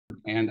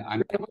and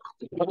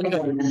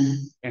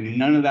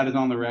none of that is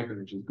on the record,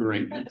 which is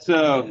great.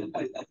 So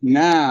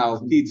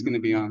now Pete's going to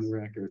be on the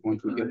record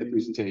once we get the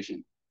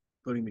presentation.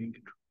 Voting meeting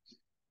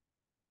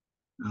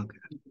controls.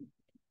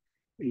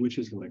 Okay. Which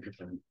is the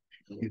microphone?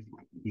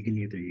 You can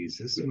either use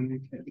this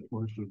one,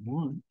 or if you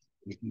want,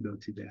 you can go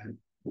to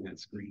that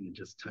screen and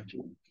just touch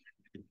it.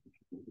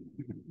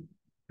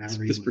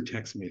 This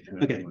protects me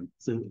from everyone.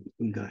 So you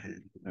can go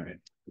ahead. All right.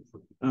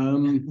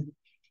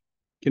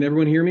 Can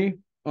everyone hear me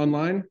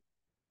online?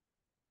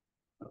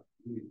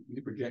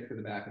 You project to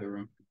the back of the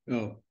room.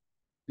 Oh,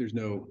 there's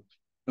no.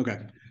 Okay.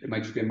 It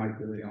might just be a mic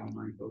for the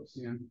online folks.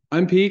 Yeah.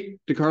 I'm Pete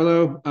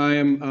DiCarlo. I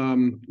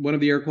am one of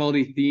the air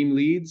quality theme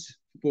leads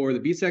for the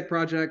BSEC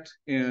project,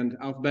 and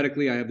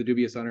alphabetically, I have the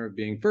dubious honor of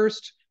being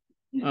first.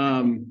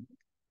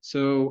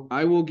 So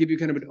I will give you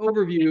kind of an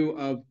overview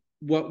of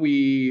what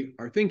we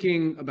are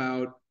thinking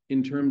about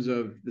in terms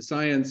of the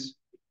science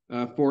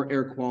for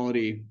air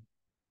quality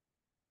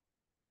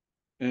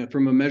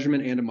from a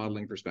measurement and a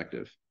modeling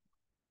perspective.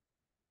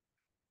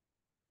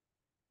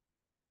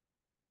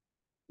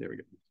 There we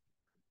go.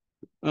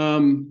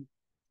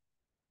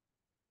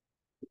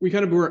 We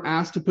kind of were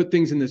asked to put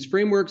things in this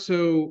framework.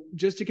 So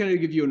just to kind of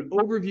give you an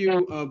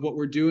overview of what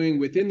we're doing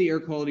within the air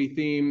quality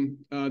theme,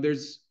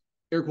 there's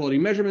air quality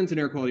measurements and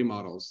air quality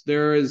models.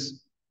 There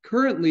is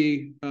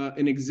currently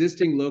an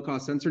existing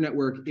low-cost sensor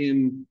network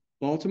in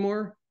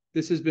Baltimore.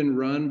 This has been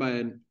run by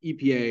an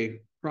EPA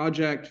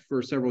project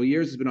for several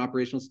years. It's been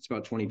operational since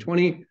about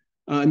 2020,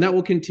 and that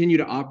will continue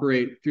to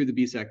operate through the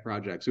BSEC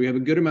project. So we have a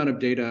good amount of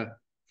data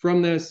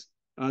from this.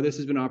 This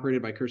has been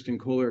operated by Kirsten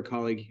Kohler, a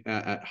colleague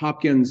at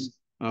Hopkins,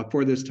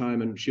 for this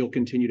time, and she'll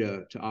continue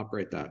to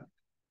operate that.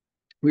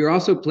 We are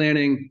also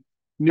planning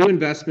new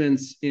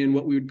investments in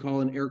what we would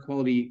call an air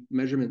quality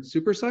measurement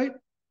super site.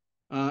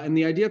 And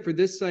the idea for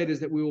this site is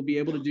that we will be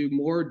able to do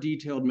more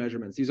detailed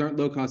measurements. These aren't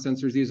low-cost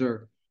sensors. These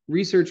are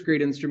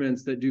research-grade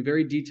instruments that do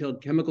very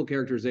detailed chemical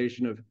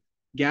characterization of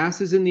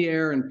gases in the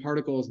air and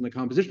particles and the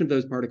composition of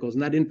those particles.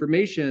 And that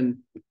information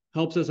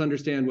helps us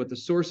understand what the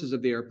sources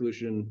of the air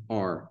pollution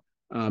are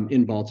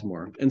in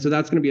Baltimore. And so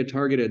that's going to be a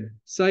targeted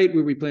site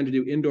where we plan to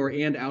do indoor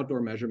and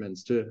outdoor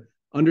measurements to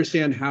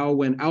understand how,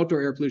 when outdoor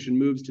air pollution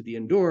moves to the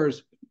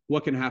indoors,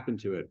 what can happen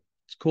to it.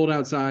 It's cold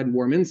outside,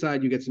 warm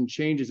inside, you get some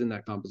changes in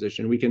that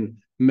composition. We can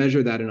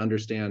measure that and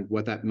understand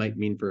what that might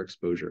mean for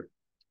exposure.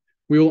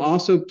 We will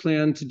also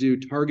plan to do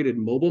targeted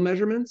mobile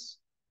measurements.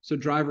 So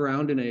drive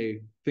around in a,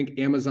 think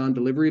Amazon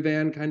delivery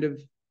van kind of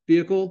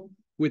vehicle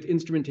with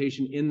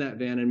instrumentation in that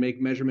van and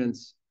make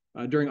measurements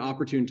during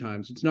opportune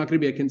times. It's not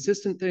going to be a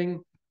consistent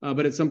thing,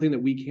 but it's something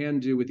that we can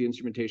do with the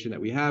instrumentation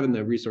that we have and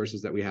the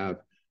resources that we have.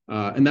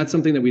 And that's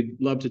something that we'd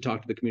love to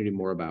talk to the community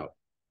more about.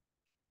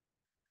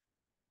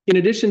 In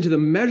addition to the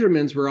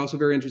measurements, we're also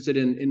very interested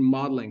in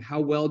modeling. How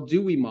well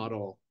do we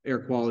model air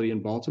quality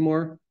in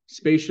Baltimore?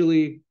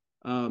 Spatially,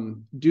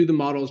 do the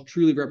models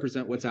truly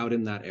represent what's out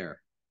in that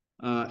air?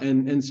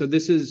 And so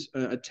this is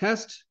a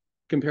test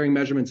comparing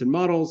measurements and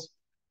models.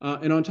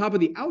 And on top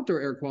of the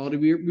outdoor air quality,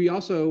 we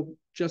also,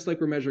 just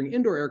like we're measuring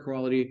indoor air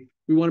quality,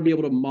 we want to be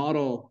able to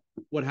model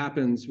what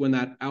happens when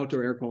that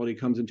outdoor air quality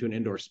comes into an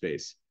indoor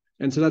space.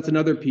 And so that's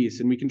another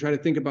piece. And we can try to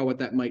think about what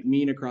that might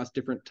mean across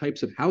different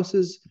types of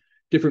houses,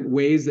 different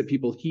ways that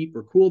people heat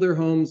or cool their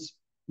homes,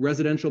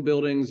 residential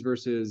buildings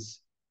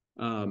versus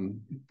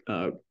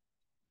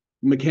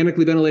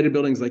mechanically ventilated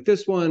buildings like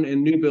this one,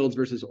 and new builds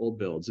versus old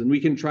builds. And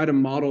we can try to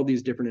model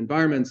these different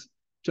environments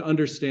to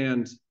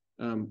understand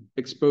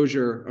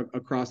exposure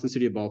across the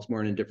city of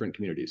Baltimore and in different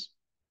communities.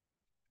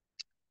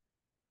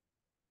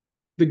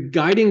 The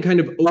guiding kind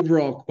of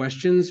overall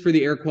questions for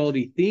the air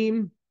quality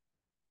theme,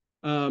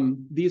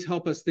 these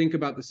help us think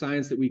about the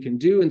science that we can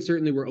do, and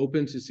certainly we're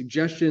open to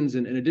suggestions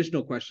and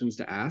additional questions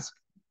to ask.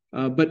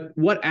 But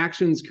what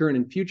actions current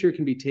and future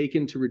can be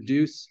taken to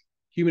reduce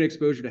human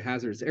exposure to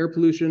hazardous air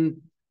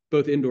pollution,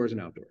 both indoors and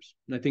outdoors?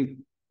 And I think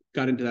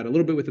got into that a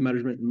little bit with the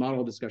measurement and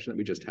model discussion that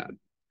we just had.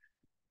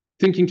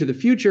 Thinking to the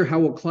future, how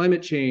will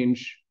climate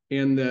change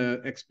and the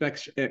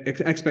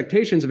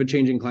expectations of a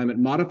changing climate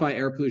modify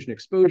air pollution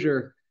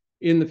exposure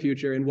in the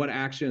future, and what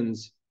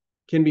actions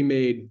can be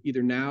made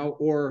either now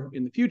or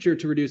in the future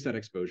to reduce that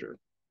exposure?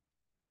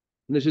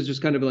 And this is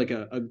just kind of like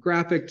a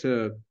graphic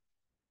to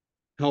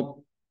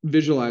help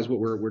visualize what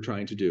we're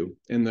trying to do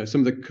and some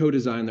of the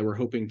co-design that we're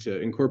hoping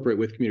to incorporate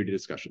with community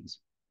discussions.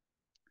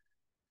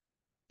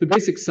 The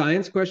basic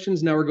science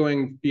questions, now we're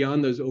going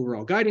beyond those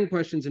overall guiding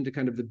questions into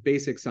kind of the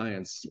basic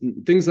science.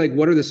 Things like,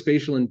 what are the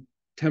spatial and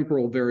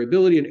temporal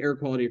variability and air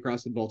quality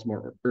across the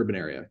Baltimore urban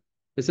area?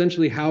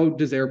 Essentially, how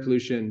does air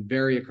pollution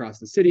vary across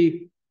the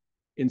city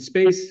in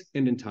space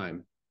and in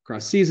time,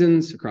 across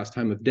seasons, across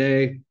time of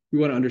day? We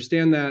want to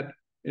understand that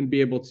and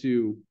be able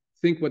to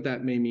think what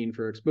that may mean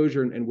for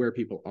exposure and where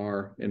people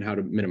are and how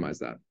to minimize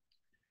that.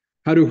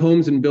 How do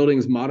homes and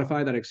buildings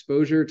modify that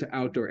exposure to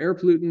outdoor air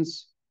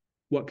pollutants?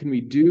 What can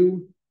we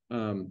do?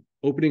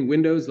 Opening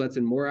windows lets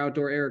in more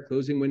outdoor air,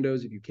 closing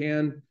windows if you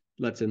can,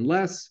 lets in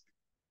less.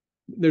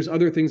 there's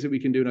other things that we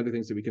can do and other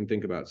things that we can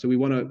think about. So we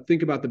want to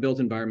think about the built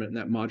environment and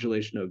that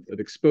modulation of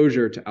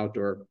exposure to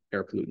outdoor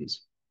air pollutants.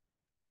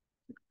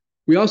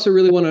 We also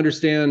really want to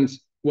understand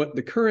what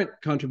the current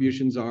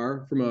contributions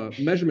are from a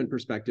measurement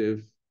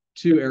perspective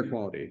to air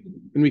quality.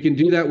 And we can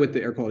do that with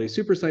the air quality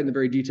supersite and the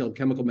very detailed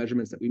chemical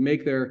measurements that we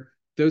make there.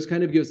 Those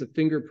kind of give us a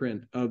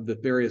fingerprint of the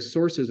various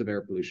sources of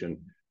air pollution,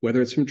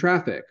 whether it's from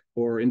traffic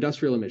or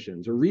industrial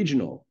emissions or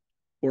regional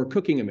or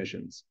cooking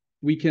emissions.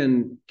 We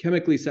can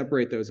chemically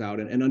separate those out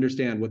and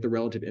understand what the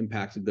relative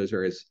impacts of those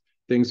various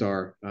things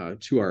are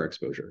to our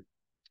exposure.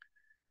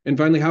 And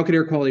finally, how can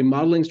air quality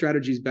modeling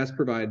strategies best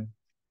provide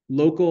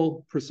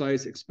local,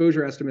 precise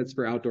exposure estimates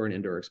for outdoor and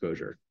indoor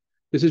exposure?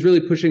 This is really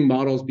pushing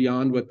models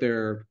beyond what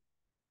their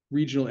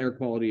regional air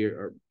quality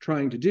are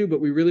trying to do, but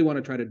we really want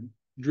to try to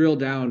drill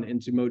down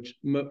into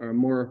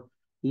more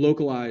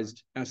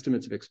localized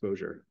estimates of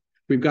exposure.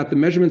 We've got the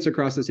measurements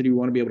across the city. We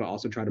want to be able to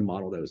also try to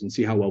model those and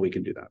see how well we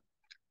can do that.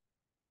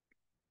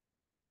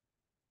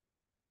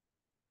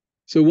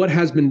 So what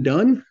has been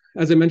done?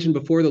 As I mentioned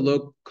before, the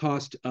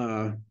low-cost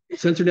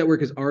sensor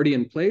network is already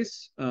in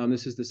place.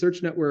 This is the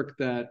search network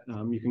that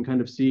you can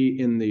kind of see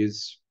in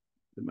these,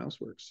 the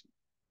mouse works.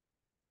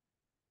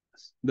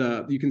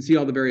 You can see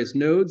all the various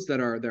nodes that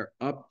they're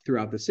up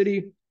throughout the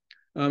city.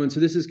 And so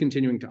this is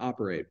continuing to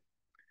operate.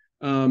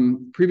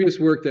 Previous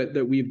work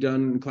that we've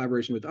done in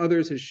collaboration with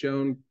others has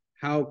shown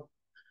how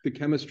the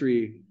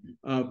chemistry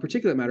of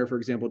particulate matter, for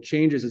example,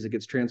 changes as it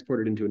gets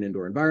transported into an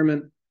indoor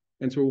environment.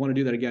 And so we want to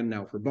do that again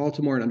now for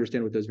Baltimore and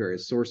understand what those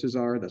various sources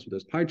are. That's what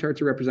those pie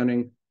charts are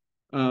representing.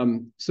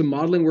 Some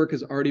modeling work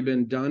has already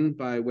been done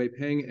by Wei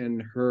Peng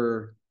and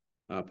her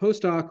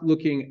postdoc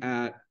looking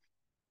at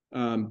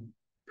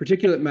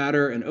particulate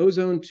matter and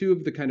ozone, two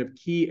of the kind of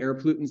key air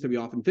pollutants that we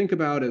often think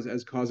about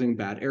as causing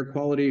bad air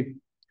quality,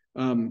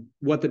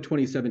 what the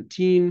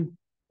 2017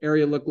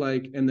 area looked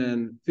like, and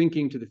then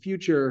thinking to the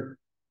future,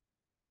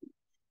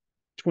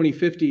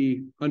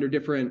 2050, under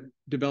different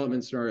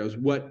development scenarios,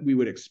 what we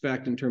would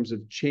expect in terms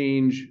of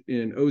change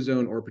in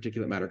ozone or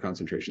particulate matter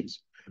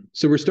concentrations.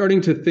 So we're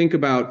starting to think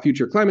about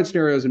future climate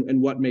scenarios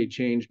and what may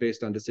change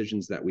based on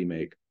decisions that we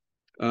make.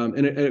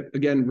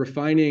 Again,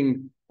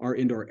 refining our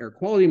indoor air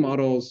quality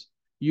models,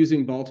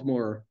 using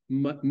Baltimore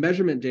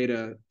measurement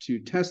data to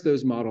test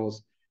those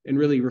models and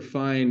really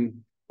refine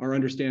our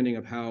understanding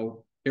of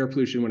how air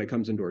pollution when it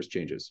comes indoors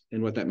changes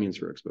and what that means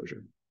for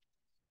exposure.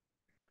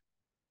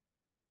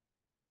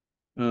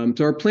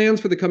 So our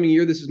plans for the coming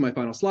year, this is my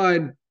final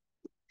slide.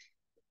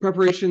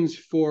 Preparations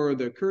for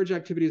the Courage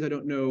activities. I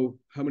don't know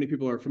how many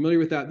people are familiar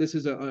with that. This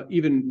is an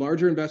even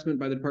larger investment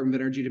by the Department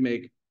of Energy to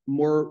make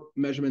more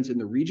measurements in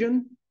the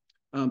region.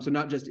 So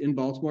not just in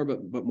Baltimore,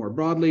 but more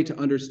broadly to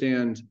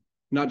understand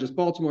not just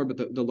Baltimore,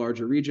 but the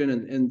larger region.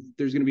 And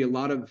there's going to be a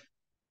lot of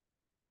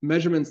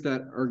measurements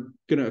that are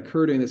going to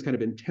occur during this kind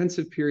of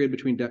intensive period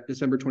between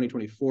December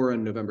 2024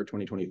 and November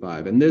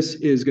 2025. And this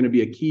is going to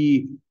be a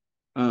key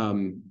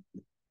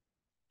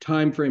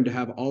time frame to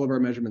have all of our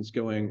measurements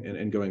going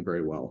and going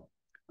very well.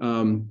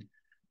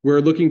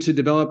 We're looking to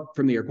develop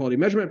from the air quality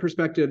measurement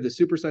perspective, the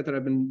supersite that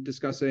I've been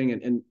discussing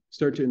and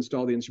start to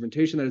install the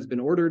instrumentation that has been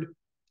ordered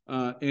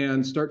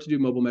and start to do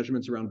mobile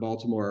measurements around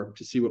Baltimore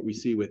to see what we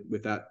see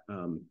with that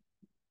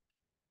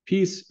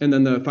piece. And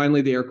then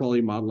finally, the air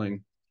quality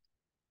modeling.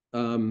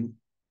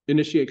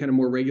 Initiate kind of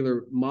more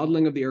regular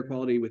modeling of the air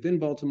quality within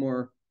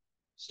Baltimore,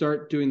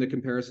 start doing the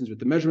comparisons with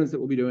the measurements that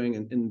we'll be doing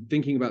and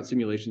thinking about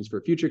simulations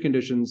for future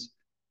conditions,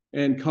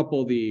 and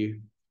couple the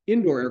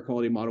indoor air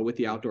quality model with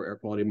the outdoor air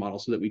quality model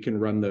so that we can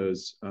run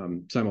those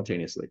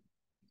simultaneously.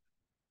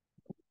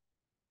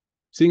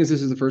 Seeing as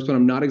this is the first one,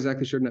 I'm not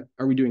exactly sure.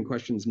 Are we doing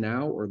questions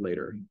now or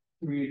later?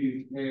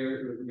 We're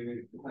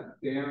going to have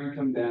Darren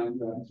come down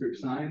to research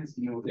science,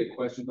 and then we'll take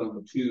questions on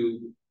the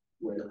two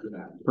right after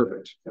that.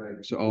 Perfect.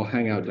 So I'll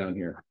hang out down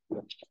here.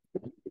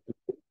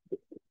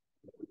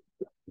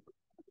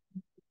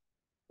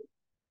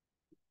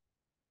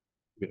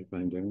 Gonna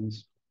find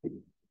Darren's.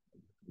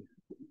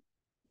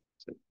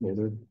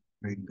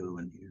 I can go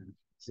in here.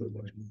 So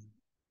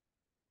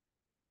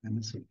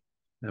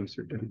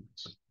Amsterdam.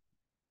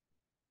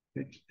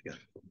 Okay. Yeah.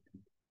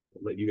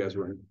 I'll let you guys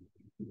run.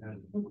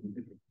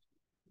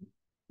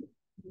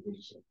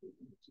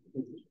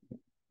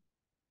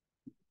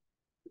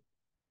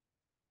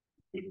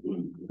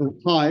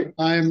 Hi,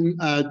 I'm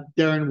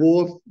Darren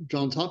Wharf,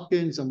 Johns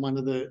Hopkins. I'm one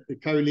of the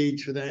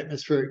co-leads for the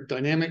atmospheric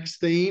dynamics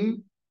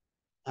theme.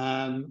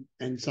 And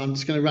so I'm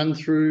just going to run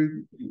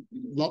through a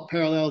lot of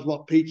parallels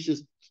what Pete's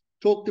just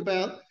talked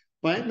about.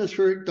 By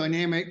atmospheric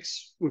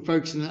dynamics, we're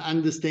focusing on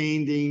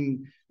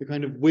understanding the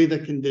kind of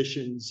weather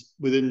conditions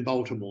within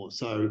Baltimore.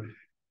 So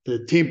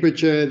the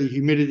temperature, the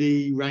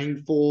humidity,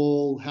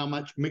 rainfall, how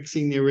much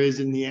mixing there is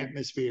in the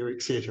atmosphere,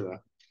 etc.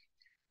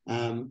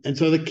 And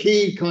so the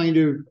key kind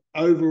of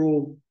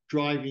overall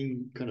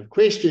driving kind of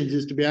questions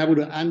is to be able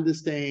to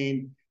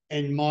understand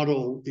and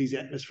model these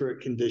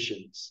atmospheric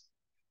conditions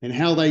and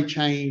how they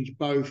change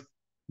both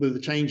with the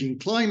changing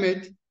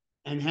climate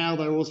and how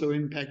they're also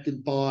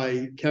impacted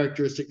by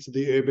characteristics of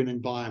the urban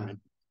environment,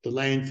 the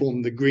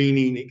landform, the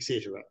greening,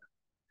 etc.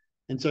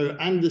 And so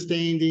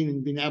understanding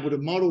and being able to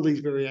model these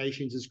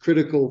variations is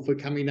critical for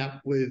coming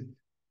up with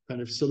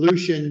kind of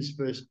solutions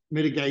for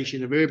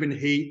mitigation of urban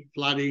heat,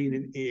 flooding,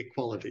 and air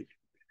quality.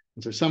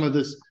 And so some of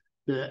this,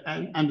 the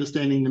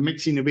understanding the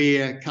mixing of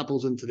air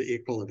couples into the air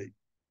quality.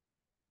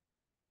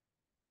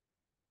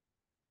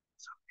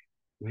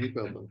 No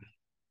problem.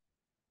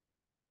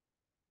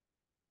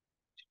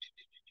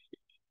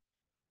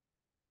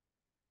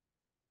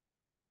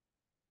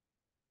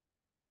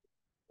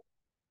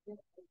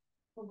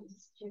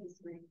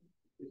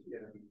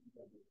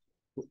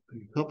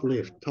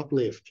 Top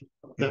left.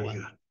 That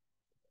one.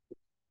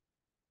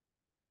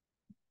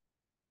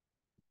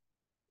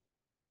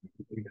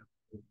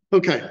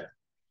 Okay.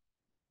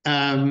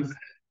 Now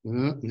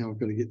I've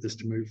got to get this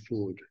to move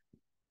forward.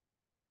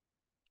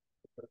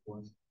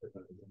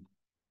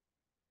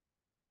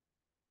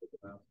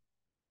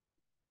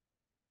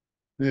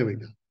 There we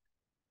go.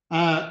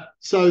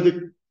 So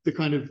the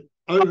kind of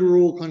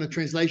overall kind of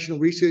translational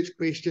research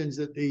questions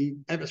that the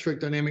atmospheric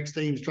dynamics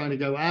team is trying to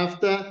go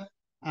after.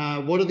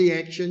 What are the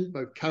actions,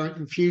 both current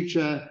and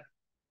future,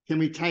 can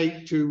we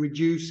take to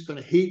reduce kind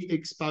of heat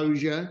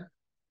exposure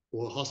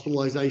or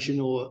hospitalization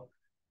or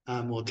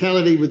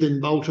mortality within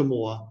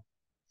Baltimore?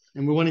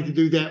 And we're wanting to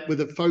do that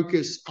with a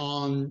focus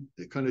on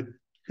the kind of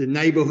the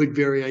neighborhood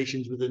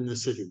variations within the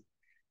city.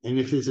 And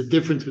if there's a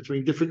difference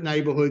between different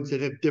neighborhoods that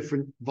have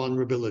different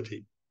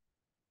vulnerability.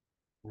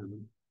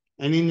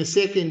 And in the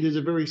second is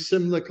a very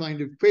similar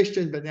kind of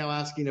question, but now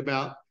asking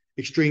about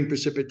extreme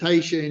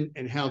precipitation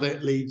and how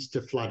that leads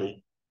to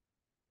flooding.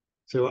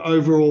 So our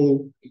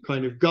overall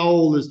kind of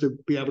goal is to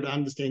be able to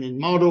understand and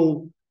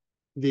model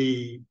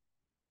the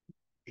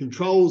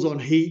controls on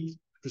heat,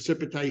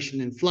 precipitation,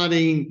 and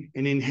flooding,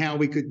 and then how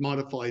we could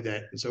modify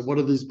that. And so what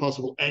are these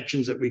possible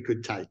actions that we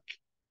could take?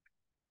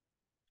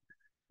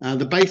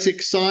 The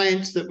basic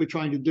science that we're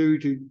trying to do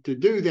to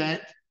do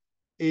that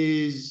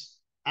is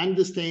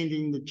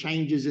understanding the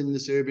changes in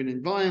this urban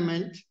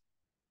environment.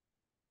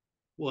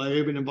 Well,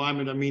 urban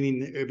environment, I mean in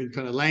the urban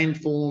kind of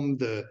landform,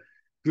 the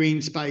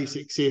green space,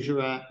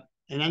 etc.,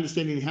 and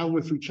understanding how,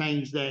 if we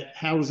change that,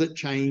 how does it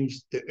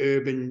change the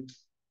urban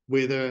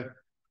weather,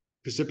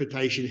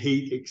 precipitation,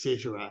 heat,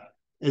 etc.,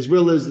 as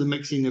well as the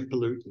mixing of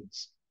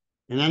pollutants,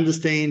 and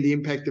understand the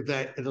impact of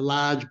that at a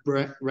large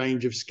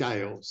range of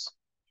scales.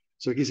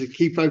 So I guess a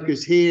key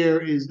focus here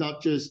is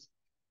not just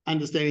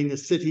understanding the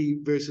city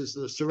versus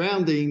the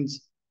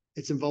surroundings,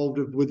 it's involved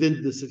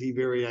within the city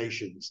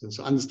variations. And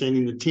so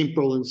understanding the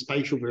temporal and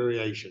spatial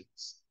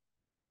variations.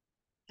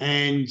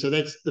 And so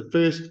that's the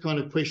first kind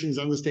of question, is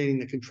understanding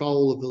the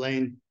control of the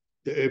land,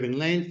 the urban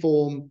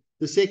landform.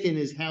 The second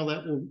is how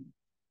that will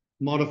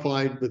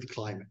modify with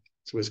climate.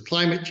 So as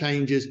climate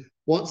changes,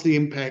 what's the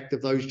impact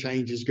of those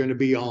changes going to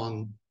be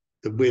on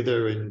the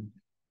weather and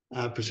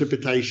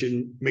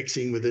precipitation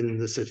mixing within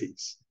the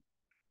cities?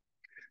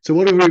 So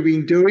what have we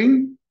been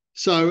doing?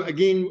 So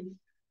again,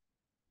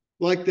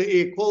 like the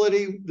air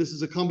quality, this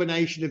is a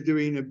combination of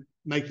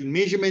making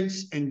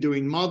measurements and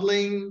doing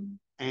modeling,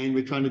 and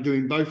we're trying to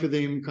doing both of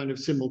them kind of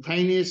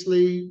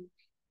simultaneously.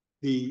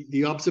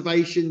 The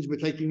observations, we're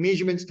taking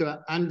measurements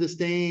to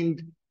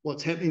understand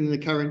what's happening in the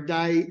current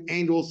day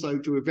and also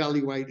to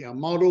evaluate our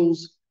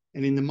models,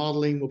 and in the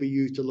modeling will be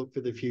used to look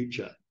for the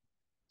future.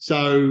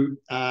 So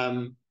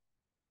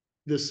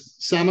this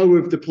summer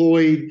we've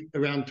deployed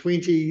around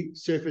 20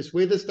 surface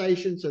weather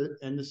stations,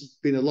 and this has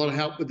been a lot of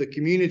help with the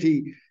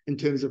community in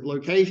terms of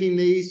locating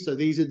these. So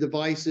these are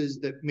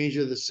devices that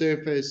measure the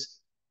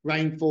surface,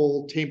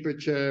 rainfall,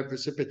 temperature,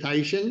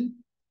 precipitation.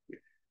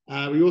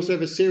 We also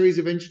have a series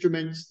of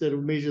instruments that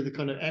will measure the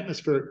kind of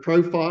atmospheric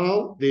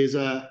profile. There's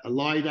a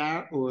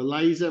LiDAR or a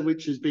laser,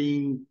 which has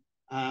been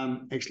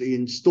actually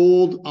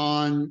installed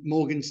on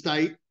Morgan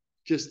State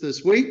just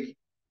this week.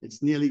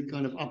 It's nearly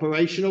kind of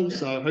operational.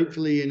 So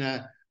hopefully in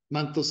a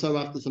month or so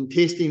after some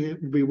testing,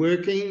 it will be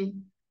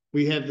working.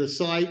 We have the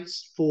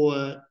sites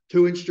for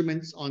 2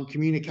 instruments on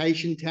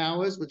communication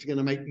towers, which are going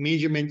to make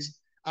measurements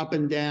up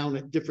and down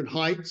at different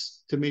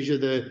heights to measure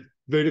the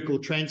vertical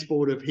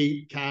transport of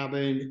heat,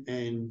 carbon,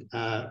 and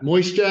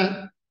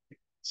moisture.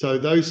 So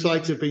those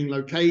sites have been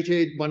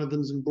located. One of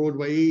them's in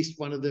Broadway East,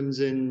 one of them's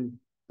in,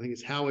 I think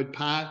it's Howard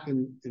Park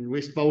in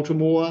West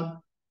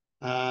Baltimore.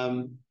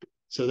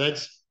 So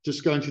that's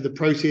just going through the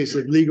process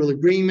of legal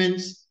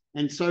agreements.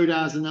 And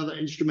SODAR is another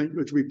instrument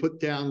which we put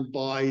down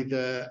by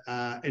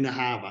the Inner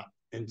Harbour.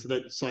 And so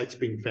that site's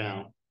been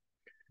found.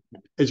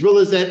 As well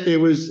as that,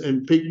 there was,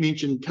 and Pete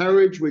mentioned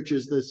Courage, which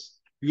is this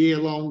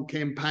year-long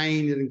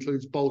campaign that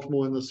includes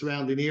Baltimore and the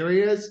surrounding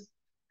areas.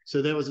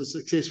 So that was a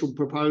successful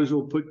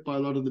proposal put by a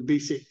lot of the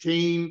BSEC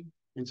team.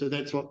 And so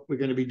that's what we're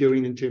going to be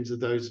doing in terms of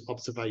those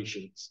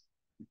observations.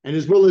 And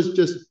as well as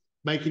just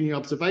making the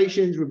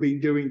observations, we've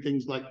been doing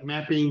things like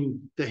mapping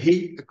the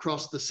heat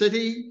across the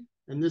city.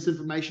 And this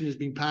information has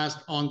been passed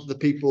on to the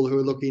people who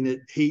are looking at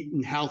heat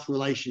and health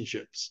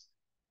relationships.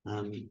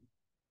 And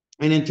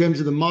in terms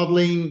of the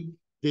modeling,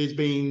 there's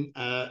been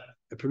a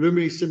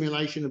preliminary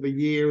simulation of a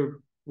year of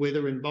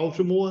weather in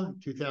Baltimore,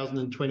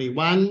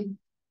 2021.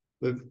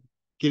 We're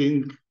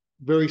getting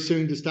very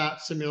soon to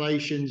start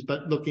simulations,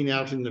 but looking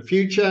out in the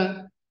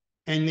future.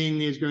 And then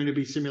there's going to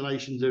be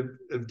simulations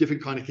of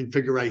different kind of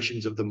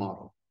configurations of the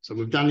model. So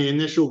we've done the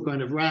initial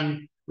kind of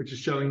run, which is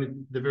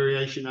showing the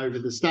variation over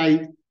the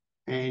state.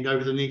 And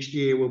over the next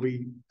year, we'll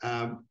be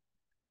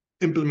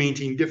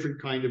implementing different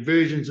kind of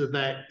versions of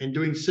that and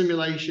doing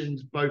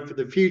simulations both for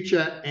the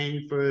future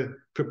and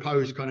for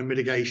proposed kind of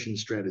mitigation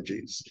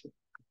strategies.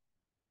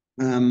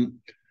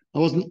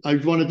 I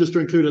wanted just to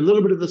include a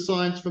little bit of the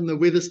science from the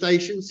weather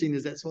station, seeing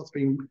as that's what's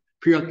been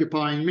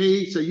preoccupying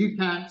me. So you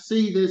can't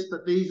see this,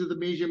 but these are the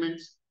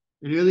measurements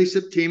in early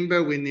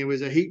September when there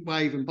was a heat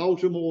wave in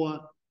Baltimore.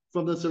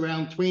 From this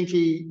around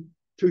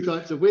 22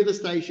 types of weather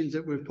stations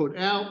that we've put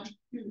out.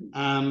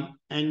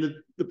 And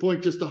the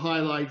point just to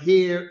highlight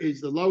here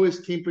is the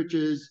lowest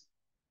temperatures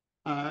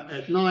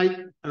at night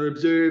are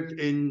observed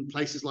in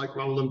places like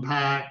Roland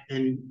Park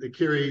and the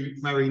Kerry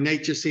Murray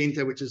Nature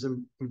Centre, which is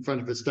in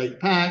front of a state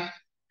park.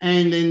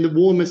 And then the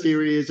warmest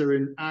areas are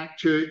in Ark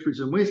Church, which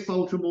is in East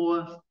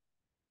Baltimore,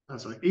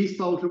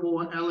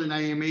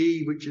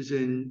 LNAME, which is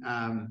in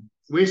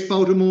West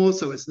Baltimore.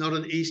 So it's not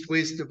an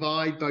east-west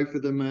divide. Both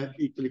of them are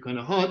equally kind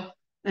of hot.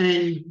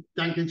 And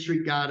Duncan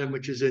Street Garden,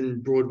 which is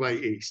in Broadway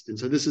East. And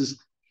so this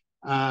is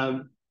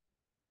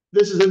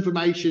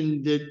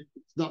information that's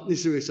not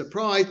necessarily a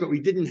surprise, but we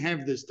didn't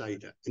have this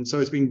data. And so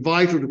it's been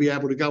vital to be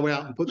able to go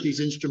out and put these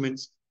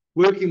instruments,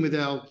 working with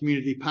our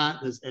community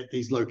partners at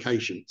these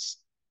locations.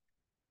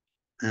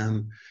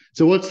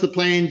 So what's the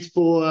plans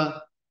for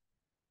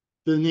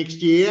the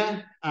next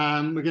year?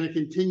 We're going to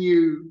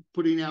continue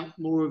putting out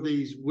more of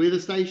these weather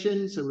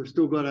stations. So we've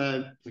still got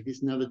I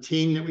guess another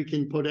 10 that we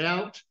can put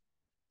out.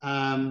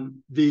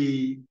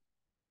 The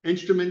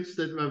instruments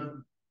that I've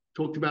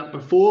talked about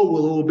before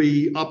will all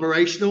be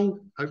operational,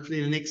 hopefully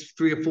in the next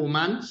 3 or 4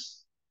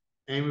 months.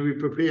 And we'll be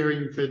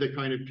preparing for the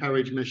kind of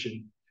Courage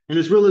mission. And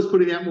as well as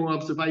putting out more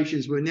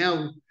observations, we're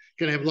now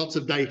going to have lots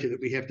of data that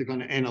we have to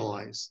kind of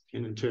analyze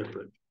and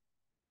interpret.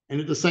 And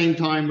at the same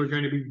time, we're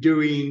going to be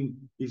doing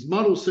these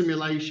model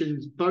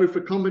simulations, both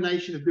a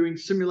combination of doing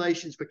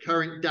simulations for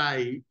current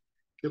day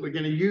that we're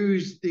going to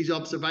use these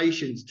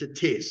observations to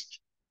test.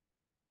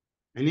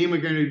 And then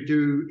we're going to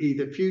do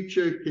either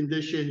future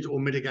conditions or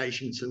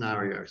mitigation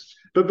scenarios.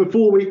 But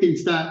before we can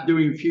start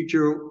doing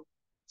future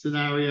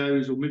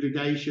scenarios or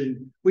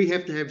mitigation, we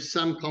have to have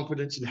some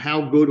confidence in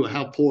how good or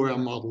how poor our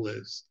model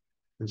is.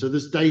 And so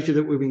this data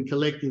that we've been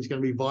collecting is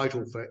going to be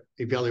vital for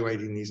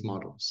evaluating these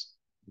models.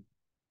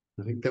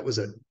 I think that was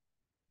it.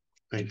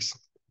 Thanks.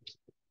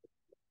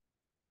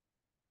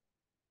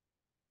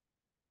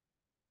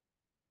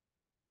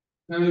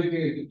 Now we're going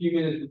to take a few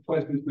minutes for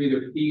questions for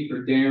either Pete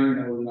or Darren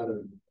or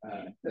another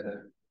set of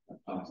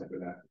thoughts after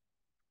that.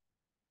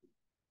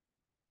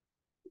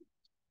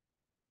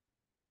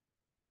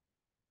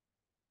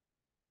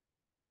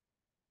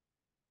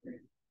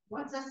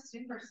 What's a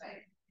super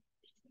site?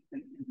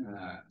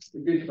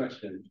 Good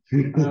question.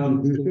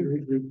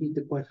 Repeat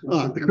the question.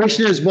 The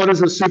question is, what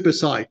is a super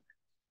site?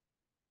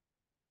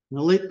 And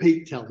I'll let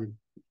Pete tell you.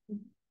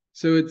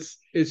 So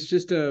it's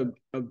just a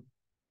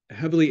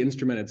heavily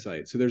instrumented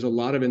site. So there's a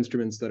lot of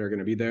instruments that are going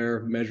to be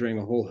there measuring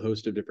a whole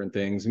host of different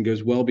things and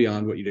goes well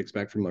beyond what you'd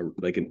expect from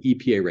like an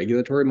EPA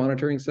regulatory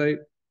monitoring site.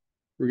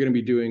 We're going to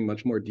be doing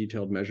much more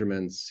detailed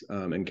measurements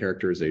and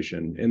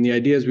characterization. And the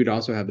idea is we'd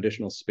also have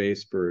additional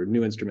space for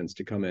new instruments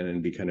to come in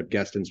and be kind of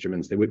guest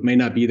instruments. They may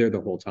not be there the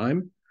whole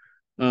time,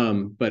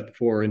 but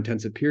for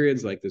intensive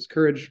periods like this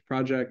Courage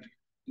project,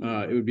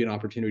 it would be an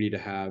opportunity to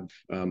have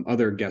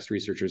other guest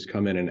researchers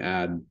come in and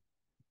add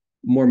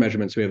more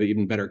measurements, so we have an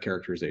even better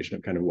characterization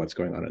of kind of what's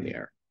going on in the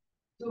air.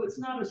 So it's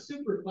not a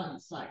super fun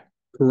site.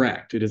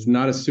 Correct. It is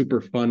not a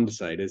super fun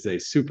site. It's a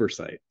super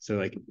site. So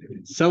like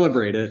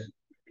celebrate it,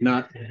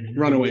 not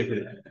run away from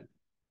it.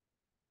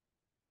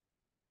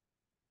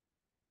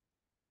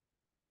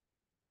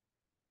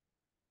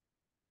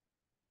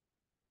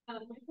 My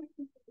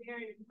question for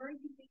Darren, where are you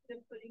thinking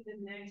of putting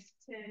the next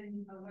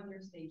 10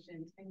 weather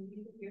stations? And do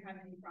you think you're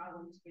having any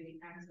problems getting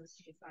access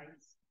to the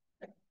sites?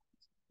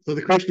 So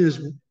the question is,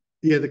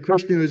 the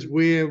question is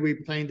where we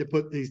plan to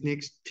put these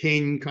next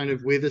 10 kind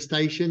of weather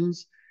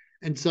stations.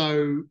 And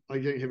so I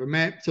don't have a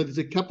map. So there's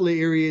a couple of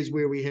areas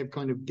where we have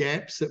kind of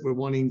gaps that we're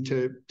wanting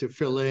to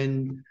fill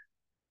in.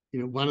 You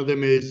know, one of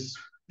them is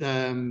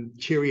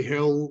Cherry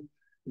Hill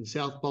in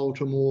South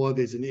Baltimore.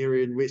 There's an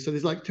area in West. So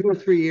there's like 2 or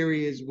 3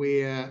 areas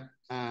where,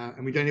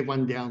 and we don't have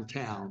one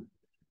downtown.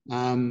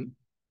 And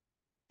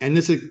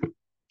this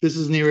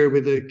is an area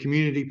where the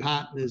community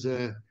partners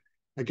are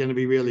going to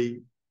be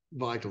really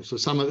vital. So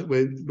some of it,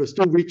 we're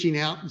still reaching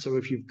out. And so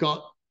if you've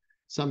got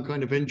some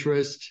kind of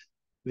interest,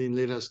 then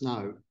let us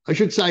know. I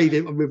should say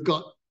that we've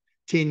got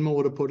 10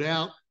 more to put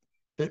out.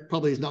 That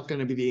probably is not going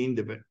to be the end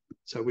of it.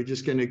 So we're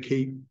just going to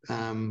keep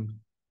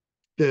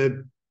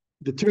the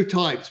 2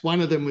 types. One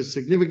of them was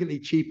significantly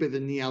cheaper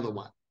than the other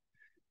one.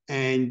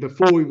 And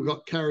before we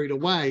got carried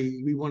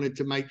away, we wanted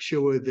to make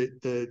sure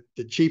that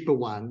the cheaper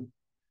one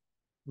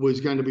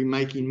was going to be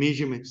making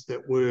measurements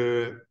that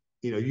were,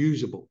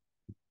 usable.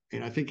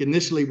 And I think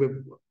initially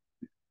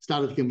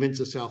started to convince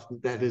ourselves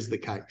that that is the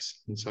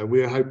case. And so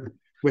we're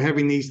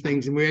having these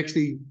things, and we're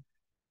actually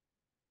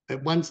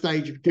at one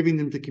stage of giving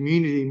them to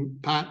community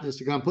partners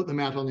to go and put them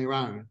out on their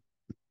own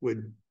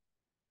would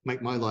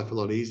make my life a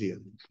lot easier.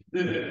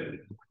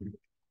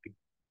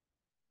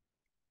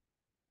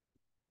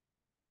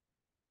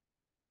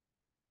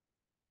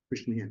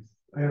 Question here.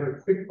 I have a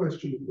quick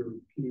question for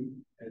Pete,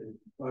 and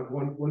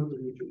one for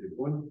each of you.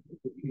 One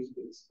for Pete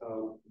is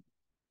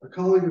a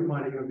colleague of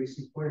mine at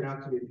UBC pointed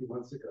out to me a few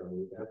months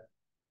ago that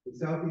in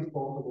Southeast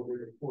Baltimore, near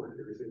the port,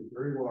 there is a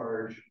very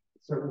large,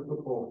 several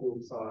football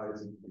field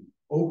size,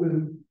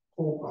 open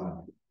coal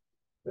pile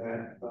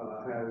that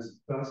has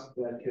dust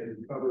that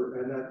can cover,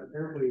 and that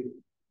apparently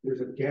there's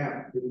a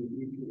gap in the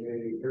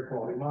EPA air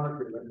quality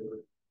monitoring network,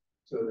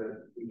 so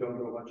that we don't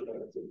know much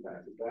about its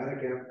impact. Is that a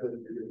gap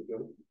that you're going to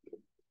go?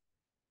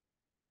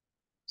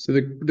 So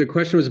the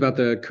question was about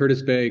the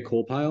Curtis Bay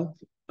coal pile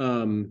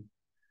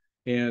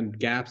and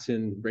gaps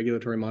in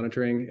regulatory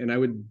monitoring. And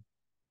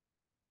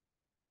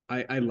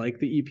I like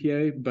the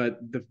EPA, but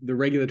the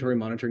regulatory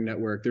monitoring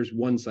network, there's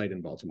one site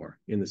in Baltimore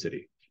in the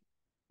city.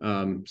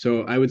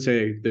 So I would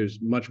say there's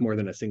much more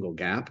than a single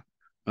gap.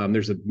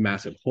 There's a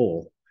massive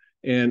hole.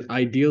 And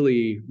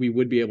ideally, we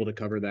would be able to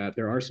cover that.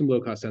 There are some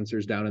low-cost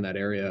sensors down in that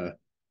area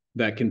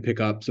that can pick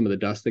up some of the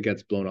dust that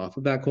gets blown off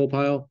of that coal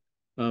pile.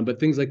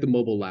 But things like the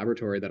mobile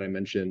laboratory that I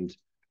mentioned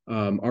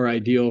are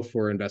ideal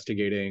for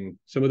investigating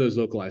some of those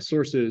localized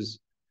sources,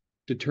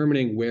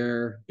 determining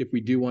where, if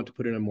we do want to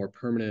put in a more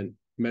permanent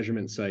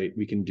measurement site,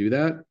 we can do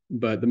that.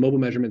 But the mobile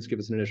measurements give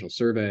us an initial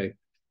survey,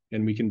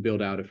 and we can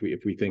build out if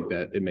we think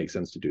that it makes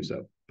sense to do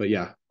so. But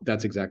yeah,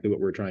 that's exactly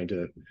what we're trying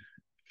to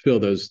fill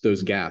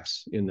those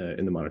gaps in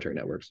the monitoring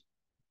networks.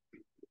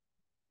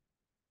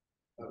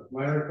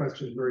 My other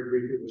question, very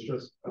briefly, was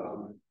just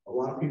a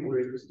lot of people are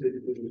interested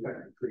in the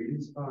effect of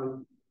trees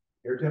on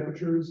air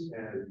temperatures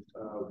and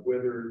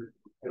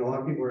and a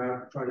lot of people are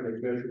out trying to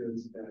make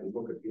measurements and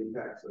look at the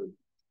impacts of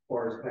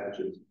forest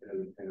patches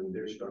and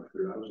their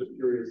structure. I was just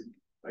curious.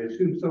 I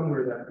assume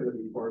somewhere that's going to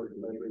be part of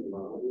the measuring the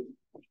modeling.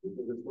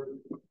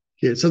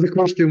 Yeah, so the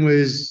question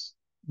was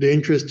the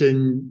interest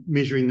in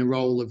measuring the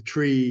role of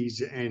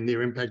trees and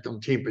their impact on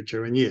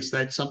temperature. And yes,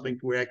 that's something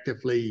we're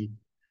actively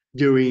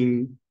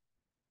doing,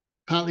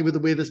 partly with the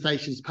weather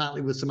stations,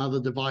 partly with some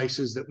other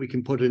devices that we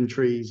can put in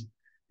trees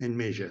and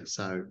measure.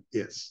 So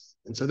yes.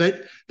 And so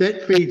that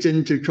feeds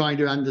into trying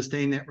to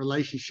understand that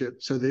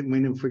relationship, so that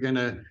if we're going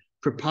to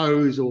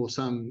propose or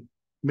some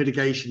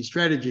mitigation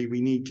strategy,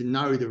 we need to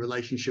know the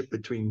relationship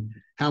between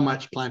how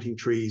much planting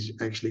trees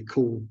actually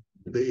cool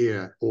the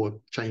air or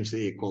change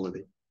the air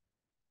quality.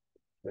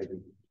 Thank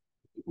you.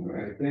 All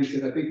right, thanks.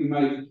 I think we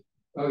might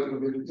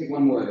take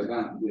one more at a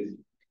time, please.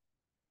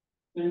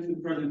 Thanks for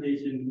the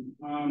presentation.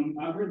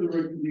 I've heard the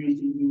word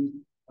community used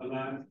a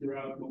lot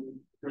throughout the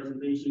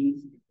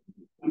presentations.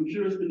 I'm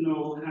curious to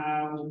know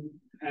how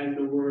has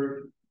the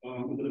work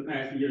over the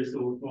past year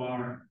so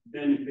far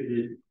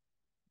benefited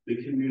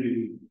the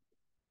community?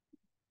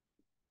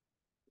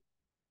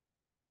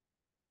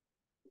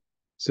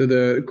 So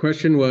the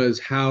question was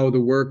how the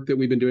work that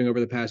we've been doing over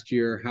the past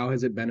year, how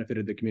has it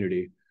benefited the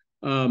community?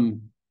 I'll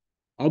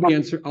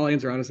answer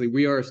honestly.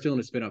 We are still in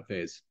a spin-up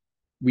phase.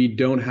 We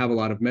don't have a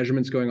lot of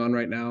measurements going on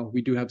right now.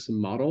 We do have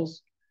some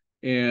models.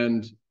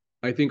 And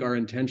I think our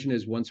intention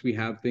is, once we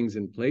have things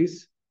in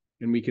place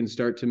and we can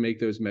start to make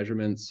those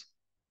measurements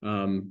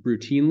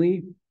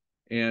routinely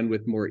and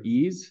with more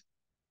ease,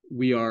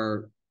 we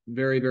are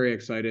very, very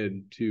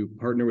excited to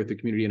partner with the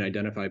community and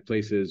identify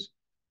places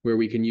where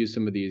we can use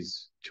some of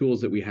these tools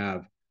that we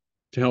have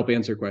to help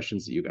answer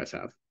questions that you guys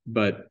have.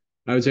 But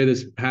I would say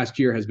this past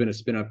year has been a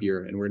spin-up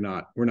year, and we're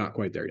not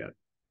quite there yet.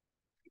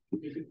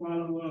 To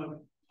follow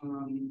up,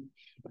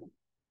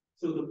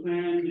 so the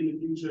plan in the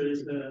future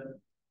is to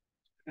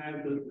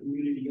have the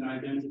community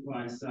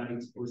identify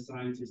sites for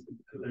scientists to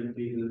collect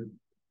data.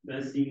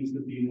 That seems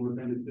to be more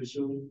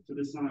beneficial to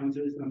the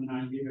scientists. I'm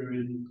not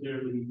hearing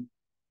clearly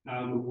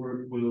how the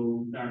work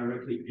will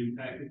directly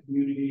impact the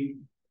community.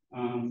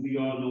 We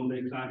all know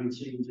that climate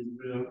change is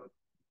real.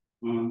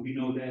 We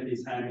know that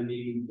it's having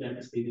a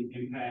devastating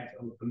impact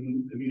on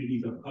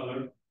communities of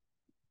color.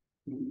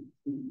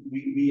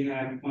 We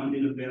have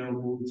funding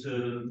available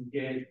to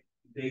get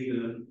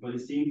data, but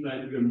it seems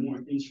like we're more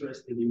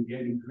interested in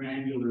getting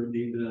granular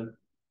data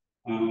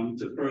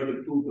to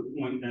further prove the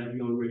point that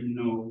we already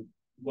know.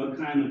 What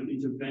kind of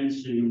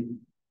intervention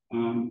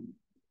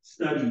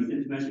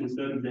international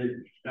studies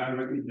that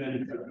directly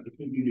benefit the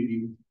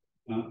community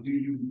do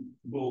you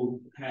both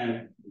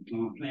have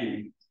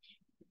planned?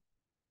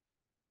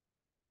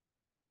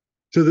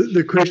 So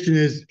the question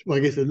is, well,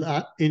 I guess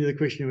the end of the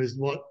question was,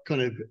 what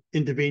kind of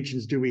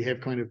interventions do we have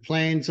kind of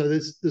planned? So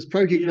this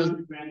project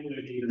doesn't,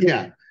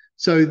 yeah.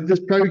 So this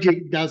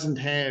project doesn't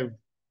have,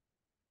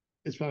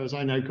 as far as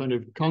I know, kind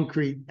of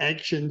concrete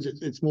actions.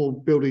 It's more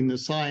building the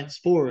science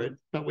for it,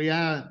 but we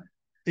are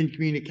in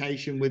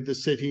communication with the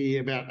city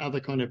about other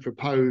kind of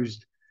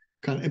proposed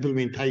kind of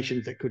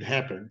implementations that could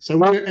happen. So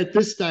we're at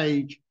this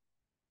stage,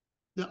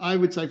 I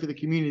would say for the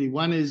community,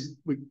 one is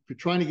we're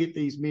trying to get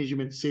these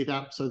measurements set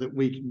up so that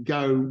we can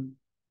go,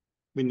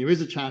 when there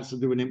is a chance to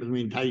do an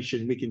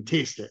implementation, we can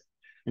test it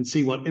and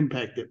see what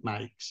impact it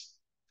makes.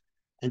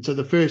 And so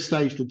the first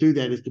stage to do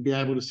that is to be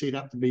able to set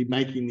up to be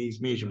making these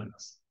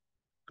measurements.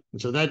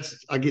 And so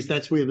that's, I guess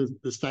that's where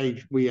the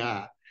stage we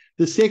are.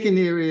 The second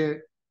area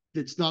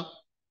that's not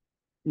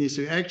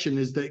necessarily action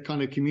is that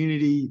kind of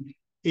community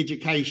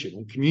education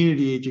and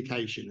community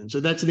education. And so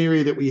that's an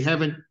area that we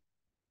haven't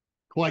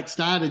quite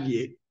started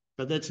yet,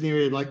 but that's an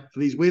area like for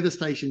these weather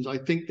stations, I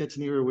think that's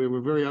an area where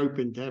we're very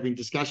open to having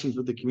discussions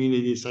with the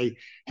community to say,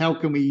 how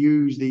can we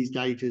use these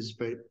data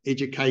for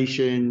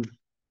education,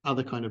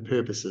 other kind of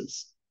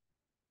purposes?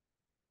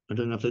 I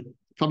don't know if it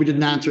probably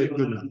didn't answer it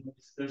good enough.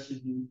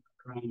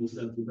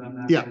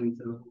 Yeah.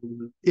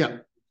 Yeah.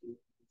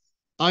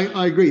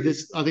 I agree.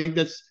 I think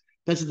that's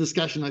a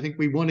discussion I think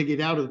we want to get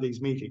out of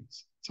these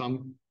meetings.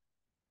 So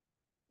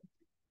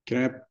Can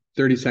I have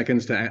 30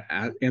 seconds to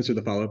answer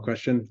the follow-up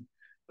question?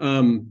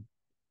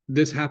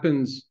 This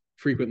happens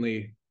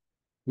frequently.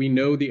 We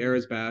know the air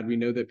is bad. We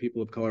know that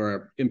people of color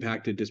are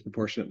impacted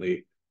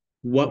disproportionately.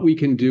 What we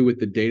can do with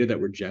the data that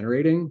we're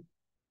generating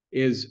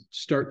is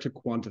start to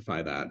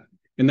quantify that.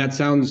 And that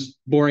sounds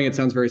boring. It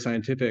sounds very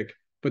scientific.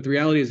 But the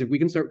reality is if we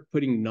can start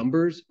putting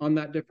numbers on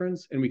that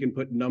difference and we can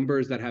put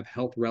numbers that have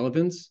health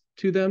relevance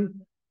to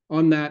them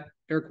on that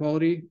air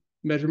quality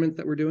measurements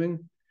that we're doing,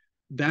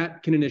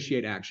 that can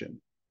initiate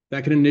action.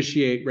 That can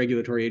initiate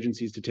regulatory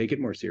agencies to take it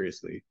more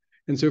seriously.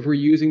 And so if we're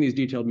using these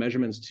detailed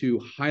measurements to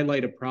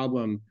highlight a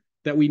problem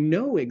that we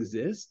know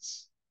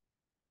exists,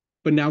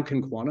 but now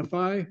can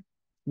quantify,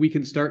 we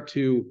can start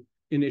to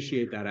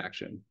initiate that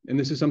action. And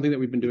this is something that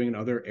we've been doing in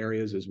other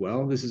areas as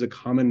well. This is a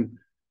common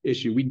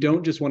issue. We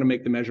don't just want to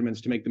make the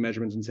measurements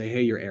and say,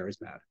 hey, your air is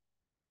bad.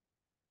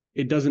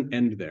 It doesn't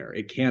end there.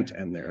 It can't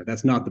end there.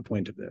 That's not the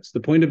point of this. The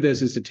point of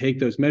this is to take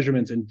those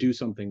measurements and do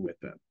something with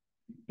them.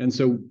 And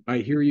so I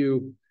hear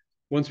you.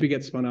 Once we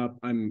get spun up,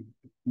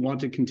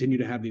 want to continue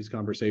to have these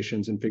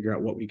conversations and figure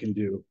out what we can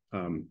do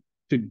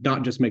to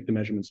not just make the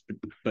measurements,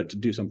 but to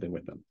do something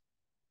with them.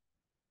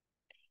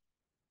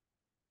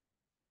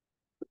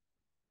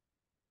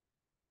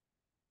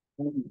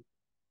 I think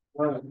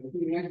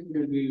next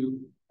we're going to do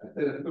a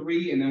set of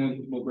 3, and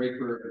then we'll break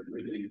for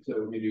everything. So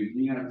we're going to do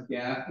greenhouse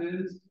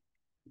gases,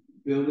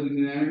 buildings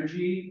and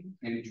energy,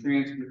 and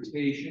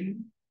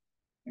transportation,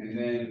 and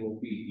then we'll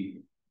feed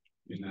people.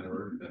 In that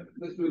order.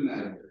 Let's do it in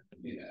that order.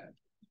 Yeah.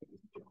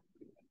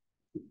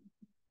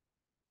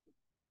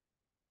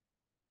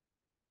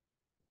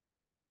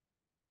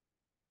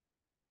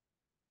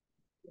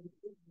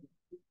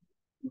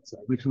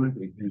 Which one?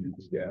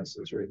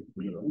 Gases, right?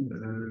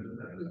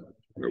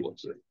 Where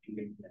was it?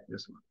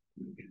 This one.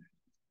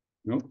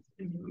 Nope.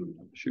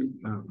 Shoot.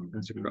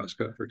 That's a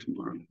crosscut for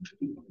tomorrow.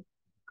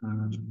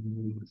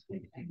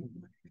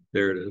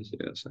 There it is.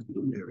 Yes.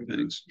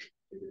 Thanks.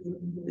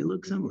 They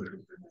look similar.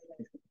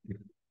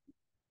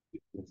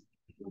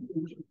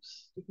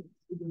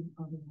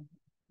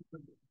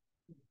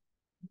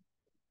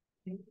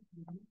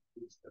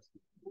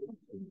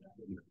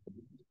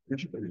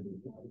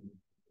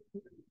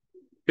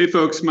 Hey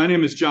folks, my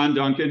name is John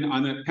Duncan.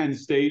 I'm at Penn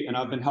State and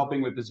I've been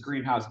helping with this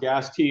greenhouse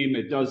gas team.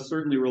 It does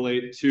certainly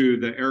relate to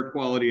the air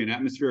quality and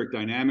atmospheric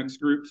dynamics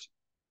groups.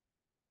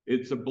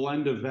 It's a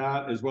blend of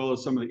that as well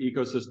as some of the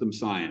ecosystem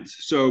science.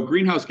 So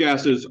greenhouse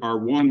gases are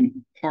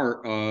one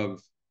part of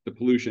the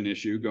pollution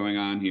issue going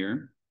on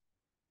here.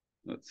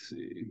 Let's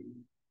see.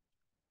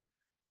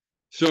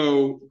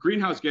 So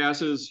greenhouse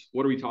gases,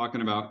 what are we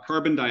talking about?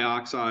 Carbon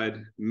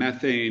dioxide,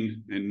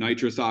 methane, and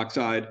nitrous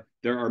oxide.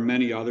 There are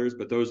many others,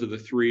 but those are the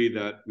 3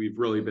 that we've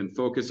really been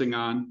focusing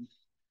on.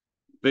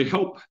 They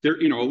help, a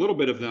little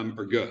bit of them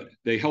are good.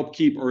 They help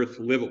keep Earth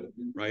livable,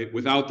 right?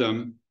 Without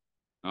them,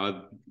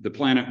 the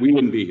planet, we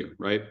wouldn't be here,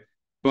 right?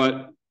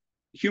 But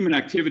human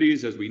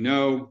activities, as we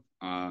know,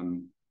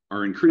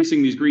 are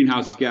increasing these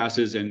greenhouse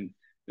gases and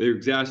they're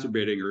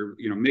exacerbating or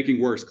making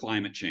worse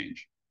climate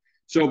change.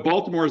 So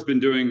Baltimore has been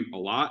doing a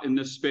lot in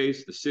this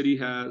space. The city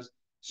has.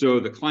 So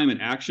the Climate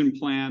Action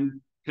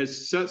Plan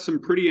has set some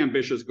pretty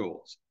ambitious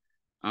goals.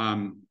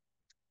 30%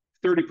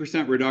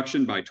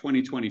 reduction by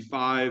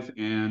 2025,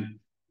 and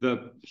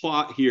the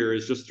plot here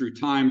is just through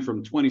time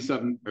from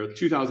 2007,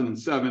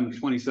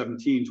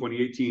 2017,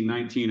 2018,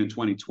 19, and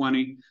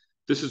 2020.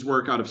 This is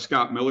work out of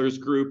Scott Miller's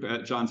group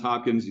at Johns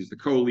Hopkins. He's the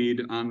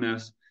co-lead on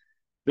this.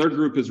 Their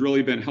group has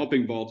really been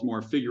helping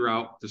Baltimore figure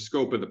out the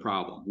scope of the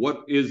problem.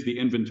 What is the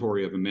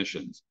inventory of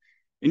emissions?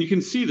 And you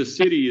can see the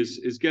city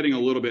is getting a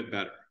little bit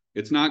better.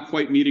 It's not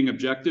quite meeting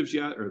objectives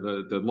yet, or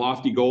the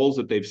lofty goals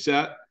that they've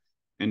set,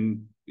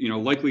 and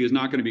likely is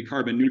not going to be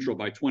carbon neutral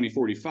by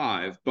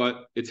 2045,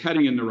 but it's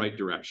heading in the right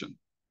direction.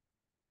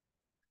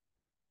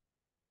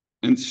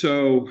 And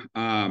so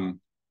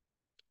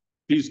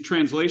these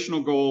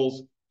translational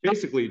goals,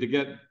 basically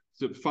to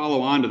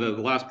follow on to the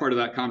last part of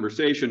that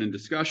conversation and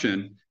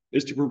discussion,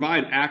 is to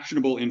provide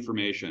actionable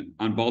information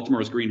on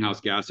Baltimore's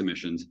greenhouse gas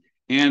emissions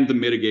and the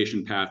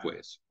mitigation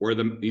pathways, or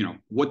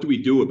what do we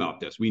do about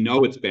this? We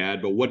know it's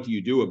bad, but what do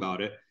you do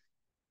about it?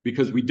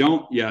 because we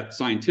don't yet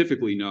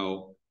scientifically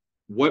know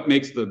what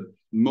makes the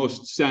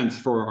most sense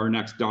for our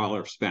next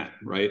dollar spent,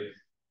 right?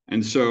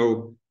 And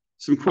so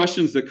some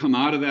questions that come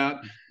out of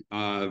that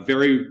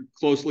very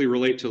closely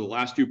relate to the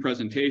last two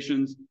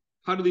presentations.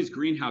 How do these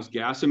greenhouse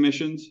gas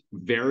emissions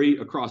vary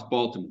across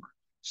Baltimore,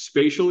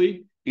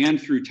 spatially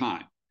and through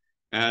time?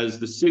 As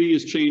the city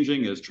is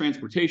changing, as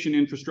transportation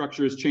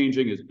infrastructure is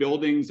changing, as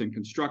buildings and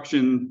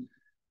construction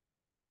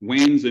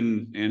wanes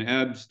and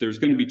ebbs, there's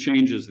going to be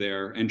changes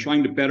there, and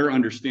trying to better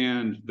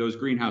understand those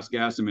greenhouse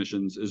gas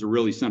emissions is a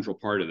really central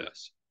part of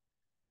this.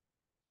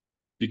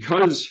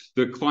 Because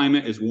the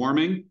climate is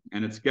warming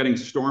and it's getting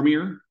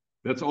stormier,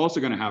 that's also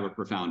going to have a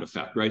profound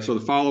effect, right? So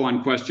the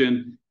follow-on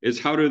question is,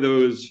 how do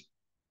those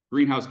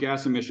greenhouse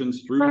gas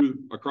emissions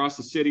across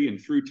the city and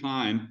through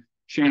time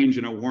change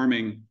in a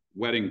warming,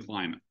 wetting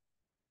climate?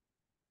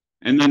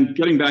 And then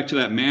getting back to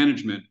that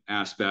management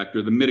aspect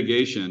or the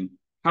mitigation,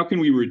 how can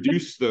we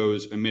reduce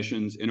those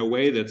emissions in a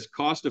way that's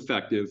cost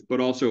effective, but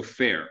also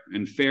fair?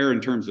 And fair in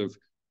terms of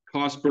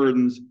cost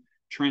burdens,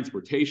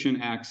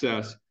 transportation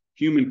access,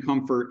 human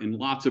comfort, and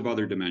lots of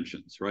other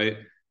dimensions, right?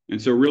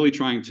 And so really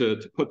trying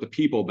to put the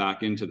people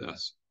back into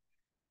this.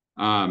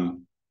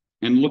 And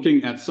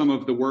looking at some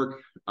of the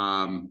work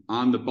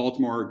on the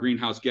Baltimore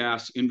greenhouse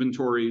gas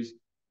inventories,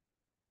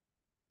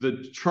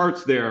 the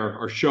charts there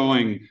are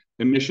showing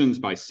emissions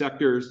by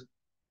sectors.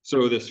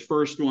 So this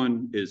first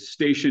one is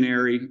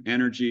stationary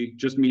energy,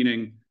 just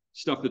meaning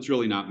stuff that's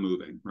really not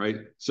moving, right?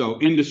 So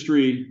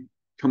industry,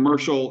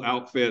 commercial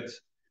outfits,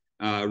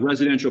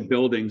 residential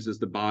buildings is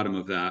the bottom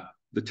of that.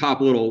 The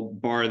top little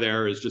bar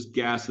there is just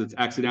gas that's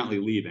accidentally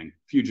leaving,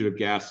 fugitive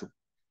gas.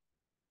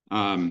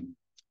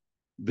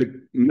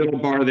 The middle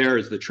bar there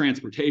is the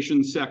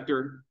transportation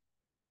sector,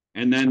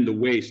 and then the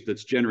waste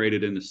that's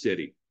generated in the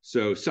city.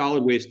 So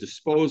solid waste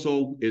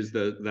disposal is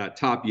that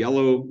top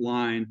yellow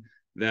line.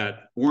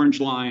 That orange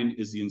line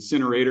is the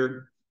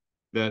incinerator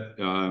that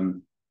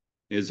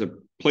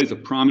plays a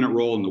prominent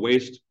role in the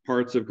waste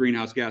parts of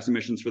greenhouse gas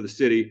emissions for the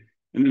city.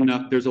 And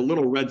then there's a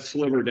little red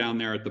sliver down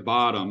there at the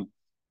bottom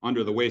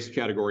under the waste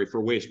category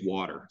for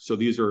wastewater. So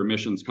these are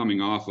emissions coming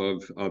off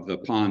of the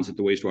ponds at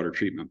the wastewater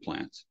treatment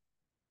plants.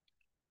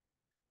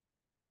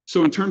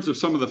 So in terms of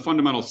some of the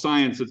fundamental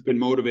science that's been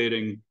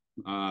motivating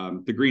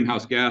the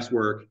greenhouse gas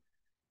work,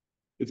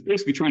 it's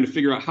basically trying to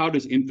figure out, how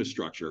does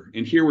infrastructure,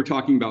 and here we're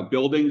talking about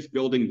buildings,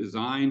 building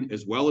design,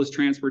 as well as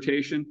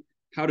transportation,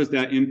 how does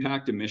that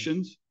impact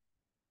emissions?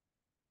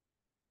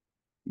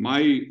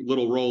 My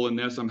little role in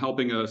this, I'm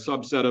helping a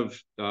subset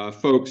of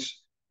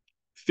folks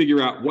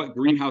figure out what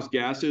greenhouse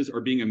gases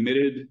are being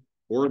emitted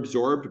or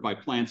absorbed by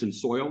plants and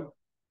soil.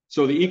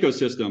 So the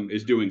ecosystem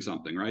is doing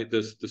something, right?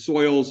 The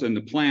soils and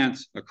the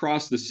plants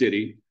across the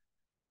city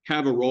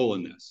have a role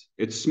in this.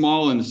 It's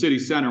small in the city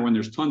center when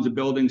there's tons of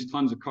buildings,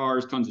 tons of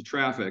cars, tons of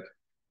traffic,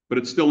 but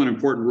it's still an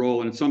important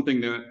role. And it's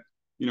something that,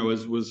 you know,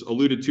 as was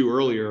alluded to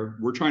earlier,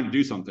 we're trying to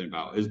do something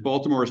about. As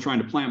Baltimore is trying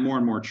to plant more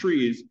and more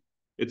trees,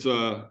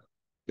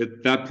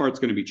 that part's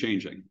going to be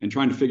changing, and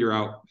trying to figure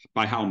out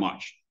by how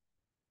much.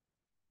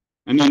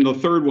 And then the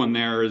third one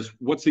there is,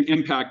 what's the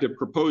impact of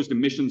proposed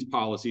emissions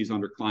policies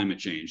under climate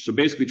change? So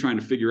basically trying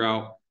to figure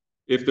out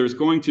if there's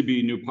going to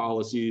be new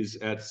policies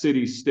at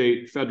city,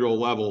 state, federal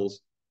levels,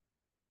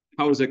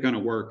 how is it going to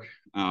work,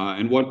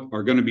 and what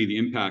are going to be the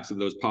impacts of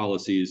those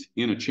policies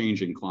in a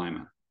changing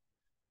climate?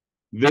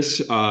 This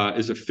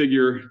is a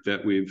figure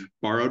that we've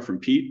borrowed from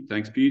Pete.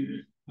 Thanks, Pete.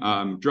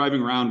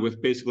 Driving around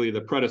with basically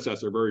the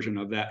predecessor version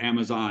of that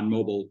Amazon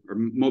mobile, or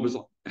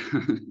mobile,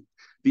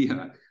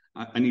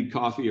 I need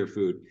coffee or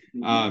food.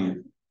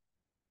 That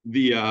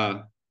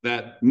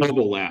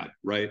mobile lab,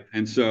 right?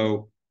 And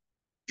so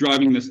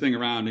driving this thing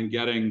around and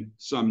getting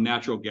some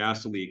natural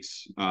gas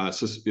leaks,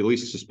 at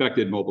least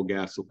suspected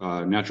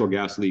natural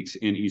gas leaks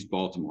in East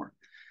Baltimore.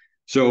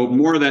 So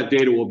more of that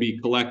data will be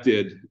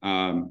collected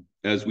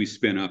as we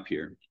spin up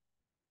here.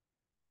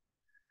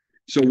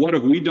 So what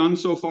have we done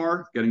so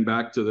far? Getting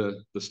back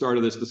to the start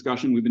of this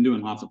discussion, we've been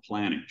doing lots of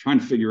planning, trying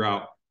to figure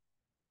out,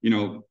 you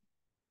know,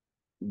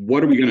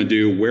 what are we going to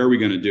do? Where are we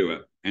going to do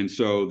it? And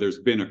so there's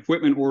been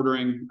equipment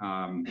ordering.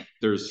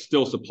 There's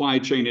still supply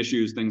chain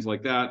issues, things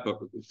like that, but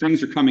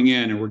things are coming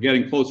in, and we're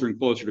getting closer and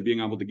closer to being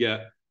able to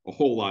get a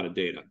whole lot of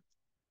data.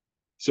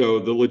 So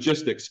the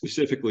logistics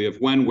specifically of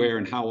when, where,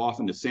 and how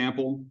often to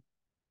sample,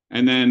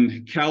 and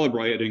then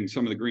calibrating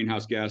some of the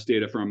greenhouse gas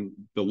data from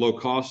the low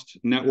cost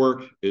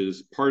network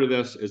is part of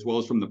this, as well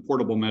as from the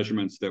portable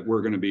measurements that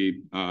we're going to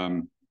be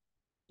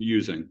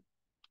using.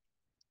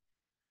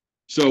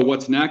 So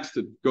what's next?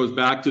 It goes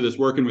back to this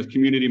working with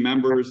community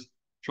members,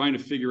 trying to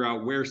figure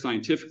out where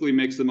scientifically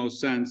makes the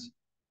most sense,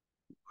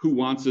 who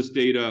wants this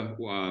data,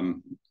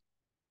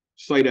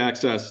 site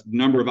access,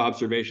 number of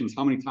observations,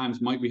 how many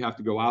times might we have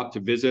to go out to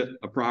visit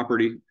a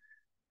property,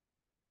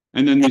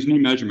 and then these new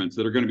measurements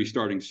that are going to be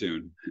starting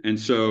soon. And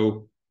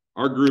so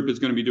our group is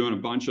going to be doing a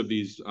bunch of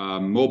these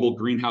mobile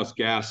greenhouse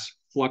gas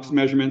flux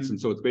measurements. And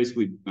so it's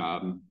basically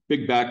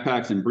big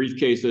backpacks and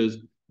briefcases,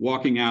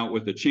 walking out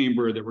with a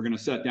chamber that we're going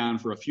to set down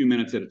for a few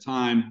minutes at a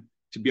time,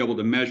 to be able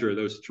to measure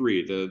those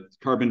three, the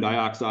carbon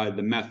dioxide,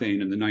 the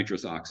methane, and the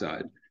nitrous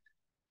oxide.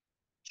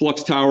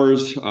 Flux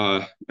towers,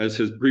 as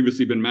has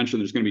previously been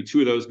mentioned, there's going to be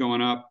 2 of those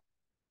going up.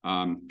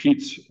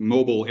 Pete's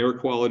mobile air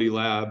quality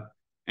lab.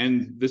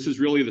 And this is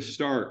really the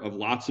start of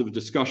lots of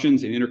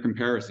discussions and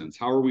intercomparisons.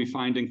 How are we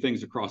finding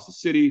things across the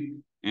city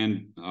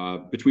and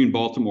between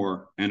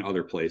Baltimore and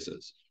other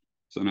places?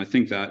 So, and I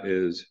think that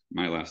is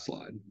my last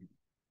slide.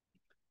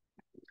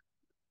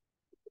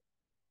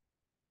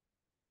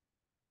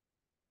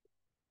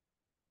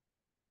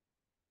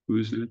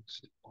 Who's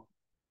next?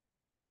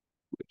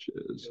 Which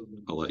is,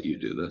 I'll let you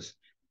do this.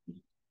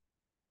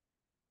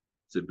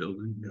 Is it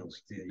building? And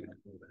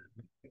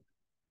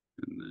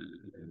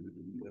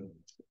then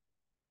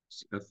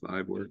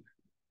F5 work.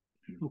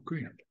 Oh,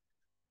 great.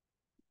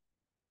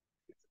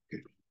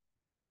 Okay.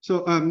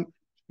 So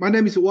my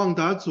name is Wang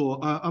Dazuo.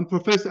 I'm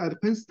professor at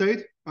Penn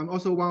State. I'm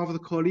also one of the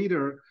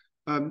co-leader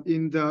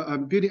in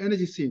the building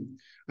energy theme.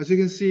 As you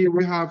can see,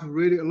 we have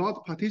really a lot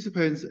of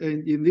participants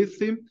in this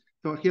theme.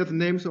 So here are the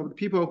names of the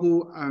people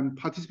who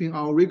participate in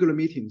our regular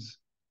meetings.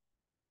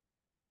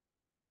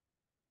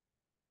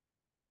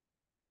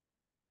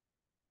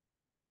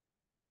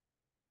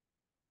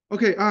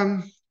 Okay,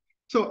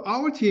 so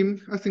our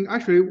team, I think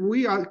actually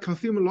we are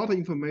consuming a lot of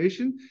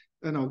information,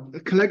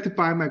 collected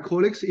by my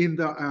colleagues in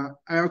the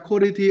air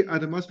quality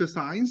and atmosphere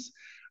science.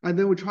 And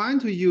then we're trying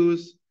to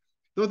use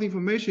those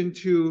information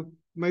to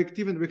make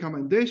different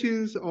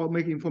recommendations or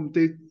make informed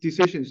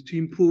decisions to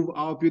improve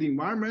our building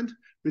environment,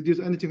 reduce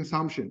energy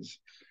consumptions.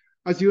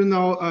 As you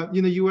know,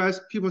 in the US,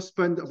 people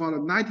spend about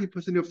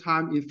 90% of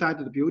time inside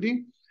the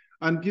building,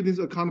 and buildings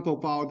account for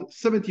about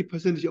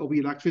 70% of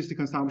electricity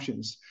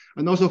consumptions,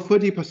 and also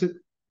 30%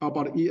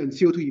 about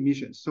CO2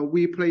 emissions. So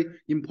we play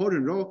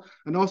important role,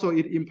 and also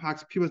it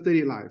impacts people's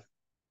daily life.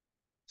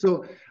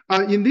 So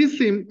in this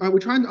theme, we're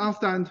trying to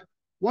understand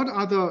what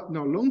are the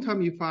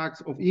long-term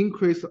effects of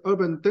increased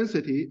urban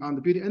density on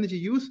the building energy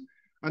use,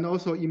 and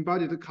also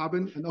embodied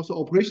carbon, and also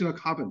operational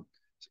carbon.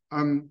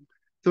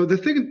 So the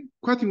second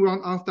question we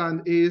want to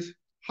understand is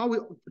how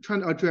we're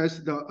trying to address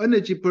the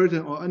energy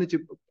burden or energy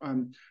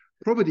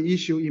property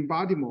issue in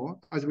Baltimore,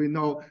 as we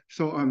know.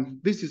 So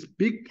this is a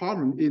big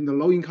problem in the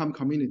low-income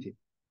community.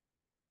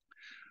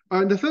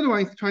 And the third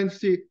one is trying to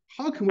see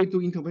how can we do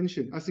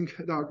intervention. I think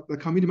the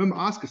committee member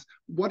asked us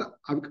what's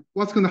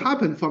going to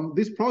happen from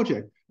this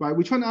project, right?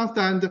 We're trying to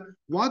understand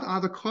what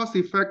are the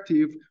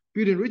cost-effective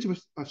building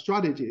enrichment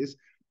strategies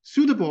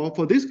suitable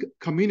for this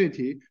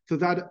community so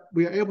that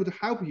we are able to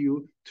help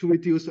you to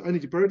reduce the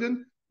energy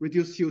burden,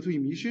 reduce CO2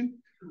 emission.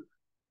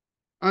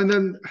 And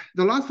then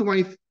the last one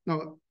is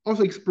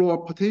also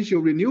explore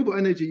potential renewable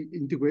energy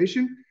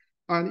integration.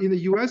 And in the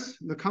US,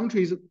 the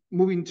country is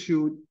moving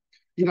to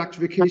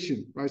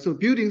electrification, right? So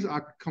buildings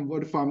are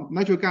converted from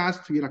natural gas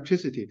to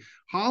electricity.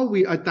 How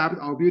we adapt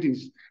our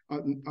buildings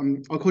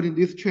according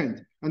to this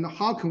trend, and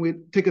how can we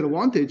take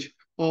advantage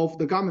of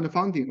the government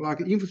funding, like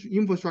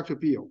infrastructure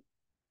bill.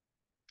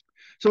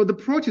 So the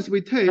approaches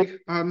we take,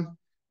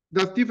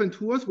 there's different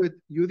tools we're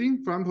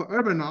using. For example,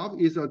 Urban Nov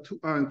is a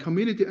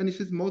community energy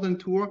system modeling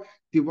tool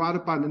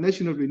developed by the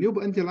National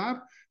Renewable Energy Lab.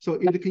 So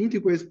it can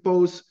integrate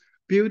both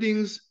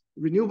buildings,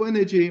 renewable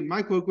energy,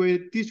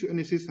 microgrid, district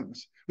energy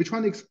systems. We're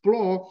trying to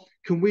explore,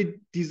 can we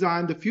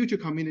design the future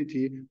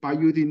community by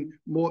using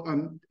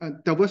more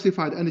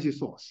diversified energy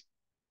source?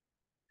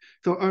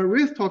 So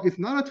RISC-Talk is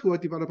another tool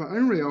developed by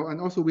Unreal, and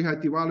also we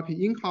have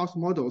developing in-house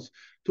models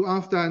to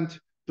understand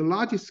the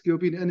largest scale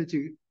building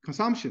energy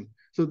consumption.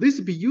 So this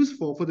would be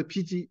useful for the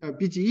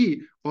BGE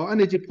or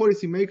energy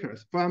policy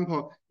makers. For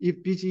example,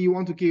 if BGE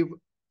want to give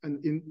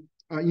an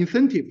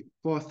incentive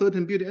for a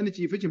certain building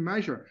energy efficient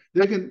measure,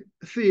 they can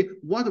see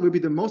what will be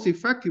the most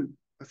effective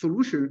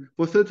solution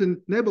for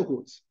certain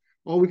neighborhoods.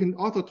 Or we can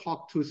also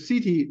talk to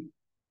city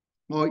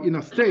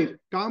or state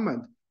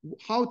government,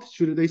 how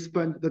should they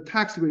spend the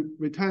tax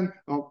return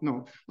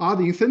or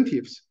other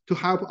incentives to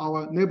help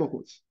our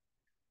neighborhoods.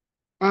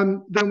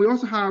 And then we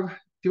also have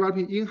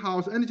developing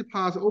in-house energy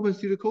plus open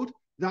studio code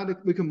that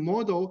we can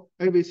model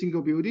every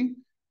single building.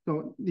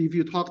 So if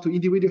you talk to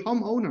individual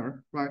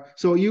homeowner, right?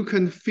 So you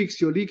can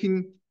fix your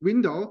leaking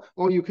window,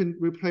 or you can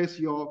replace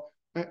your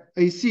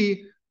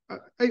AC,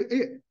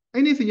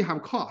 anything you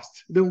have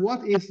cost, then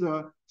what is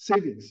the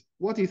savings?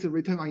 What is the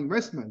return on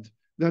investment?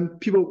 Then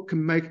people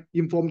can make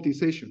informed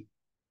decision.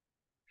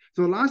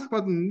 So last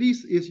but not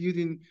least is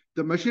using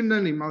the machine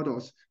learning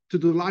models to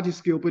do large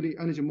scale building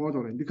energy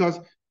modeling, because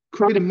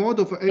creating a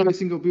model for every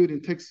single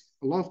building takes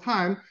a lot of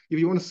time. If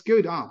you want to scale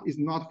it up, it's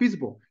not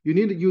feasible. You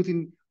need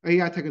using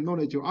AI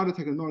technology or other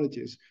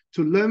technologies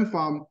to learn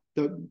from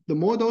the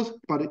models,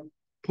 but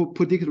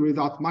predict the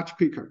result much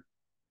quicker.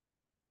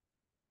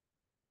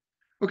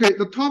 Okay,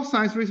 the top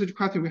science research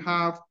question we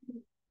have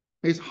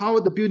is how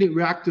the building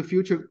react to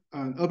future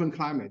urban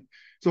climate.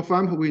 So for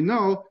example, we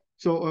know,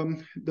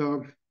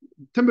 the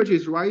temperature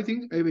is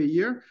rising every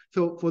year.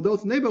 So for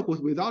those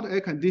neighborhoods without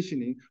air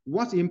conditioning,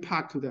 what's the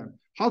impact to them?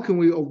 How can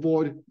we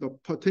avoid the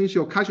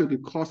potential casualty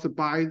caused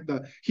by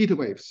the heat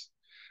waves?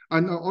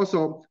 And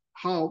also,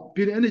 how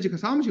building energy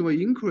consumption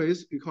will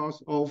increase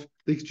because of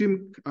the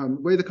extreme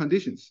weather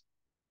conditions.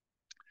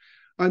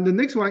 And the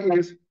next one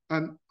is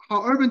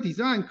how urban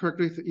design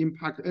characteristics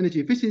impact energy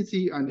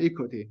efficiency and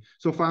equity.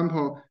 So for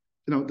example,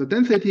 the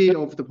density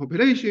of the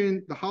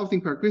population, the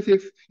housing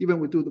characteristics, even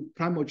we do the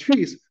primal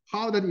trees,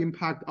 how that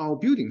impact our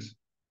buildings.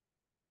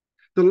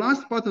 The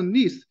last but not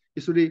least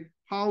is really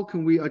how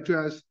can we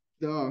address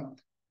the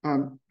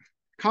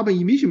carbon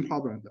emission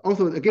problem.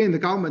 Also, again, the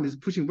government is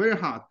pushing very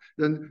hard.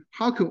 Then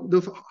how can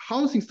the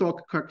housing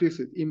stock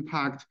characteristics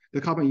impact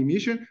the carbon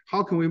emission?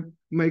 How can we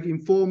make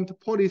informed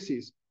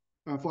policies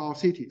for our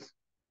cities?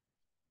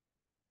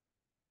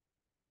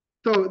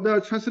 So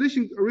the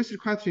translation research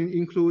questions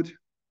include,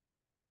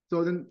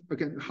 so then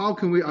again, how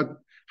can we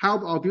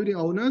help our building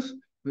owners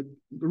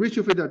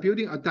retrofit their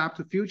building, adapt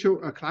to future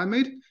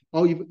climate,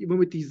 or when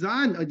we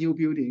design a new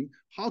building,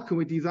 how can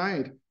we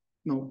design it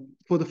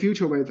for the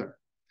future weather?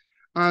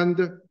 And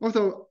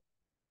also,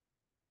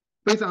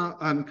 based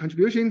on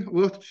contribution,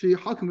 we'll see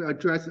how can we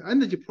address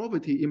energy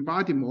poverty in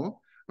Baltimore,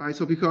 right?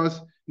 So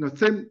because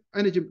same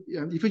energy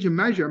efficient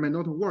measure may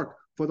not work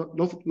for the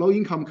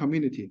low-income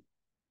community.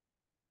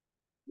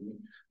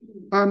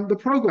 The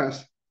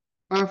progress.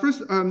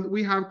 First,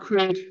 we have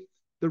created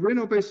the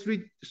Reno-based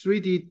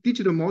 3D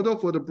digital model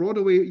for the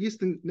Broadway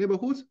Eastern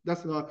neighborhoods.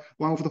 That's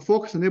one of the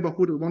focus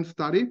neighborhood we want to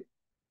study.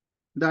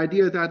 The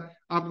idea that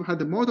after we have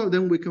the model,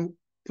 then we can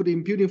put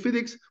in building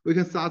physics, we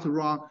can start to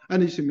run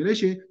energy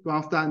simulation to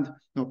understand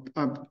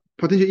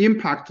potential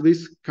impact to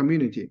this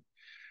community.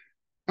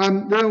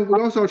 And then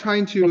we're also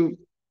trying to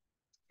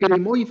get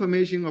more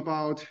information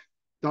about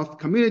the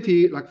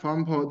community, like for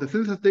example, the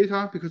census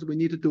data, because we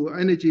need to do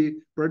energy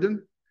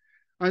burden.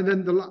 And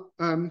then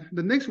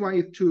the next one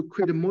is to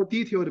create a more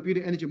detailed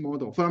building energy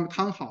model from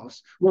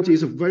townhouse, which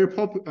is very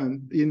popular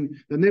in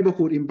the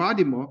neighborhood in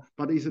Baltimore,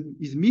 but is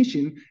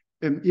missing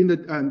in the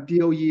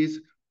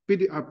DOE's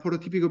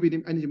prototypical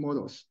building energy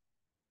models.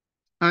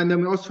 And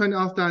then we're also trying to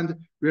understand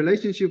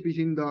relationship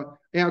between the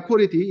air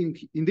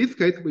quality. In this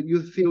case, we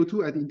use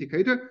CO2 as the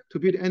indicator to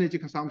build energy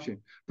consumption.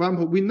 For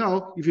example, we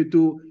know if you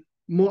do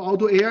more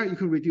outdoor air, you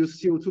can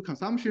reduce CO2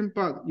 consumption,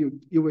 but you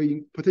will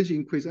potentially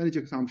increase energy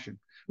consumption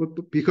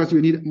because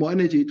you need more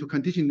energy to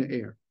condition the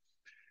air.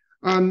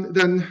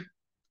 Then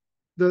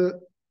the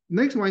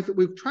next one is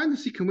we're trying to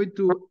see, can we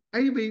do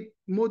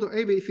model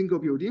every single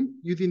building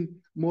using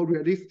more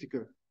realistic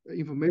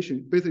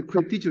information, basically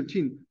create digital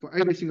twin for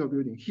every single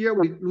building. Here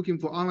we're looking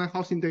for online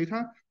housing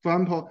data. For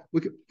example,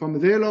 from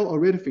Zillow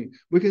or Redfin,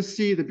 we can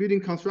see the building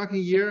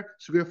construction year,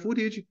 square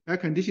footage, air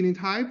conditioning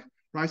type,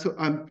 right? So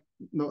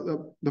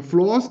the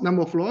floors,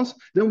 number of floors,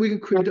 then we can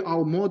create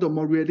our model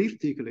more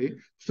realistically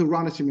to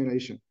run a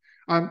simulation.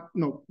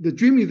 The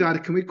dream is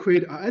that can we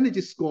create an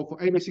energy score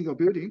for every single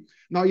building?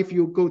 Now, if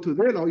you go to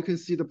Zillow, you can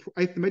see the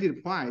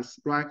estimated price,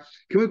 right?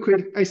 Can we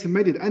create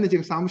estimated energy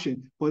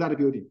consumption for that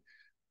building?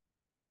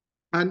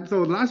 And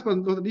so last but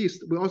not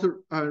least, we also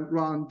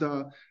run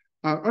the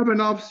urban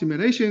Nov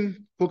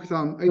simulation, focused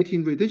on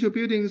 18 residential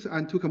buildings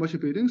and 2 commercial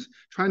buildings,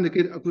 trying to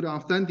get a good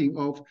understanding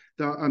of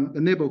the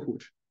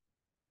neighborhood.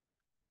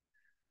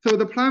 So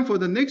the plan for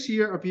the next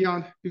year or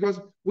beyond, because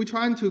we're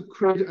trying to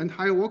create an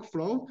entire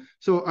workflow.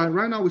 So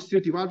right now we're still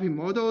developing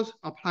models,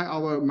 apply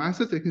our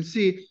methods. You can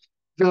see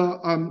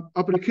the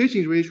application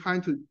is really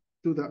trying to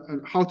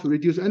do how to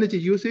reduce energy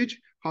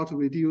usage, how to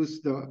reduce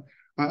the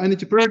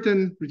energy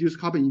burden, reduce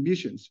carbon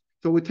emissions.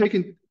 So we're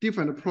taking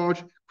different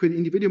approach, create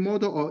individual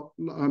model,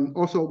 or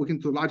also we can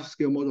do large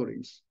scale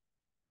modelings.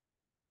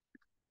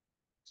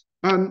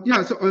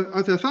 Yeah, so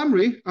as a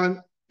summary,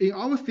 in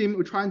our theme,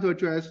 we're trying to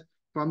address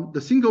from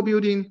the single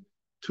building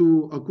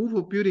to a group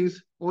of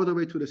buildings all the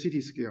way to the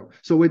city scale.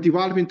 So we're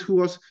developing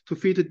tools to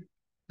fit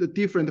the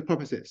different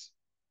purposes.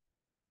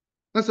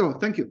 That's all,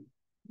 thank you.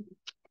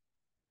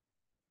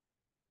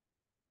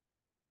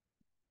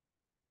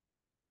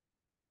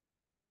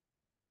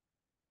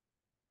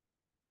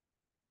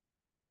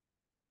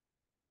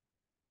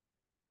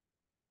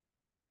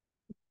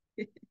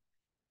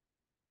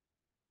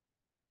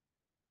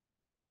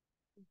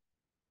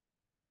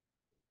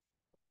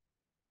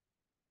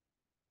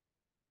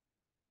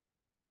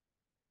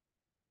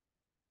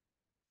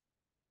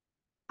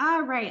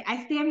 All right,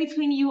 I stand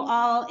between you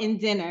all and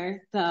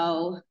dinner,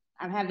 so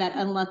I have that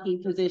unlucky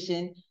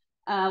position.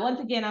 Once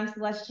again, I'm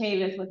Celeste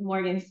Chavis with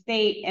Morgan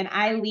State, and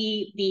I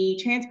lead the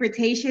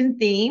transportation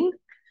theme.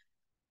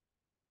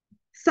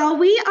 So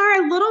we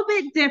are a little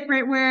bit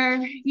different,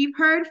 where you've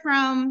heard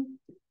from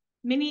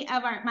many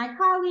of my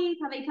colleagues,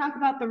 how they talk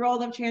about the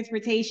role of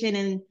transportation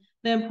and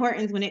the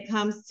importance when it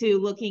comes to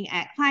looking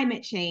at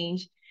climate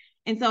change.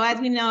 And so as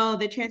we know,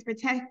 the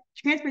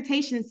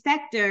transportation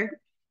sector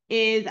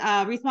is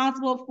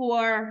responsible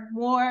for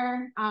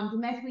more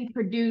domestically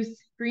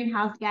produced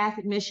greenhouse gas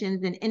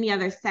emissions than any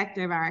other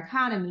sector of our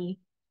economy.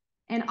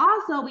 And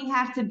also we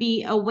have to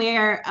be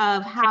aware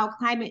of how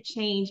climate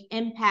change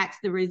impacts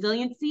the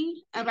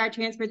resiliency of our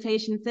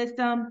transportation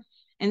system.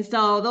 And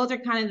so those are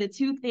kind of the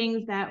 2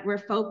 things that we're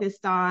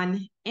focused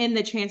on in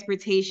the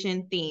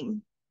transportation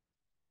theme.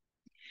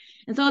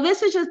 And so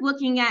this is just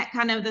looking at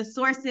kind of the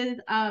sources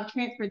of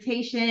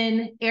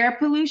transportation air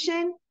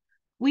pollution.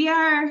 We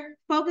are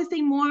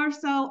focusing more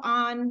so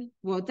on,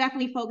 well,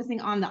 definitely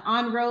focusing on the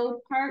on-road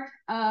part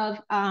of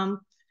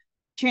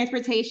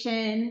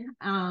transportation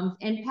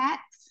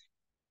impacts.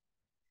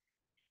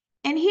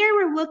 And here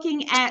we're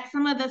looking at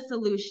some of the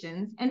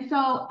solutions. And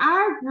so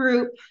our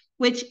group,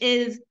 which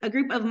is a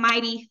group of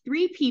mighty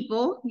 3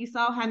 people, you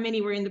saw how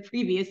many were in the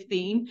previous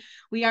theme.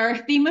 We are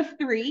a team of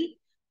 3.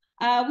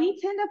 We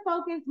tend to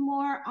focus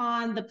more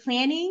on the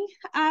planning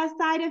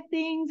side of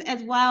things,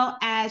 as well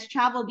as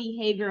travel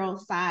behavioral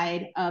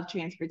side of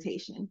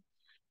transportation.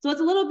 So it's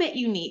a little bit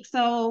unique.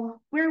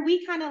 So where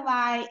we kind of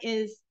lie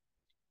is,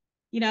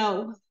 you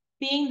know,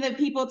 being the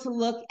people to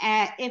look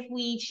at if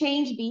we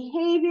change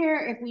behavior,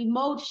 if we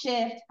mode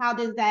shift, how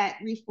does that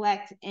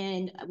reflect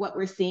in what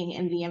we're seeing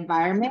in the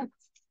environment?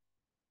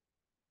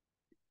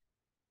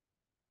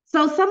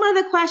 So some of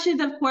the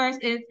questions, of course,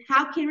 is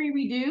how can we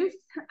reduce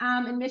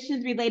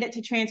emissions related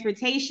to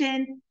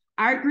transportation?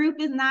 Our group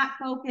is not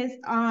focused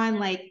on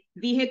like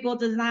vehicle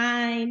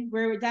design.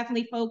 We're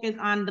definitely focused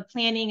on the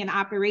planning and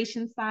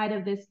operations side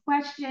of this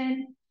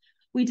question.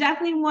 We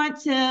definitely want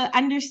to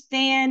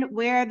understand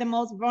where the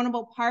most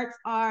vulnerable parts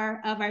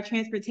are of our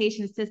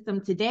transportation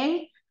system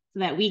today so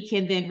that we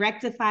can then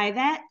rectify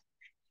that.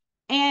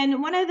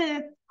 And one of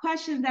the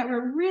questions that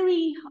we're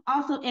really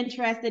also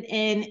interested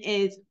in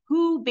is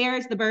who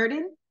bears the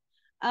burden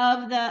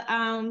of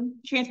the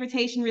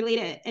transportation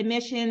related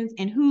emissions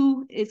and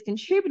who is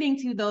contributing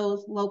to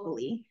those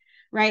locally,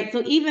 right?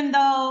 So even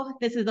though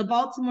this is a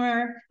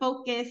Baltimore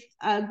focused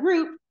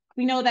group,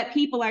 we know that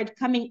people are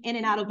coming in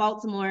and out of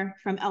Baltimore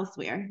from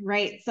elsewhere,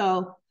 right?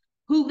 So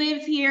who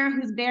lives here,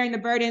 who's bearing the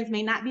burdens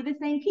may not be the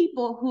same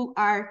people who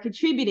are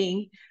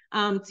contributing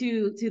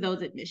to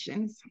those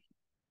emissions.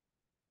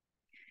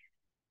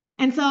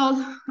 And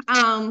so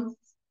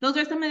those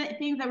are some of the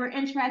things that we're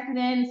interested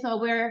in. So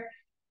we're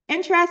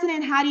interested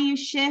in how do you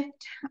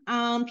shift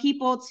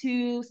people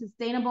to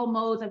sustainable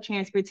modes of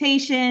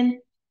transportation,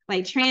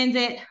 like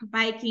transit,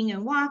 biking,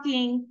 and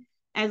walking,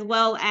 as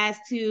well as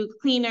to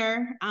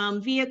cleaner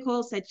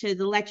vehicles such as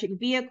electric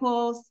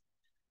vehicles.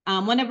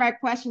 One of our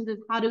questions is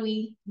how do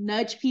we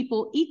nudge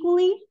people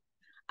equally?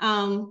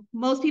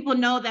 Most people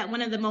know that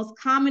one of the most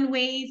common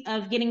ways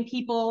of getting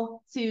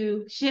people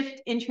to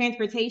shift in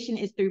transportation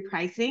is through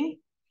pricing.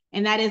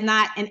 And that is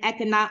not an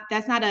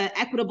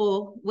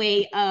equitable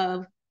way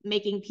of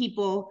making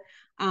people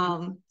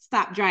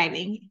stop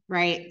driving,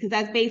 right? Because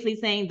that's basically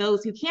saying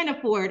those who can't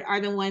afford are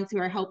the ones who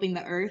are helping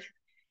the earth,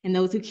 and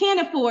those who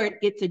can't afford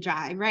get to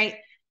drive, right?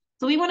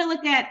 So we want to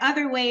look at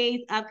other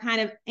ways of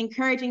kind of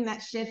encouraging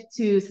that shift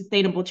to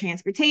sustainable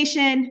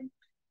transportation.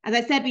 As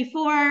I said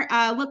before,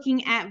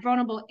 looking at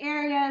vulnerable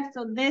areas.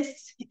 So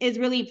this is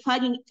really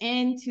plugging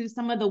into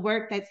some of the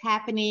work that's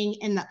happening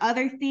in the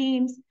other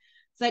themes,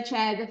 such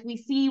as if we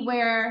see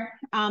where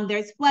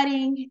there's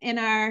flooding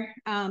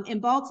in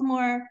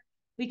Baltimore,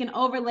 we can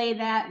overlay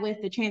that with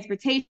the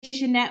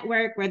transportation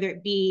network, whether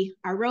it be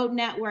our road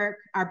network,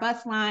 our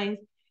bus lines,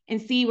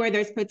 and see where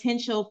there's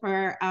potential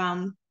for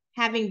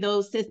having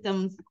those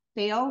systems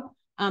fail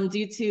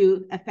due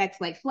to effects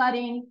like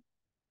flooding.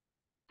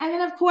 And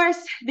then of course,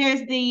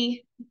 there's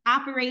the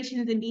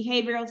operations and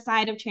behavioral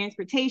side of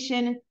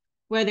transportation,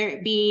 whether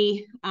it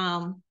be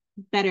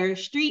better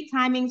street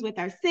timings with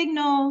our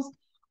signals,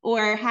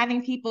 or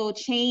having people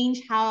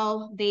change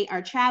how they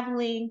are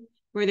traveling,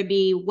 whether it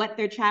be what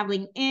they're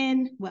traveling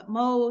in, what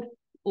mode,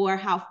 or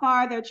how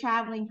far they're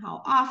traveling,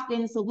 how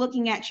often. So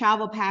looking at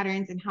travel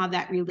patterns and how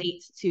that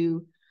relates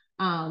to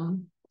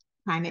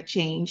climate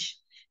change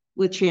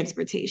with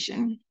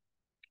transportation.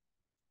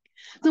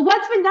 So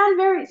what's been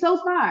done so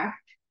far?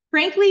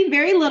 Frankly,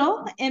 very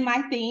little in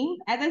my theme.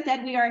 As I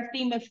said, we are a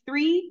theme of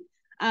 3.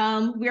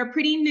 We're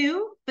pretty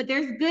new, but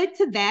there's good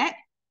to that.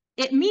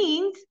 It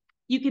means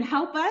you can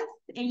help us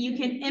and you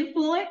can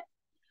influence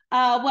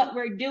what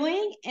we're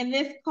doing. And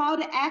this call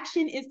to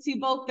action is to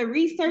both the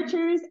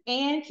researchers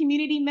and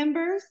community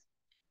members.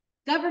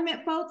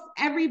 Government folks,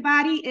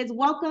 everybody is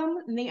welcome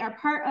and they are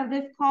part of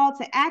this call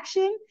to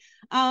action.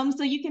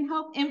 So you can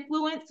help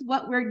influence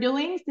what we're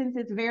doing since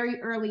it's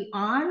very early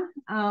on.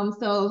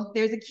 So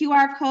there's a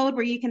QR code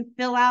where you can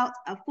fill out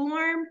a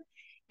form,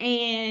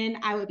 and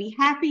I would be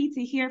happy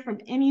to hear from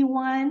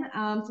anyone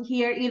to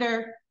hear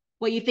either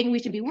what you think we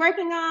should be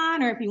working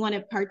on, or if you want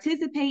to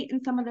participate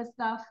in some of the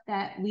stuff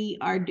that we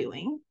are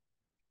doing.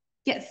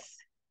 Yes.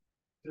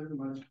 Is there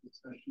much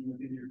discussion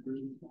within your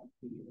group about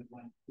the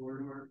Atlantic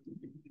corridor?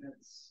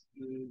 That's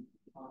the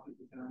topic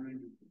of the.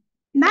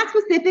 Not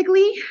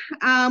specifically.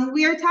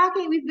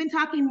 We've been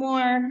talking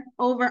more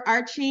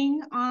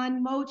overarching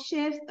on mode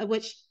shifts, of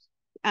which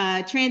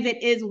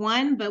transit is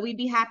one, but we'd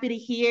be happy to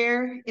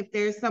hear if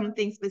there's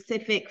something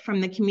specific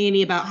from the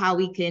community about how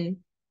we can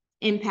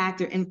impact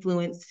or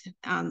influence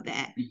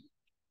that.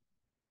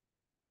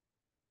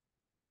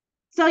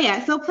 So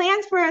yeah, so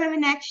plans for the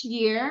next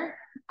year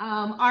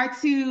are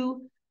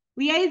to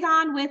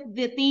liaison with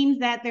the themes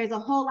that there's a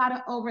whole lot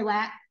of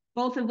overlap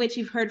both of which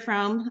you've heard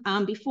from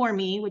before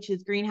me, which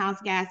is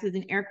greenhouse gases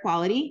and air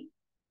quality.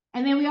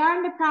 And then we are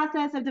in the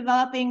process of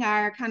developing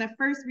our kind of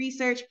first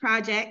research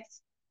project.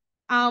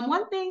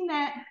 One thing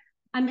that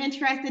I'm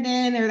interested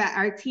in, or that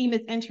our team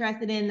is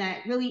interested in,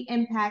 that really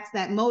impacts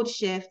that mode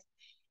shift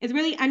is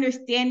really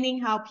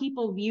understanding how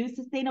people view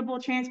sustainable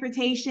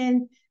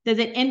transportation. Does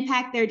it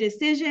impact their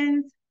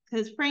decisions?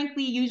 Because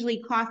frankly,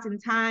 usually cost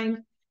and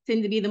time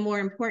tend to be the more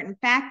important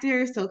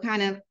factors. So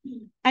kind of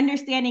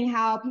understanding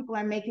how people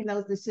are making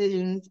those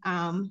decisions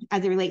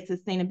as it relates to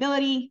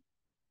sustainability.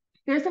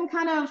 There's some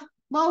kind of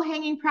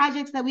low-hanging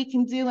projects that we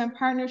can do in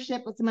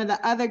partnership with some of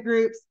the other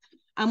groups.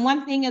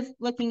 One thing is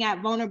looking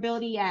at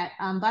vulnerability at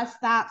bus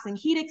stops and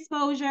heat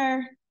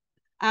exposure.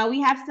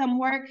 We have some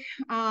work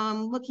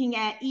looking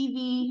at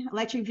EV,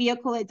 electric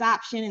vehicle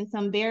adoption, and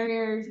some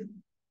barriers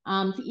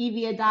to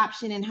EV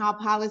adoption, and how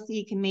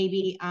policy can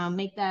maybe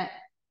make that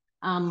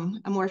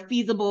a more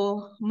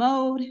feasible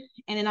mode.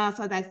 And then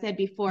also, as I said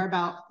before,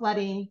 about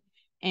flooding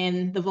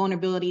and the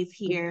vulnerabilities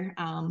here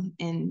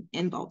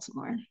in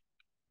Baltimore.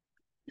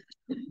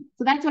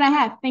 So that's what I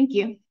have. Thank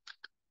you.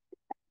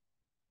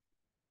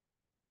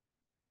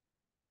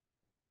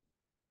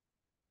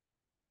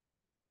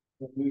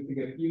 We take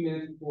a few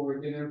minutes before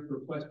dinner for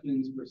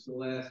questions for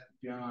Celeste,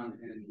 John,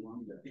 and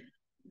Wanda.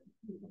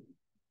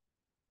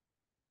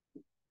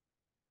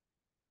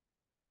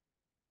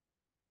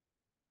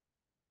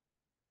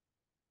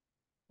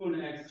 I'm going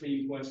to ask the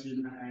same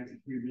question I asked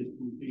previous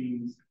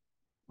themes.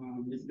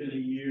 It's been a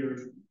year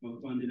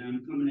of funding.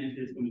 I'm coming at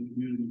this from a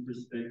community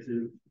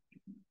perspective.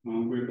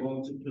 We're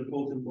the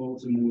folks in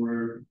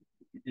Baltimore,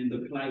 and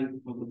the plight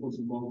of the folks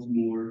in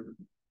Baltimore,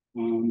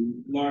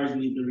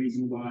 largely the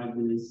reason why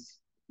this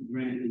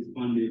grant is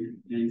funded.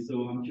 And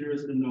so I'm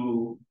curious to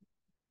know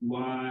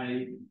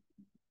why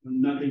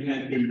nothing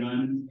has been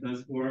done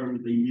thus far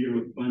with a year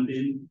of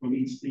funding from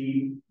each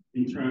team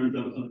in terms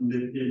of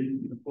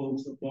uplifting the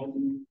folks of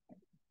Baltimore.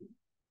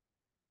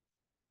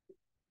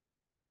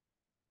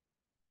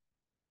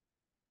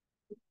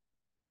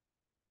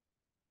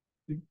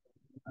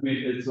 I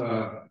mean, it's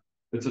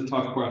a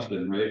tough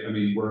question, right? I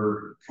mean,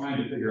 we're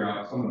trying to figure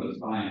out some of the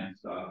science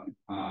stuff.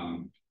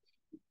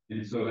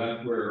 And so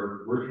that's where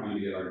we're trying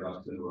to get our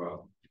ducks in a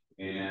row.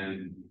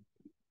 And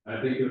I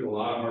think there's a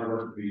lot of hard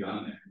work to be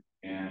done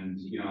there. And,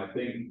 you know, I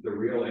think the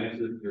real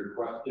answer to your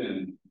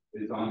question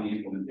is on the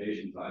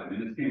implementation side. I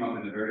mean, this came up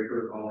in the very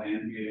first All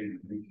Hands meeting,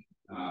 I think.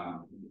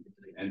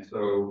 And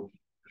so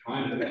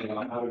trying to figure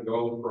out how to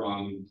go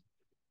from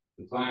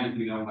the science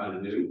we know how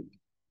to do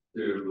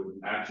to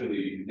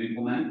actually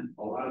implement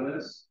a lot of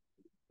this.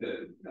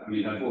 I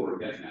mean, that's what we're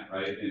getting at,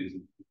 right? Is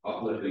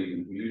uplifting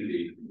the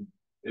community.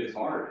 It's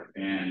hard,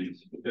 and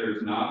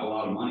there's not a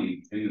lot of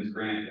money in this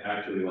grant to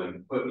actually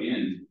like put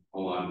in a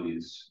lot of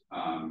these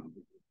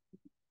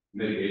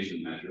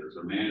mitigation measures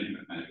or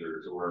management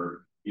measures,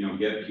 or you know,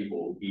 get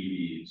people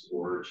EVs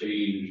or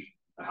change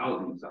the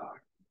housing stock.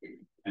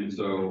 And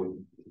so,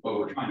 what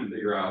we're trying to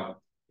figure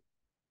out,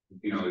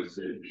 you know, is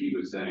he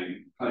was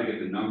saying how to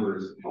get the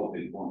numbers to help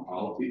inform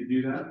policy to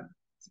do that.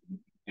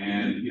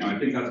 And, you know, I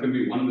think that's going to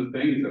be one of the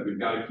things that we've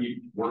got to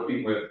keep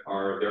working with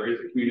there is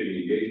a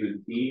community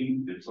engagement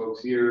team and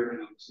folks here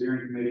and on the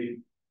steering committee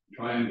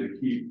trying to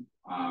keep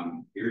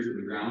ears to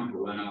the ground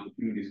for when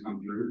opportunities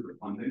come through for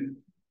funding,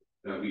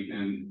 that we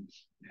can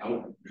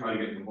help try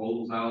to get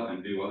proposals out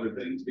and do other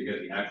things to get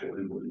the actual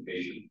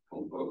implementation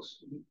from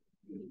folks.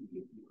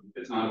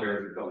 It's not a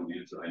very fulfilling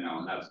answer, I know,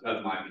 and that's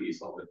my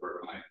piece. I'll defer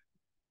to my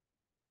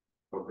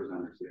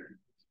co-presenters here.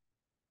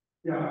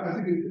 Yeah, I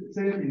think it's the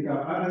same thing.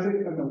 I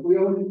think we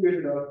only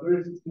get a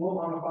very small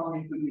amount of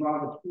funding to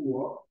develop a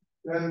tool.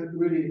 Then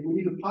really we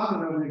need to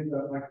partner with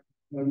like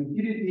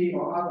utility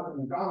or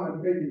other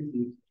government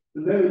agencies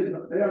to leverage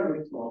their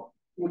resource.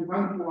 We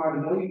want to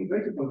provide more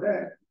information for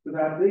them so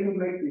that they can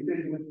make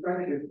decisions which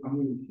benefit the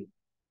community.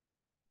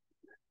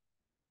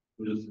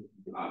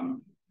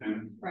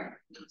 Right.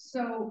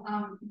 So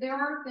there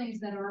are things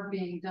that are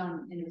being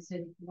done in the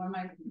city. One of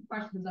my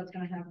questions I was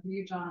going to have for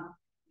you, John,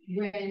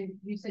 when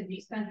you said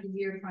you spent the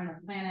year trying to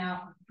plan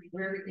out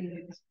where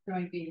everything is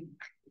going to be,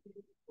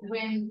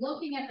 when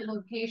looking at the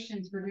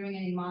locations for doing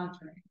any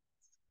monitoring,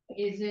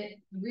 is it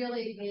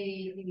really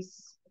a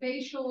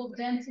spatial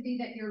density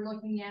that you're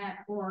looking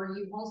at, or are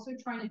you also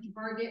trying to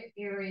target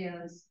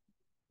areas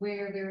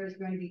where there is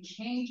going to be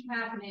change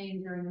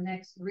happening during the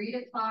next 3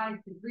 to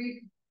 5 to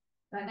 3,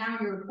 now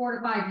you're 4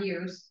 to 5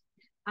 years,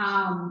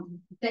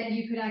 that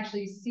you could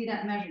actually see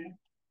that measurement?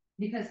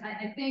 Because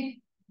I think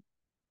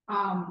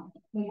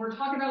when we're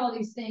talking about all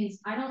these things,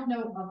 I don't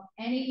know of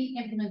any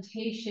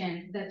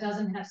implementation that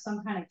doesn't have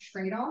some kind of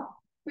trade-off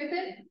with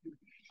it.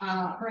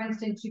 For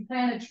instance, you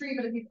plant a tree,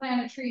 but if you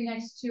plant a tree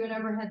next to an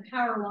overhead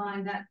power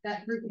line,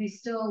 that group may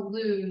still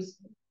lose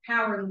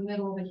power in the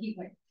middle of a heat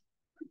wave,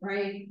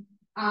 right?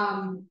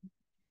 And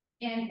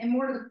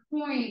more to the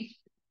point,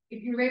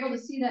 if you're able to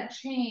see that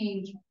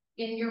change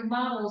in your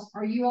models,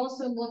 are you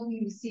also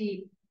looking to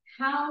see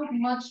how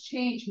much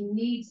change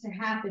needs to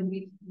happen,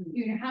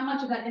 how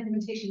much of that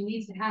implementation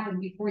needs to happen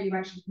before you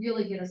actually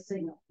really get a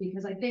signal?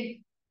 Because I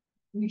think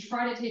we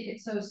try to take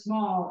it so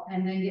small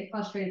and then get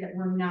frustrated that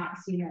we're not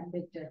seeing that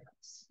big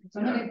difference. So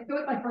I'm going to go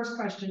with my first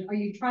question. Are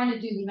you trying to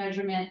do the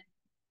measurement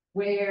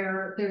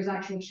where there's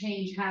actual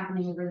change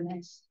happening over the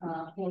next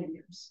 4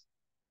 years?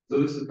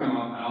 So this is kind of,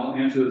 I'll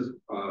answer this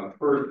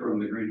first from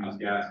the greenhouse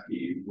gas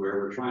team, where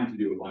we're trying to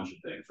do a bunch of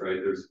things, right?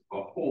 There's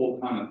a whole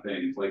ton of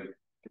things, like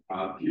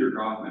Peter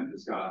Groffman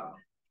has got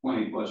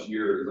 20+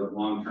 years of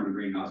long-term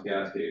greenhouse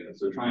gas data.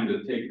 So trying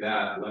to take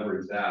that,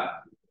 leverage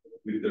that.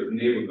 There's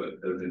neighborhoods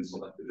that have been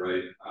selected,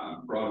 right?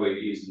 Broadway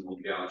East and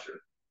Old Goucher.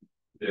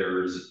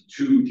 There's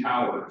 2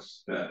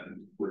 towers that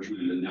we're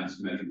trying to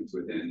nest measurements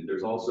within.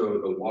 There's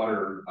also the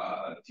water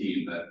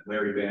team that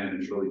Larry Van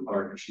and Shirley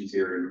Clark, she's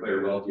here, and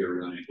Claire Welty are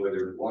running, where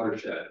there's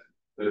watershed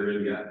that are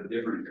in a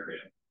different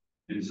area.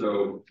 And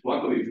so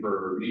luckily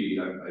for me,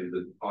 I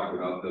talked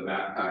about the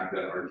backpack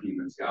that our team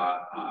has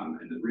got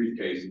and the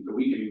briefcase, and so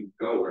we can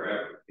go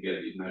wherever to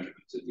get these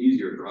measurements. It's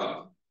easier for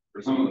us.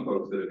 For some of the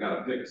folks that have got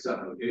to pick a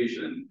set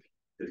location,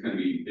 it's going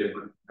to be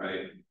different,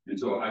 right? And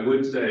so I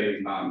would say,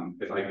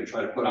 if I could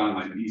try to put on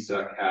my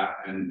BSEC hat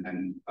and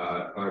if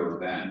I were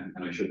Ben,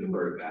 and I should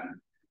defer to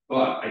Ben,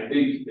 but I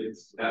think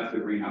that's the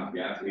greenhouse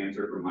gas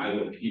answer for my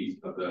little piece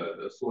of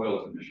the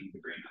soils emissions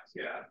of greenhouse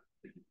gas.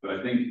 But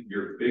I think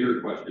your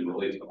bigger question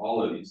relates to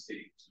all of these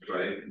things,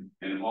 right?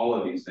 And all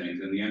of these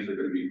things, and the answer is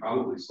going to be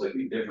probably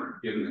slightly different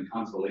given the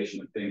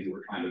constellation of things that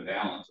we're trying to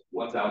balance.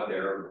 What's out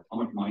there, how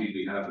much money do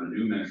we have for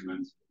new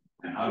measurements,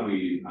 and how do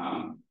we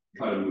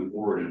try to move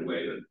forward in a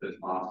way that's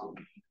possible.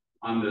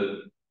 On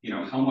the,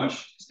 how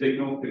much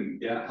signal can you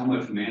get, how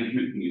much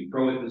management can you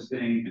throw at this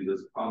thing, and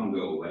does the problem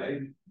go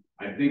away?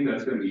 I think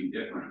that's going to be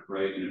different,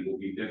 right? And it will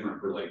be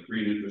different for like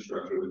green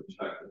infrastructure with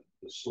respect to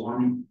the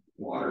storm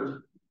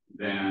water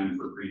than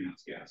for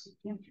greenhouse gases.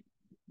 Yeah.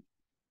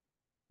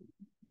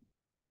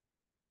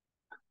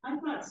 I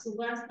thought,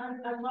 Celeste,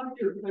 I loved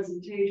your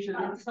presentation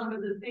and some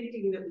of the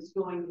thinking that was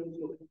going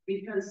into it,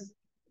 because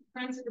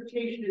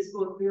transportation is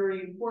both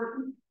very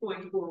important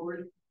going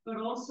forward, but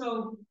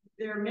also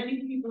there are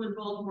many people in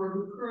Baltimore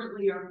who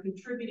currently are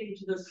contributing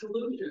to the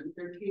solution.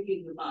 They're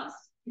taking the bus.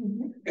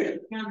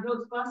 And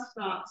those bus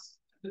stops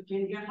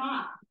can get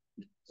hot.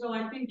 So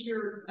I think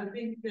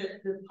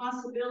that the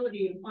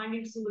possibility of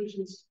finding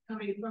solutions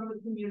coming from the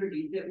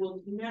community that will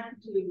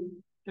connect to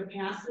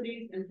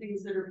capacities and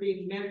things that are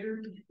being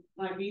measured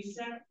by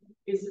BSEC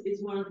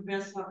is one of the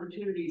best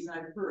opportunities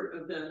I've heard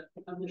of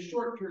the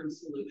short-term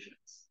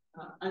solutions.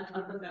 I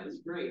thought that was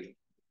great.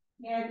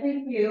 Yeah,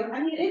 thank you.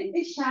 I mean,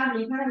 it's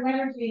shocking, kind of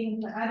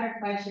leveraging the other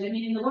question. I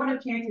mean, in the world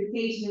of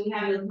transportation, we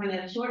have those kind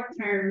of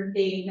short-term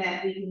things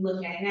that we can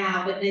look at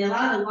now, but then a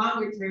lot of the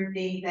longer-term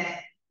things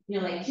that,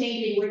 like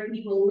changing where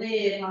people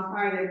live, how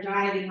far they're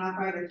driving, how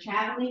far they're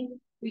traveling,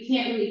 we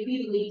can't really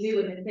feasibly do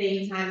in the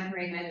same time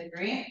frame as a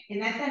grant.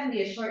 And that's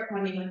definitely a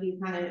shortcoming with these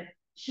kind of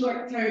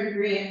short-term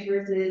grants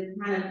versus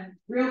kind of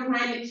real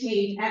climate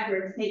change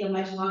efforts take a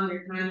much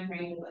longer time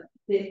frame than what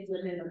fits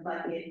within the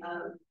bucket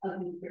of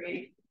these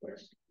grants.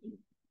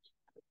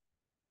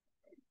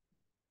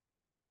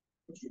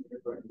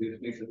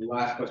 The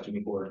last question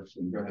before.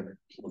 Go ahead.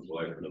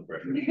 No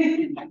pressure.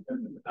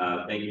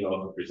 Thank you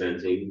all for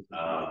presenting.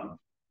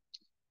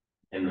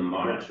 And the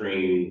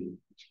monitoring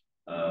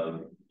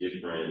of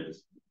different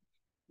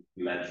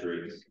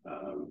metrics,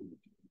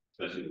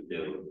 especially with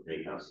dealing with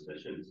greenhouse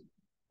emissions,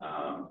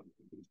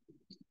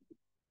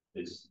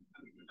 it's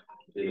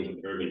dealing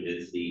with urban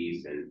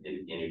densities and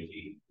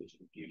energy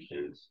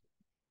distributions.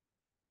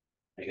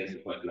 I guess the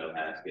question I'll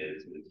ask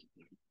is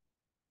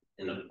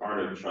in the part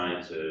of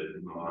trying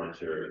to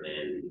monitor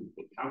and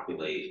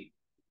calculate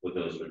what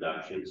those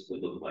reductions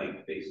would look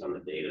like based on the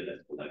data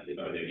that's collected,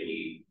 have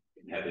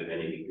there been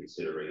any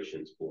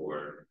considerations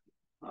for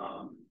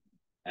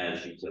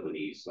as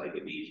utilities like a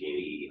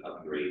BG&E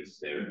upgrades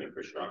their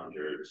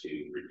infrastructure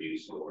to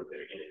reduce more of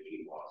their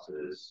energy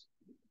losses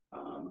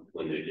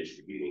when they're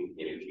distributing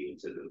energy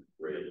into the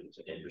grid,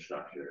 into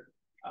infrastructure?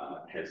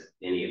 Has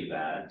any of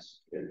that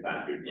been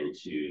factored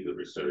into the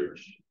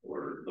research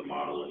or the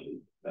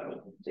modeling that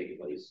will take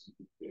place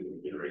in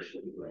the iteration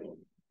of the grant?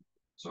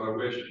 So I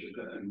wish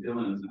that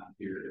Dylan is not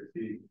here.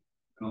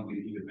 I don't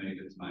think he could make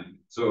it tonight.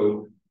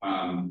 So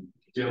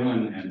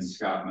Dylan and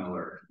Scott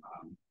Miller,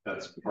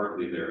 that's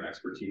partly their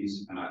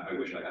expertise, and I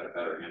wish I had a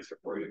better answer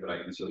for you, but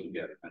I can certainly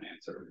get an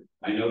answer.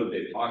 I know that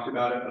they've talked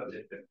about it, but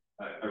if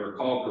I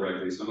recall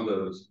correctly, some of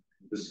those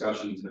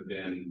discussions have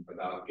been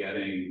about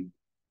getting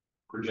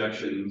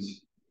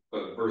projections,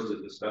 but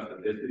versus the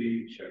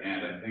specificity,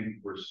 and I think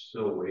we're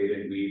still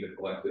waiting. The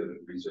collective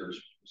research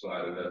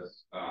side of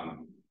this,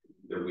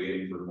 they're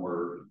waiting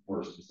for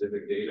more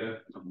specific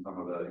data from some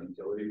of the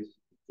utilities.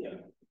 Yeah,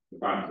 the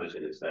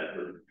proposition is that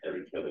for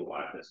every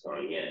kilowatt that's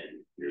going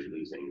in, you're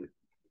losing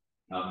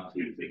up to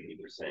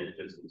 50%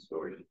 just in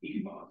storage and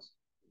heat costs.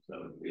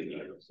 So really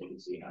interesting to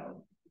see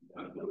how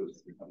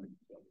those are coming.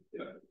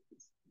 Yeah.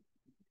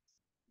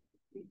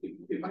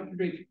 If I could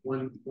make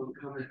one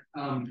comment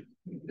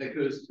that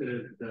goes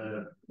to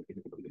the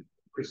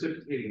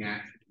precipitating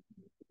action,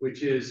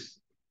 which is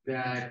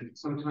that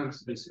sometimes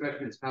the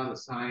discussion is how the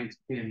science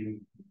can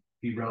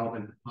be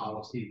relevant to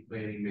policy,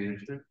 planning,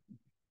 management. I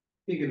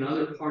think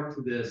another part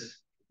to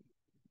this,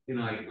 and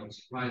I'm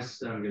surprised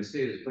that I'm going to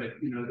say this, but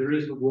there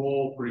is a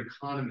role for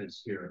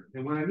economists here.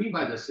 And what I mean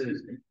by this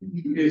is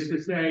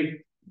to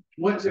say,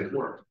 what's it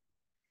worth?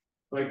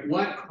 Like,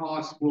 what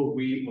costs will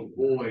we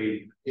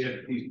avoid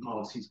if these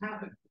policies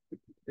happen?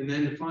 And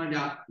then to find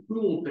out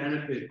who will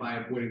benefit by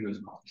avoiding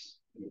those costs.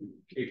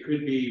 It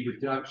could be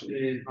reduction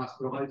in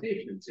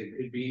hospitalizations. It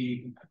could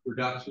be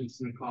reductions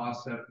in the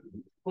cost of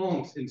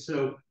homes. And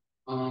so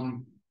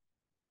trying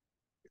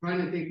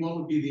to think what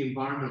would be the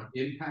environmental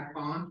impact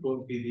bond, what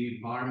would be the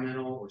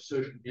environmental or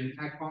social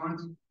impact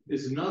bonds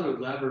is another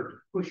lever to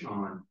push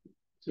on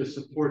to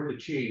support the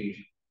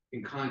change,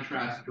 in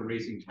contrast to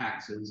raising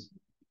taxes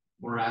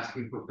or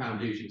asking for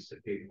foundations to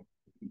pay for.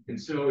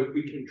 And so if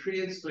we can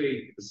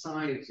translate the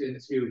science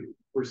into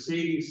we're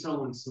saving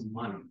someone some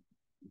money,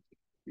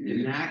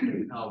 and that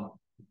can help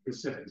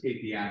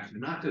precipitate the action,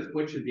 not just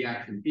what should the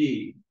action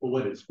be, but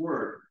what it's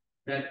worth,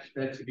 that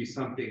should be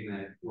something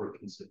that we're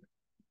considering.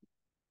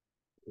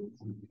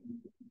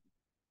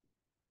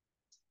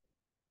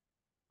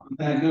 On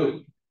that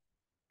note,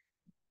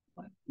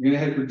 we're gonna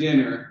head for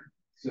dinner.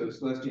 So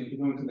Celestine, you're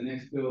going to the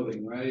next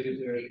building, right? Is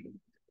there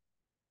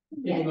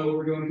people know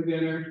we're going for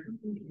dinner?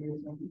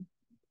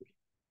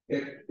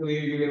 Yeah,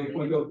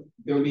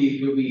 there'll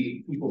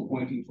be people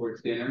pointing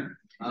towards dinner.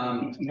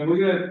 And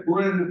we're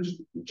gonna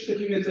just a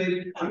few minutes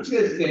later, I'm just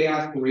gonna say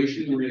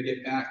aspiration. We're gonna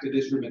get back to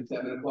this room at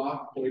 7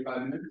 o'clock,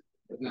 45 minutes.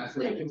 This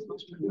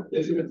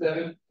room at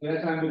 7. At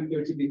that time,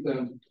 there should be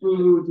some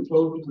food,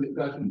 proposals,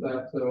 discussion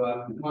stuff. So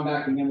come on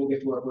back, and then we'll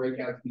get to our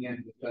breakouts at the end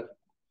to discuss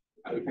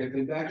how we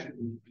translate action.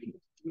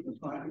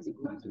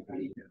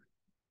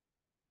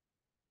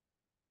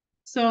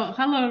 So,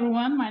 hello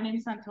everyone, my name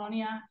is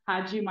Antonia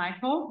Haji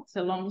Michael. It's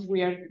a long,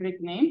 weird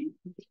Greek name.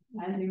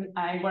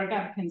 I work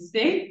at Penn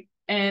State,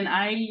 and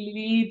I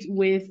lead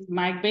with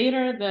Mike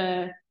Bader,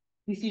 the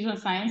decision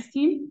science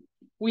team.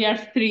 We are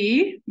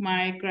 3.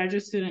 My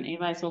graduate student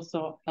Ava is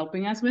also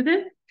helping us with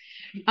it.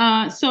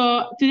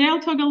 So today I'll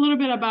talk a little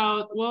bit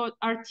about what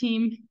our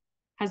team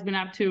has been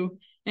up to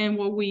and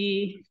what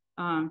we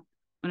want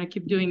to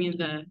keep doing in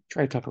the...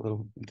 Try to talk a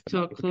little.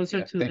 Talk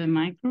closer to the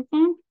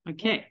microphone.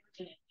 Okay.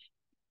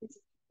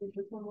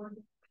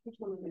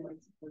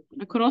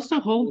 I could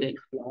also hold it.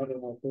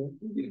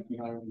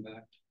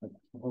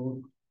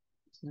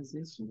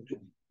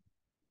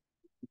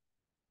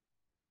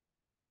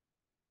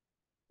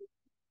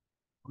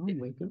 Oh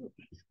my God.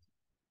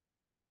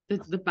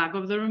 It's the back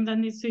of the room that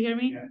needs to hear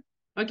me? Yeah.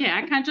 Okay,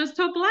 I can just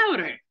talk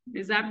louder.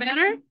 Is that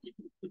better?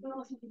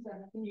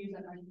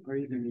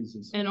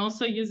 And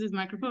also use this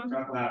microphone?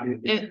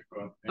 Okay.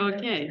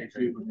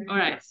 All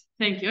right.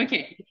 Thank you.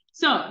 Okay.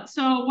 So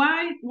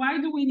why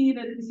do we need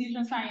a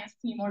decision science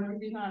team or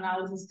decision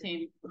analysis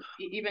team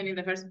even in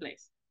the first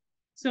place?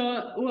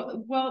 So,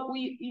 well,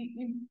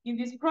 we in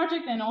this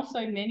project and also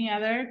in many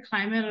other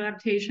climate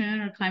adaptation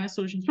or climate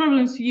solutions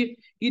problems, you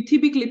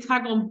typically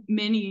tackle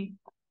many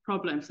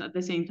problems at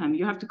the same time.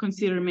 You have to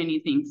consider many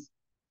things.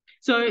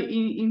 So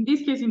in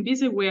this case, in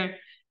BSEC, we're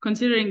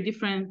considering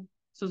different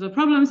sorts of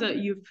problems that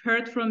you've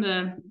heard from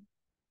the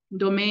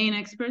domain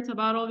experts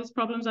about all these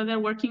problems that they're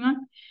working on.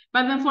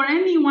 But then for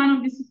any one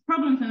of these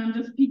problems, and I'm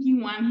just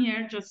picking one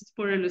here just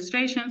for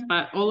illustrations,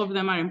 but all of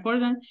them are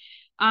important,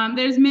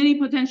 there's many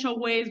potential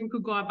ways we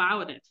could go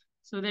about it.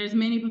 So there's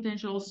many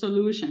potential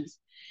solutions.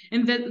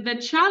 And the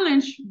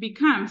challenge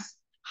becomes,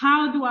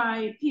 how do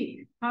I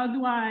pick? How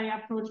do I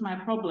approach my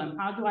problem?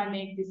 How do I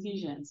make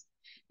decisions?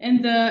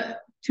 And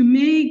to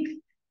make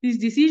these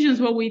decisions,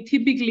 what we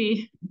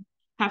typically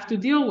have to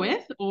deal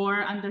with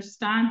or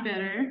understand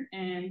better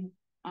and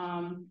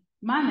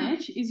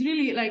manage is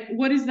really like,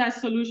 what is that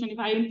solution? If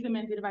I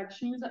implement it, if I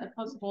choose a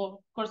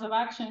possible course of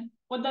action,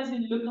 what does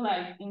it look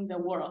like in the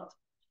world?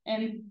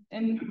 And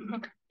if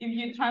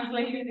you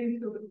translate it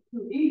into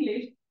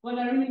English, what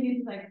I really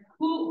mean is like,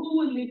 who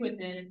would live with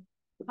it?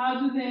 How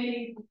do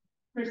they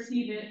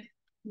perceive it?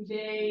 Do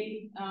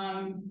they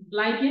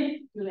like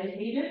it? Do they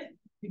hate it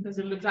because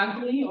it looks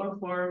ugly or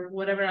for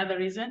whatever other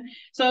reason?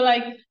 So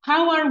like,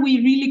 how are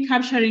we really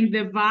capturing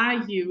the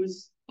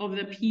values of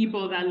the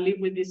people that live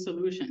with these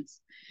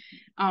solutions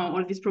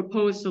or these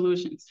proposed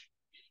solutions?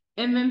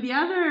 And then the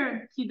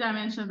other key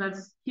dimension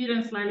that's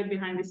hidden slightly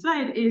behind the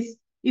slide is,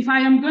 if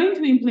I am going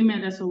to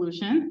implement a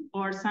solution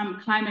or some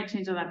climate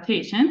change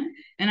adaptation,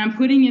 and I'm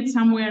putting it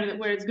somewhere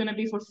where it's going to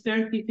be for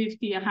 30,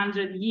 50,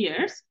 100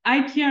 years,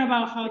 I care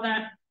about how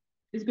that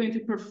is going to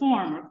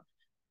perform,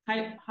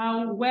 or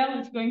how well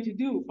it's going to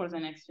do for the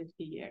next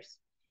 50 years.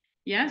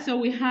 Yeah, so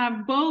we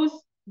have both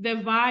the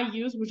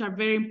values, which are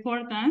very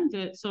important.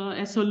 So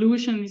a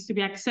solution needs to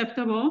be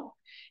acceptable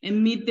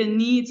and meet the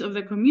needs of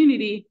the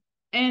community.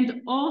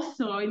 And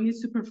also it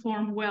needs to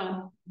perform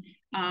well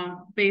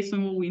based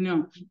on what we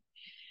know.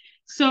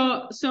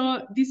 So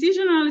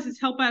decision analysis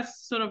help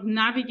us sort of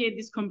navigate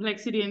this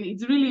complexity, and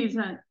it really is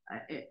an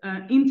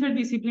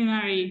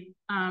interdisciplinary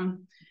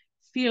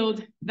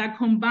field that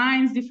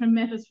combines different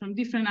methods from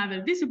different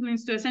other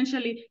disciplines to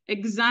essentially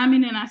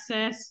examine and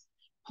assess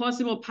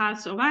possible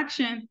paths of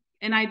action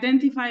and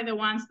identify the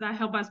ones that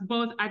help us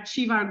both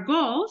achieve our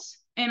goals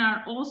and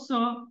are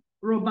also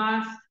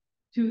robust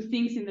to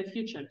things in the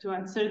future, to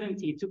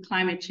uncertainty, to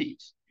climate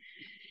change.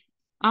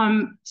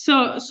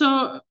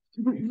 So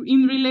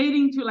in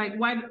relating to like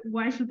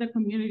why should the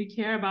community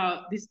care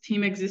about this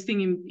team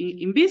existing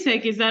in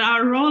BSEC is that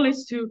our role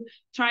is to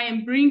try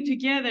and bring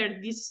together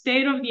this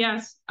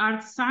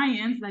state-of-the-art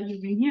science that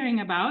you've been hearing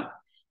about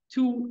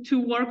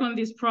to work on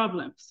these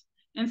problems.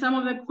 And some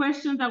of the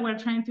questions that we're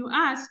trying to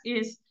ask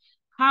is,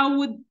 how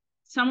would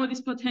some of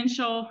these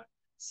potential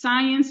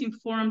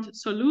science-informed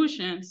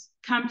solutions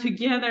come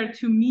together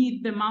to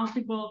meet the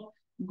multiple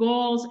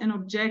goals and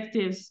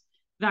objectives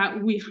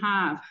that we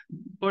have,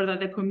 or that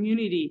the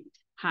community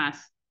has,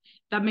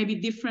 that may be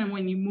different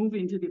when you move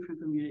into different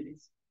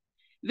communities.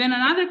 Then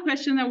another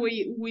question that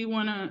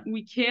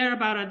we care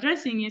about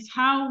addressing is,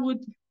 how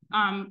would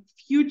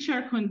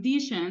future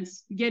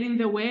conditions get in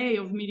the way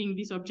of meeting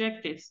these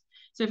objectives?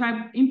 So if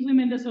I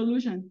implement a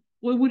solution,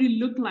 what would it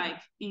look like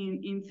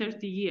in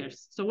 30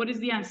 years? So what is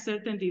the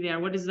uncertainty there?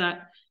 What is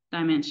that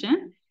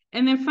dimension?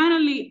 And then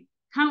finally,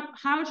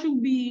 how should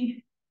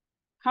we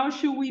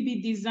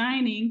be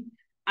designing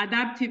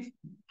adaptive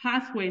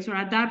pathways or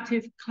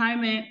adaptive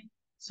climate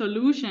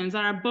solutions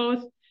that are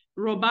both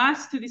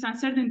robust to this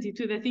uncertainty,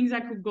 to the things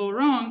that could go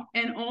wrong,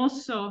 and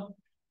also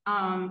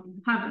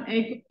have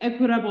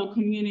equitable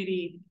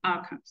community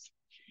outcomes.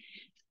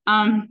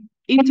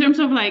 In terms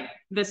of like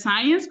the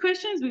science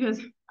questions,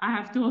 because I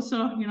have to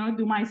also,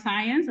 do my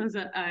science as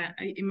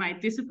in my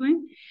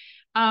discipline.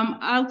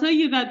 I'll tell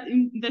you that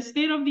the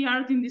state of the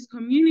art in this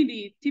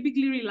community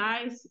typically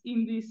relies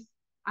in these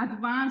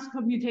advanced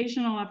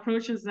computational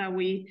approaches that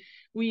we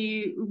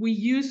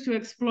use to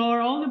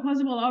explore all the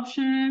possible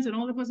options and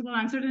all the possible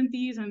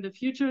uncertainties and the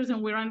futures,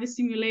 and we run the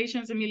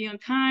simulations a million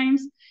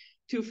times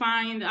to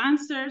find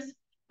answers.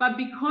 But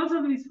because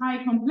of this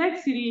high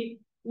complexity,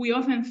 we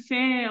often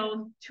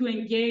fail to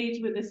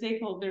engage with the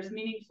stakeholders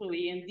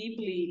meaningfully and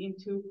deeply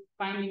into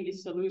finding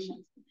these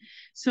solutions.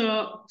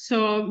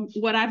 So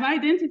what I've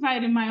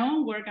identified in my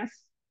own work as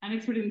an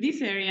expert in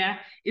this area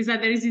is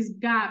that there is this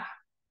gap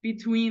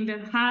between the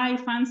high,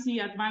 fancy,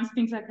 advanced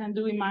things I can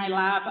do in my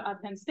lab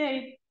at Penn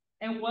State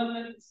and what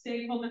the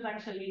stakeholders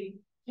actually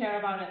care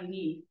about and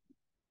need.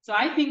 So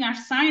I think our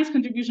science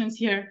contributions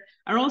here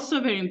are also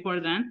very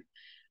important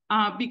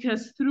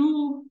because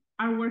through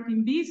our work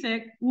in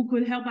BSEC, we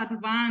could help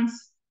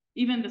advance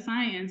even the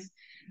science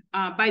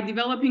by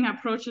developing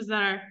approaches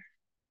that are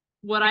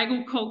what I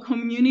would call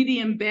community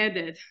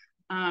embedded.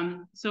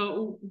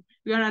 So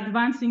we are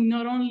advancing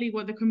not only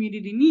what the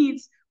community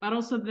needs, but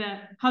also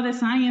how the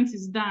science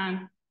is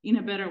done in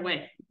a better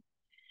way.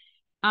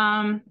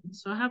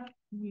 So I have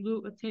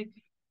to I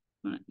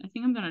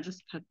think I'm gonna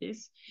just cut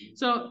this.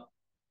 So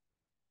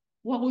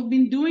what we've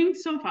been doing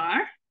so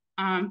far,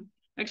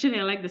 actually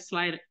I like the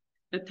slide,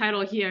 the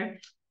title here,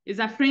 is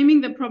that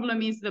framing the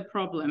problem is the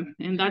problem.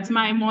 And that's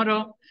my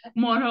motto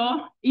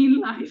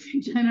in life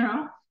in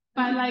general.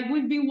 But like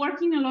we've been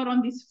working a lot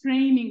on this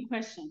framing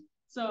question.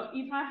 So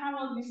if I have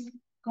all these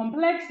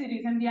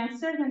complexities and the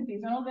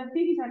uncertainties and all the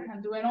things I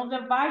can do and all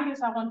the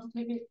values I want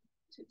to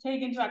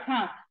take into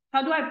account,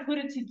 how do I put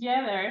it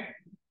together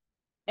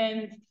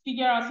and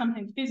figure out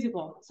something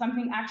feasible,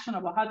 something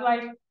actionable? How do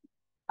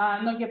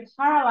I not get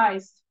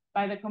paralyzed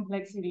by the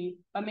complexity,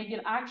 but make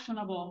it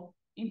actionable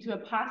into a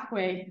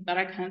pathway that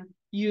I can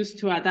use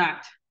to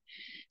adapt?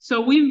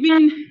 So we've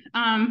been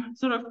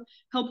sort of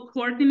help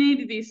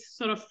coordinate this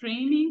sort of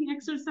framing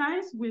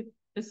exercise with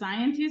the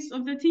scientists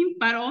of the team,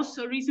 but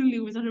also recently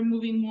we started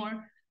moving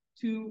more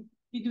to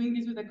be doing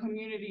this with the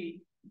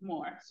community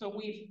more. So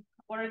we've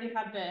already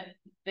had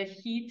the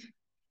heat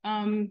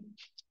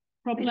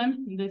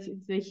problem,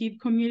 the heat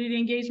community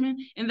engagement,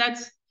 and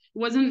that's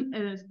wasn't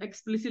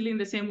explicitly in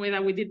the same way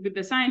that we did with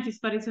the scientists,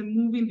 but it's a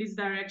move in this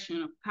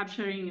direction of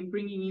capturing and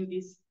bringing in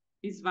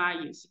these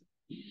values.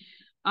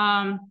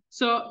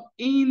 So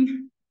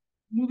in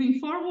moving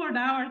forward,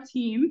 our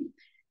team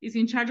is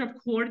in charge of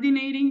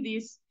coordinating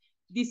these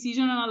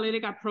decision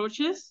analytic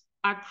approaches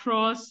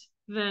across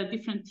the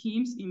different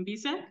teams in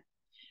BSEC.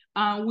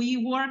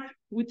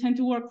 We tend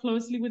to work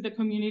closely with the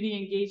community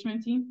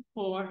engagement team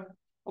for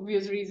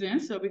obvious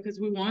reasons. So because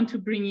we want to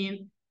bring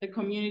in the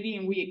community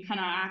and we kind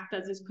of act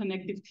as this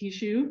connective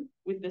tissue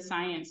with the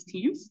science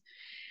teams.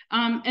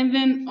 And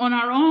then on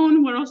our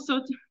own, we're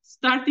also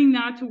starting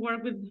now to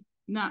work with,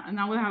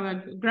 now we have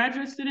a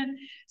graduate student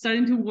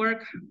starting to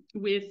work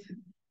with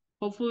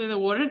hopefully the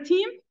water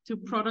team to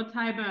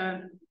prototype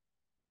a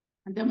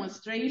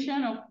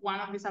demonstration of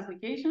one of these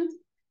applications.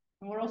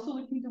 And we're also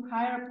looking to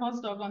hire a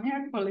postdoc on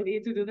air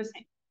quality to do the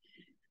same.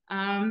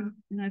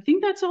 And I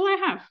think that's all I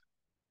have.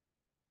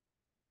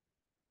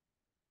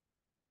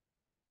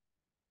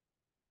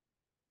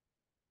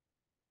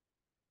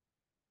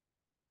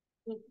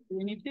 Do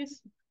we need this?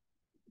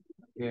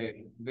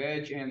 Okay,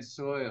 veg and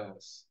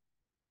soils.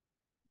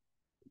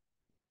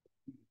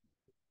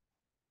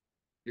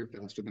 You're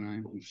faster than I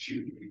am.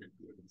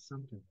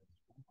 Something.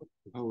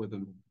 Oh, with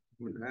them.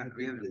 We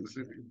have this.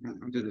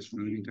 I'll do this for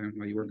the meantime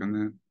while you work on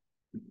that.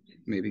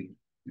 Maybe.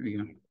 There we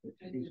go.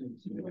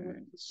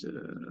 It's,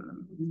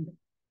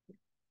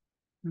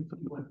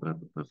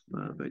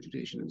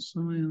 vegetation and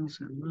soils.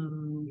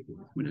 Hello.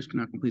 Windows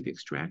cannot complete the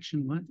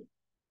extraction. What?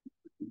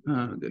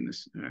 Oh,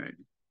 goodness. All right.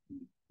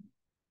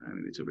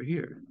 Maybe it's over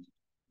here.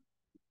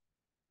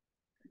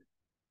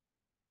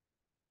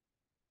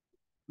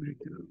 Where'd it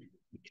go?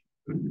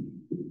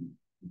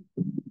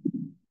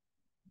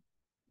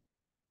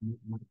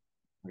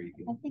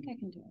 I think I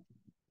can do it.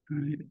 All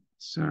right.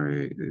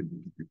 Sorry.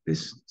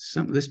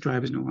 This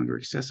drive is no longer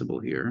accessible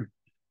here.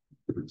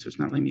 So it's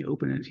not letting me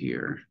open it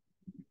here.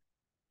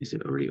 Is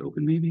it already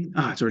open, maybe?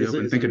 Ah, it's already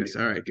open. Thank goodness.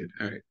 All right, good.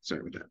 All right.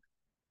 Sorry about that.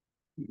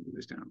 Move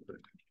this down a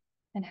bit.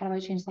 And how do I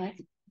change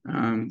slides?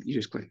 You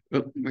just click.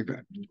 Oh, like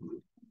that.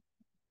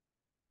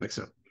 Like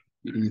so.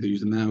 You can either use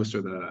the mouse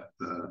or the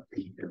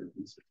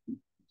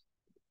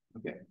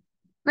okay.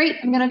 Great.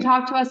 I'm going to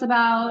talk to us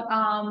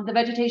about the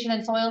vegetation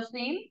and soils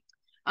theme.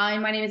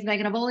 My name is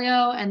Megan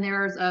Avolio, and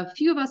there's a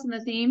few of us in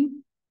the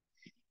theme.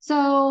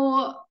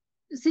 So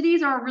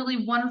cities are a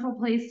really wonderful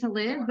place to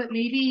live, but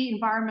maybe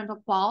environmental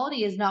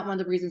quality is not one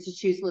of the reasons to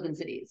choose to live in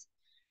cities.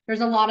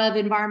 There's a lot of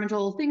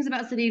environmental things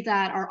about cities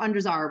that are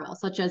undesirable,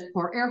 such as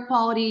poor air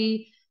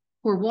quality,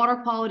 poor water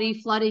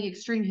quality, flooding,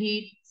 extreme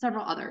heat,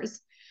 several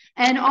others.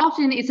 And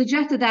often it's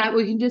suggested that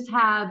we can just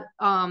have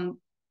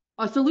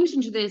a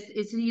solution to this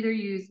is to either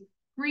use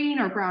green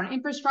or brown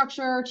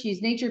infrastructure, to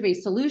use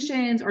nature-based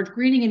solutions, or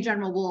greening in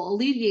general will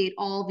alleviate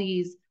all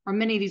these or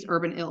many of these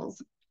urban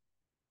ills.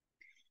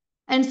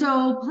 And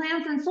so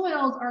plants and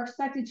soils are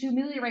expected to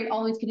ameliorate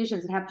all these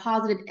conditions and have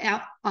positive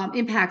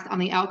impacts on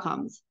the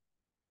outcomes.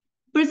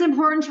 But it's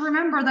important to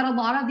remember that a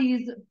lot of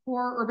these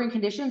poor urban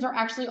conditions are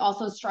actually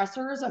also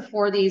stressors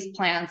for these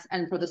plants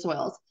and for the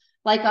soils.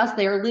 Like us,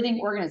 they are living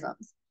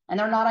organisms, and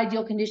they're not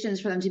ideal conditions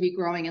for them to be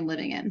growing and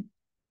living in.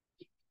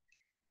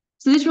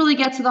 So this really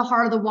gets to the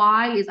heart of the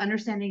why is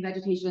understanding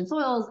vegetation and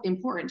soils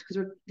important,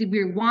 because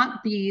we want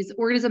these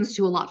organisms to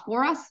do a lot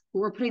for us, but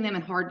we're putting them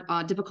in hard,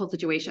 difficult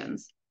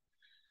situations.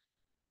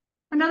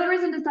 Another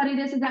reason to study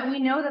this is that we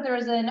know that there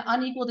is an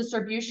unequal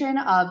distribution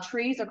of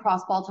trees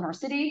across Baltimore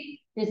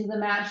City. This is a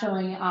map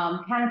showing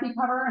canopy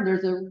cover, and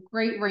there's a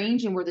great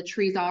range in where the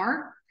trees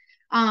are.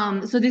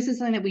 So this is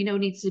something that we know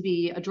needs to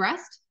be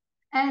addressed.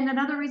 And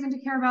another reason to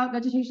care about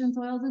vegetation and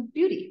soils is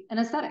beauty and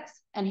aesthetics.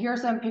 And here are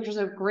some pictures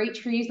of great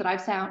trees that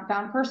I've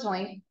found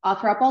personally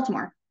throughout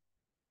Baltimore.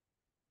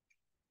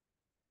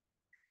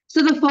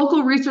 So the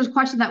focal research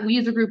question that we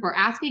as a group are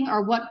asking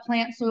are what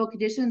plant soil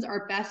conditions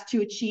are best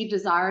to achieve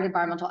desired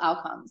environmental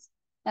outcomes.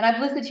 And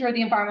I've listed here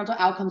the environmental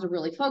outcomes we're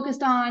really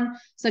focused on,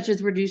 such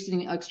as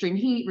reducing extreme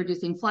heat,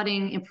 reducing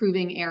flooding,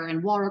 improving air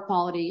and water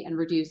quality, and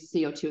reduce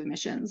CO2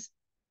 emissions.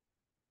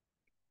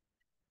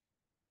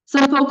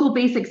 Some focal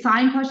basic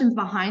sign questions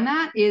behind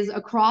that is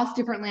across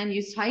different land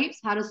use types,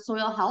 how does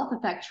soil health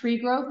affect tree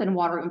growth and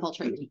water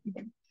infiltration?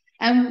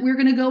 And we're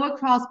going to go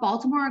across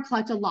Baltimore and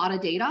collect a lot of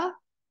data.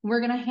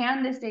 We're going to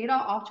hand this data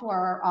off to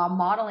our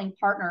modeling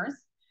partners.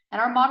 And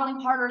our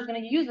modeling partner is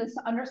going to use this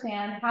to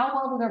understand how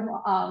well do their,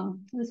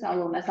 this got a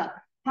little messed up.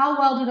 How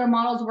well do their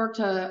models work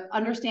to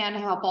understand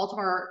how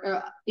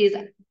Baltimore is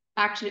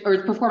actually, or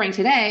is performing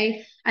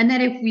today? And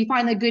then if we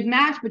find a good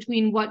match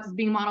between what's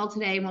being modeled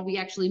today and what we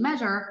actually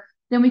measure,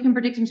 then we can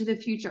predict into the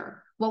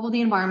future. What will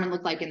the environment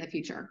look like in the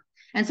future?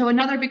 And so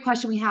another big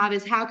question we have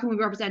is how can we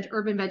represent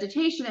urban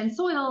vegetation and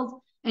soils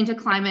into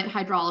climate,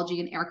 hydrology,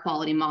 and air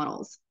quality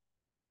models?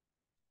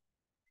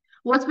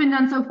 What's been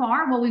done so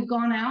far? Well, we've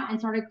gone out and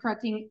started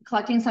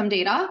collecting some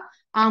data.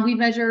 We've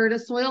measured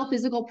soil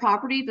physical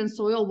properties and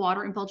soil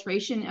water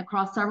infiltration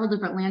across several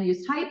different land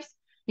use types,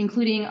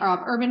 including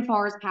urban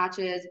forest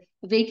patches,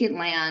 vacant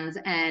lands,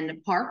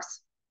 and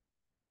parks.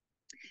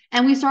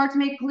 And we start to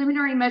make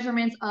preliminary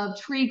measurements of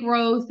tree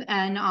growth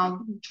and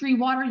tree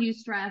water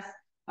use stress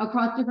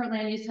across different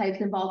land use types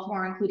in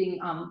Baltimore, including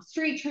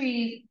street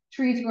trees,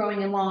 trees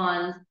growing in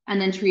lawns,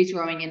 and then trees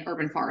growing in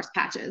urban forest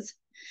patches.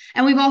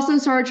 And we've also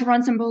started to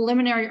run some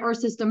preliminary Earth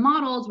system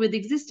models with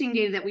existing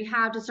data that we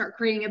have to start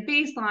creating a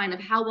baseline of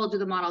how well do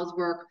the models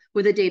work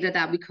with the data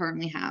that we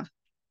currently have.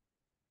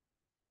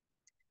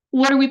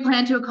 What do we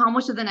plan to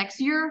accomplish in the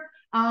next year?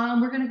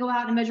 We're going to go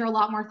out and measure a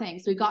lot more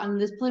things. So we've gotten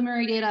this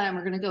preliminary data and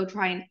we're going to go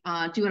try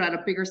and do it at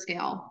a bigger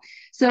scale.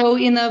 So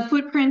in the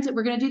footprint,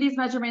 we're going to do these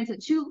measurements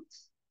at two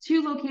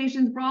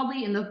locations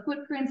broadly in the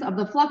footprints of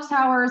the flux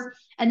towers,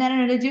 and then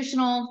an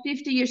additional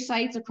 50-ish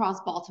sites across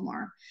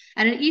Baltimore.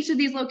 And in each of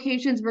these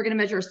locations, we're going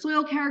to measure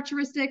soil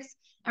characteristics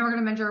and we're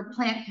going to measure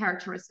plant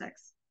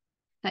characteristics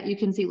that you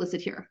can see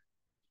listed here.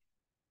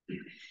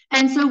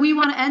 And so we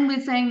want to end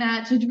with saying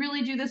that to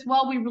really do this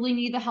well, we really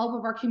need the help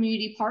of our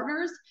community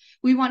partners.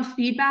 We want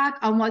feedback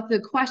on what the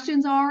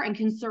questions are and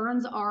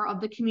concerns are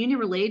of the community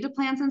related to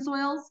plants and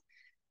soils.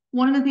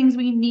 One of the things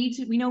we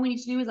know we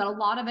need to do is that a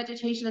lot of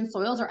vegetation and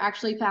soils are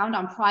actually found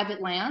on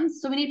private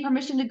lands. So we need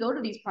permission to go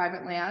to these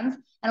private lands,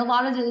 and a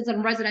lot of it is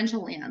on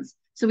residential lands.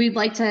 So we'd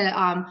like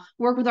to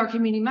work with our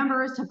community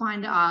members to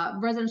find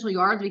residential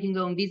yards we can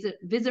go and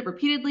visit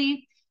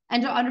repeatedly,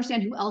 and to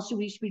understand who else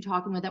we should be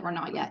talking with that we're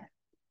not yet.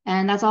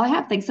 And that's all I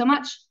have. Thanks so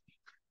much.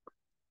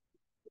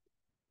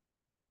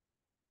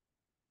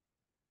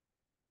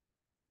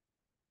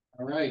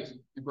 All right,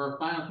 and for our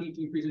final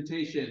painting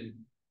presentation,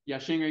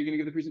 Yashing, are you going to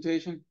give the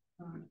presentation?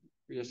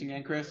 Yashing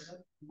and Chris?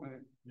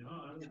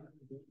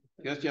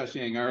 Yes,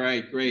 Yashing. All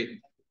right,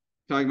 great.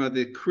 Talking about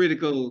the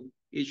critical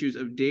issues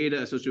of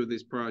data associated with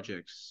these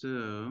projects.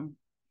 So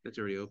that's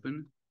already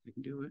open. I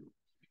can do it.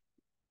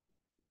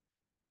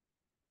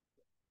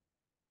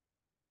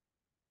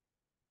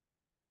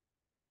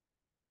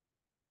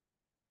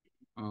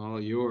 All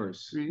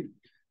yours. Great.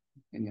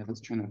 And yeah, let's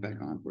turn that back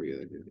on for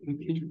you.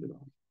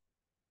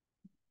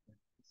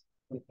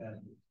 Okay.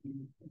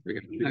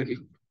 Okay.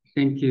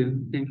 Thank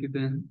you,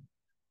 Ben.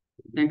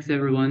 Thanks,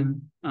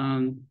 everyone.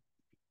 I'm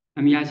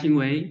Yaxing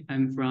Wei.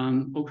 I'm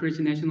from Oak Ridge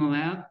National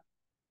Lab.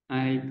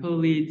 I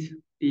co-lead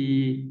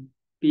the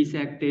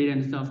BSEC Data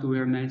and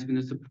Software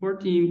Management Support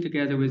Team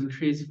together with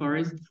Chris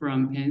Forrest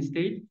from Penn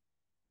State.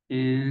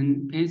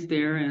 And Penn's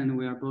there, and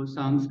we are both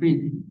on the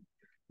screen.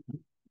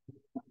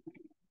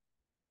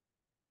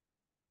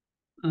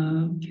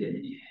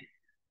 Okay,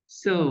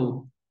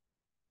 so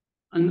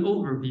an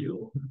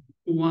overview.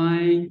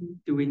 Why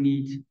do we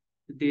need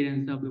the Data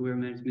and Software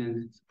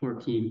Management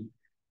Support Team?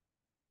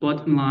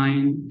 Bottom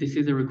line, this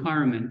is a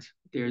requirement.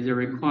 There's a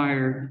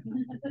require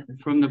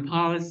from the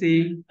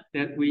policy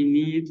that we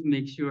need to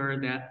make sure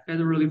that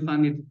federally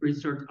funded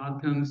research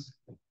outcomes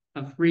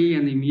are free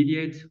and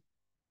immediate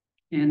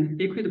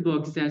and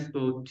equitable,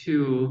 accessible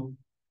to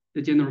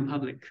the general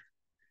public.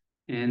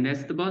 And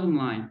that's the bottom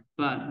line.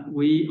 But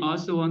we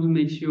also want to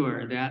make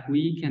sure that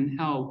we can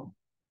help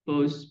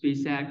both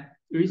BSEC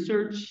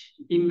research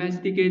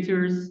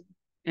investigators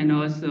and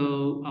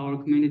also our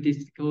community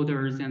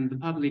stakeholders and the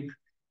public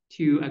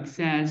to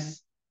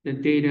access the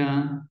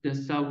data, the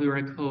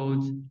software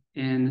code,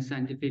 and the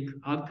scientific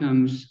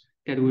outcomes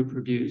that we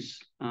produce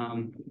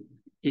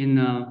in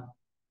a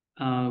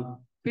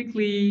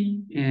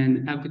quickly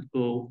and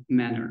equitable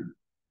manner.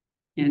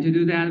 And to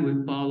do that,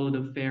 we follow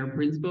the FAIR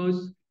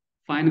principles: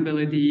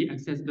 findability,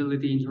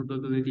 accessibility,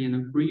 interpretability,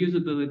 and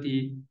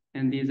reusability.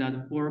 And these are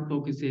the 4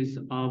 focuses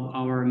of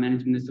our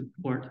management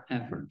support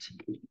effort.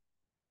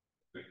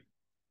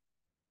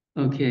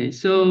 Okay,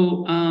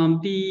 so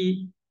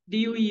the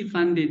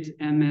DOE-funded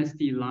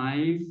MSD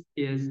Live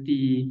is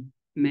the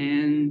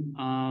main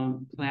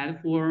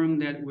platform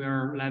that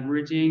we're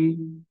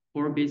leveraging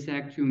for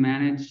BSEC to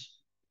manage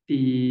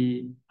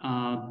the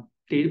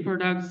data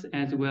products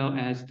as well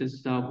as the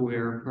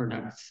software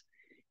products.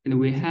 And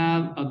we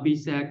have a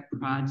BSEC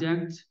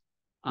project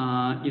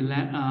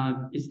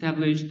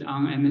established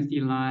on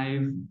MSD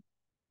Live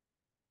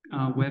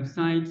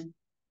website.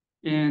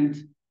 And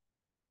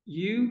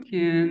you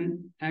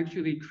can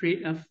actually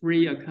create a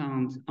free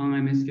account on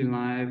MSD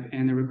Live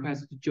and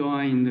request to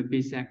join the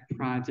BSEC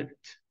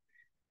project.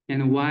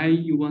 And why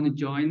you want to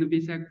join the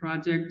BSEC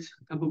project?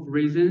 A couple of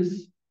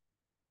reasons.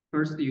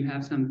 First, you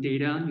have some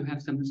data, you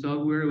have some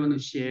software you want to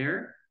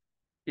share,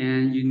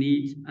 and you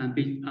need a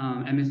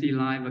MSD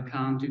Live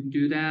account to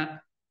do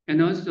that. And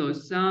also,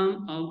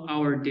 some of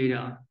our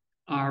data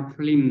are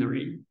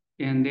preliminary,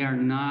 and they are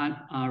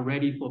not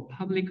ready for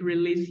public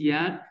release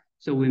yet.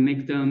 So we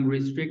make them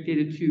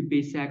restricted to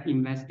BSEC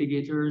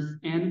investigators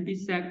and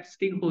BSEC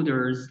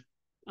stakeholders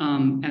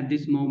at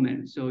this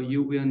moment. So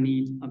you will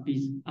need a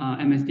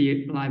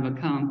MSD Live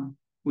account,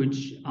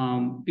 which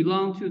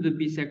belong to the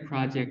BSEC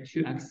project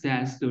to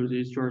access those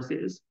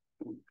resources.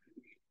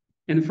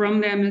 And from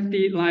the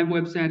MSD Live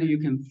website, you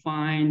can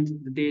find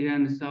the data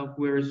and the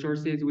software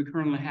resources we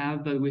currently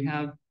have, but we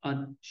have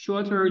a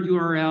shorter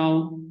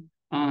URL.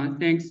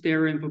 Thanks,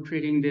 Darren, for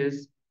creating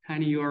this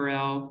tiny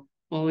URL.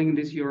 Following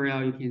this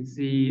URL, you can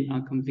see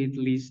a complete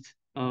list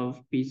of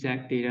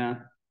BSEC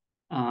data.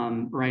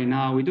 Right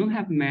now, we don't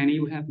have many.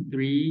 We have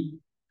 3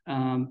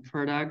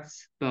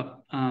 products,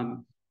 but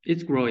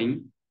it's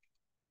growing.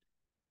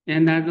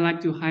 And I'd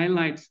like to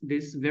highlight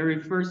this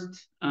very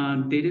first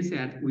data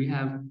set we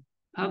have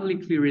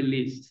publicly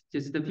released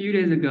just a few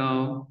days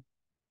ago.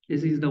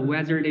 This is the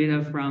weather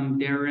data from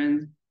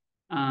Darren's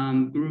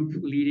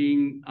group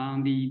leading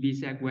on the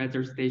BSEC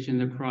weather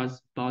stations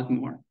across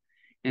Baltimore.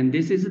 And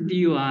this is a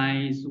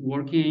DOI is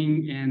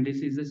working, and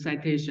this is a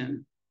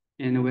citation.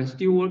 And we're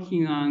still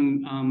working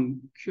on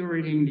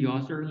curating the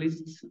author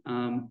lists,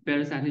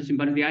 better citation.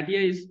 But the idea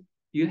is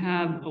you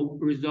have a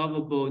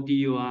resolvable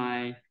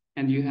DOI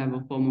and you have a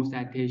formal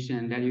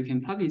citation that you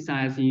can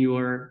publicize in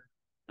your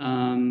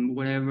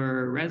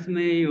whatever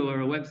resume or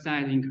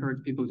website,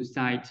 encourage people to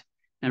cite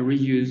and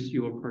reuse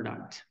your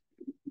product.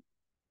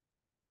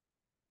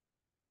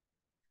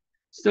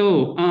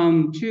 So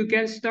to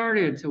get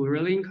started, we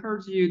really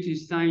encourage you to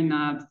sign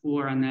up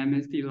for an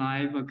MSD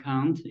Live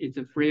account. It's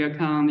a free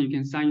account. You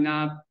can sign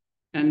up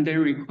and then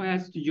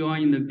request to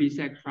join the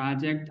BSEC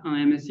project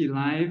on MSD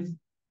Live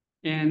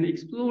and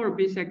explore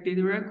BSEC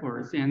data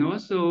records and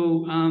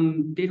also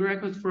data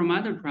records from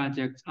other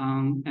projects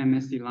on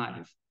MSD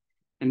Live.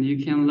 And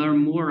you can learn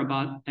more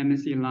about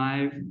MSD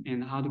Live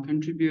and how to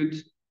contribute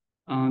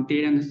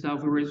data and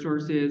software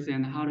resources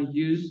and how to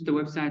use the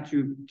website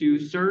to do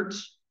search.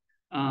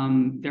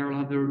 There are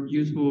other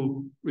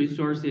useful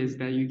resources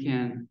that you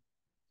can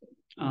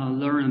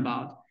learn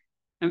about.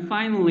 And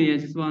finally, I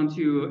just want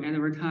to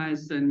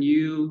advertise the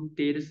new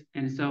data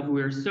and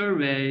software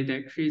survey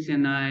that Chris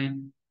and I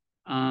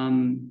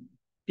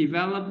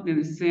developed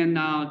and sent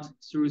out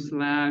through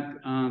Slack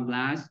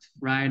last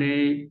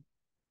Friday.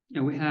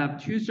 And we have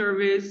 2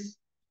 surveys.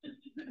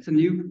 It's a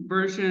new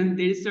version,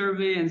 data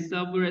survey and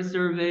software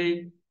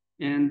survey.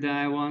 And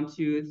I want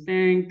to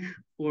thank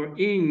for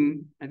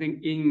Ying. I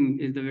think Ying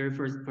is the very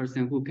first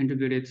person who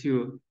contributed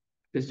to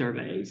the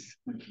surveys.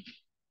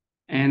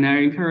 And I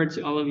encourage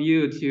all of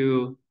you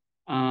to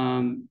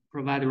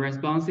provide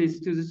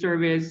responses to the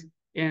surveys.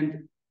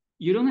 And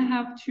you don't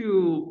have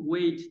to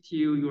wait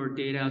till your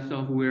data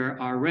software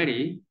are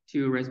ready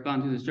to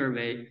respond to the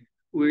survey.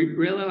 We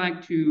really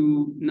like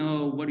to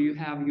know what you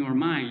have in your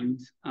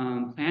mind,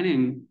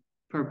 planning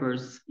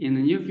purpose in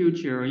the near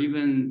future, or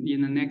even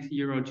in the next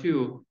year or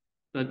 2.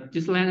 But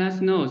just let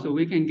us know so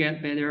we can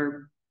get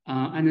better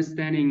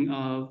understanding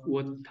of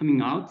what's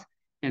coming out,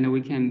 and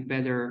we can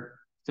better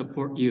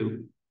support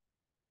you.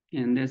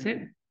 And that's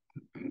it.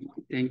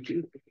 Thank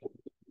you.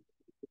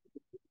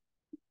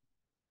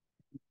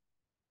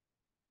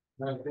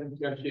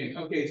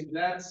 Okay, so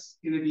that's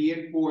going to be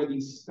it for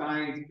the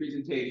science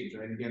presentations,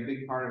 right? Again, a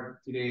big part of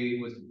today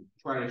was to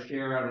try to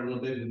share out a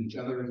little bit with each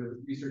other as a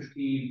research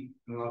team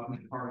and a lot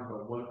of part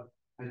about what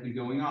has been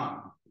going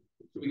on.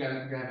 So we got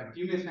a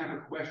few minutes now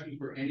for questions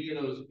for any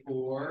of those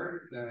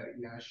 4,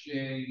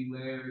 Yashing,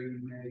 Larry,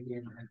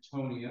 Megan,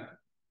 Antonia,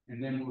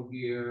 and then we'll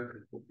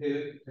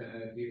pivot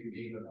to hear from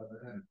Ava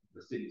about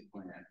the city's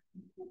plan.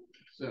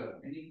 So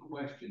any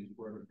questions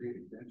for the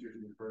presenters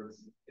in the first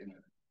minute?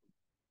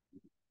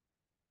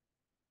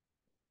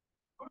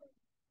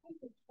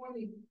 The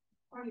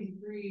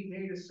 2023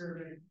 data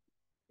survey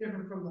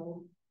different from the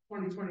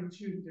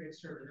 2022 data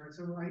survey, right?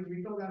 So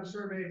we filled out a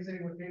survey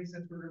saying what data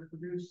sets we're going to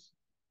produce.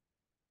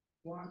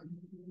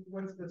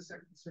 What's the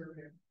second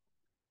survey?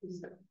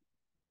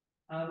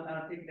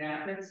 I'll take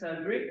that. That's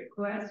a great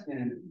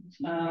question.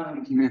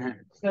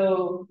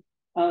 So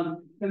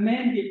the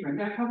main difference,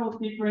 there are a couple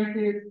of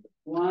differences.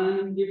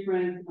 One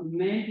difference, a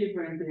main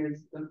difference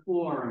is the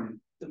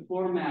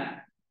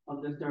format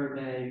of the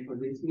survey for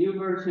this new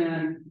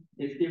version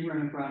is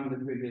different from the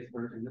previous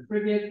version. The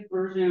previous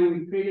version,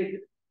 we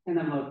created kind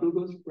of a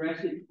Google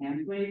spreadsheet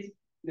template.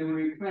 Then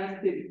we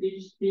requested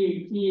each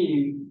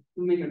team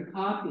to make a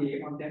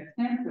copy of that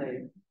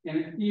template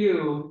and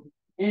fill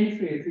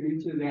entries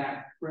into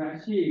that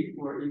spreadsheet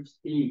for each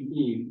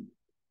team.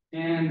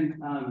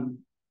 And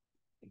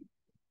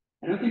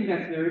I don't think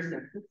that's very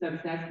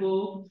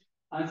successful.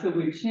 So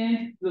we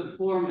changed the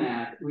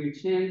format. We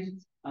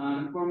changed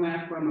the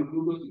format from a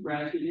Google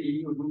spreadsheet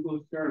into a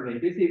Google survey.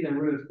 This is a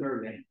real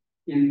survey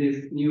in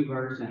this new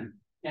version.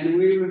 And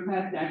we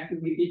request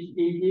actually each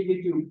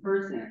individual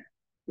person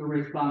to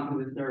respond to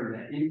the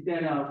survey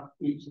instead of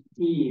each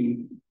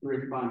team to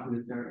respond to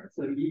the survey.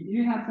 So if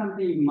you have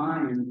something in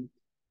mind,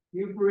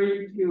 you're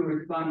free to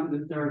respond to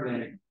the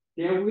survey.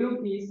 There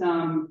will be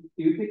some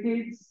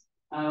duplicates,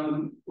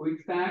 we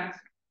expect,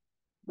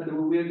 but we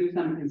will do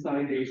some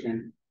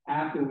consolidation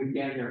after we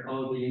gather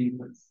all the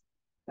inputs.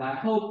 So I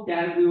hope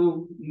that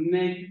will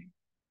make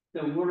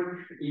the work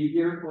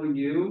easier for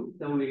you.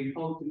 So we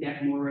hope to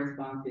get more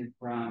responses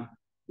from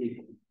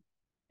people.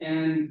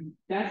 And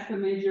that's the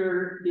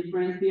major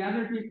difference. The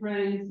other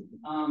difference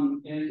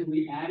is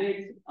we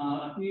added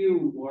a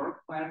few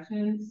work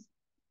questions.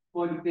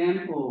 For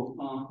example,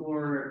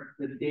 for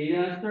the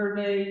data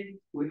survey,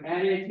 we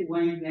added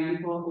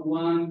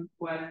one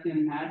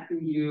question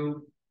asking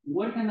you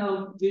what kind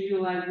of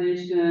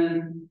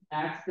visualization,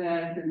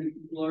 access, and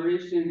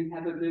exploration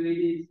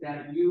capabilities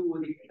that you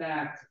would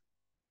expect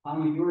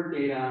on your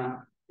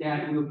data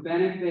that will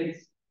benefit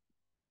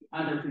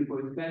other people,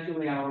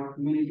 especially our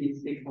community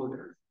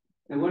stakeholders.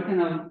 And what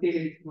kind of data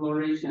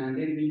exploration,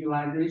 data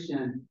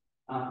visualization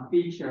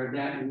feature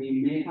that we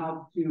may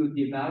help to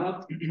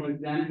develop, for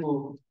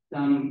example,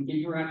 some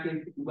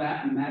interactive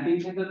web mapping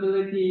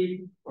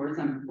capability or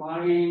some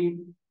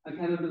plotting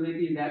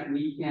capability that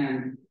we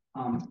can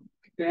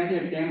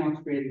better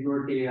demonstrate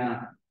your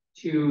data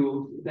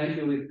to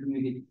especially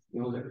community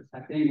stakeholders.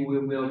 I think we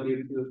will be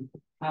able to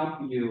help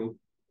you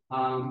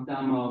on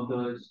some of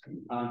those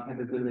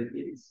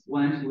capabilities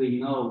once we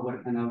know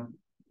what kind of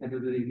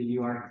capability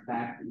you are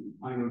expecting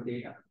on your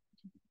data.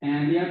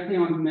 And the other thing I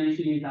want to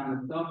mention is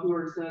on the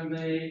software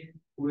survey,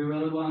 we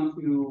really want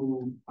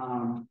to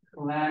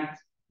collect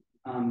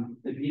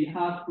the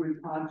GitHub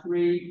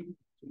repository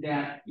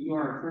that you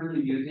are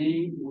currently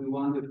using. We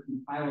want to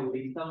compile a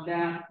list of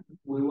that.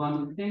 We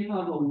want to think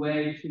of a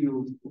way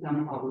to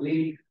somehow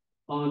link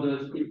all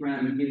those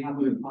different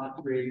GitHub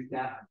repositories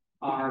that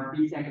are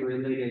BSEC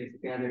related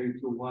together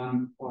into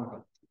one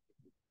portal.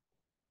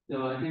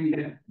 So I think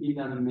that these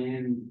are the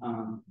main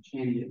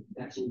changes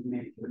that we've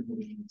made.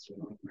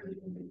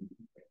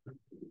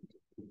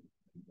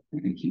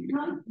 Thank you.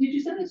 Did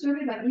you send the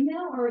survey by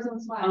email or is it on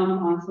Slack?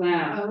 On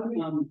Slack. Oh,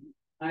 okay.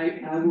 I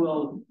think I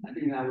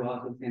will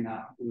also send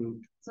out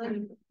through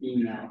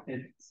email.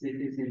 It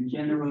is in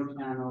general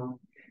channel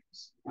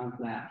on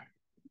Slack.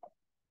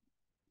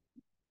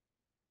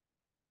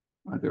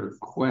 Are there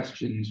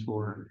questions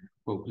for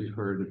what we've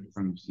heard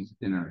from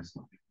dinner?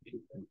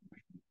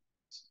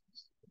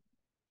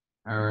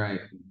 All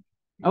right.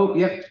 Oh,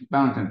 yep,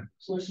 Valentine.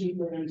 Question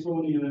for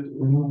Antonia,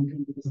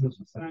 the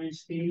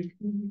science team.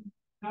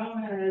 How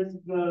has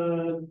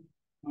the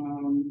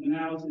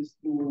analysis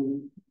tool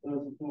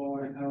thus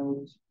far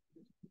helped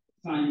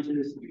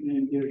scientists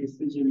in their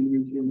decision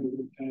making over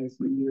the past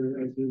year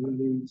as it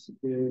relates to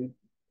their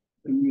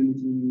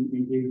community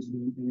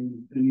engagement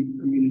and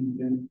community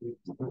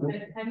benefits?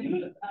 Have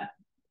you,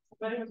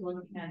 somebody was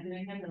looking at,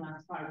 didn't have the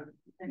last part.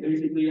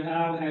 Basically,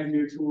 how has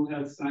your tool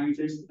helped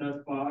scientists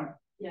thus far?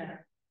 Yeah.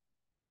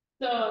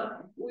 So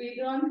we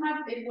don't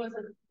have, it was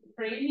a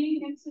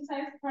training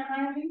exercise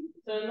primarily.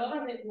 So a lot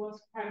of it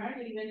was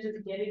primarily even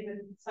just getting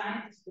the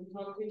scientists to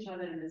talk to each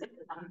other in the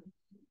same time.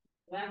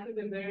 That took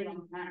a very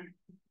long time.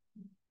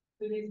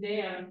 To this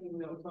day, I don't think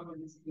we are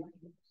talking this way.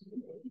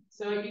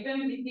 So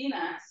even within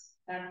us,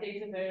 that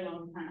takes a very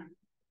long time.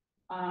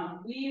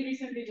 We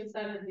recently just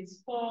started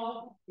this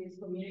fall, this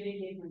community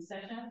engagement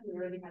session. We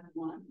already had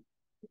one.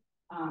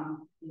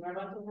 We're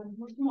about to have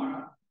more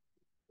tomorrow.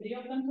 3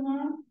 of them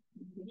tomorrow?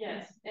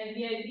 Yes, and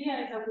the idea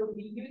is that we'll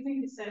be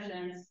using these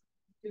sessions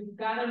to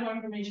gather more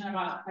information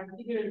about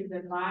particularly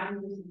the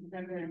values and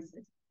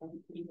preferences of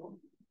people.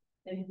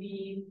 And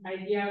the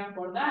idea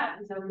for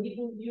that is that we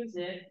will use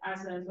it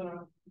as a sort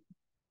of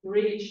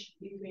bridge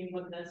between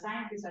what the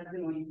scientists are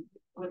doing,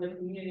 what the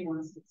community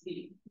wants to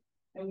see.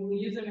 And we will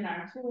use them in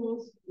our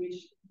tools,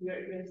 which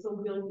we're still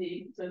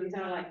building. So these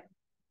are like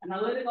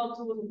analytical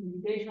tools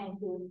and computational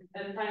tools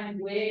that kind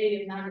of weigh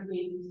and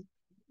navigate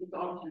these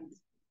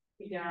options.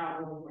 Figure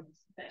out what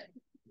works best.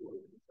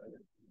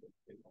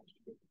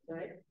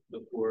 Right? The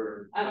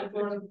four.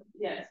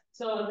 Yes.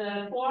 So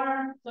the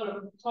 4 sort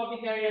of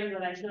topic areas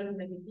that I showed in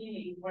the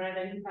beginning were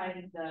identified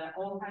in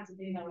all kinds of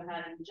things that we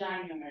had in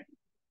January.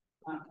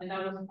 And that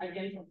was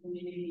again from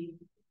community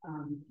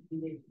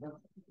engagement.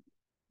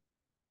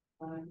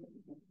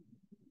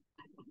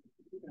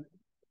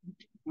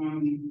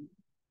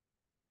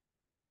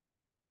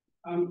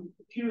 I'm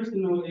curious to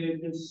know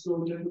if it's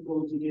so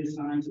difficult to get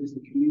scientists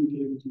to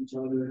communicate with each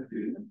other.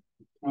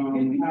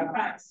 I'm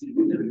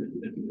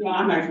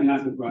actually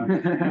not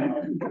surprised.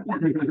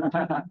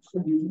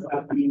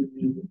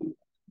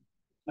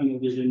 Tunnel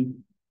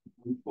vision,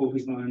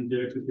 focused on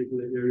their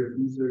particular area of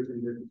research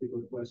and their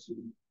particular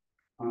question.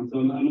 So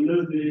I'm a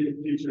little bit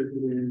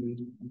interested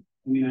in,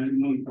 I mean, I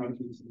know you probably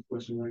can't answer this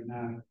question right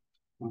now,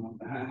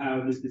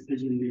 how this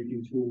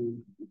decision-making tool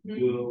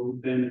will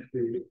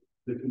benefit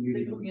the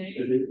community.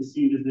 Because it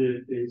seems as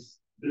if it's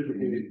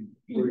difficult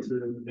for it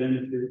to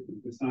benefit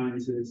the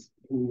scientists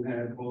who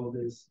have all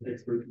this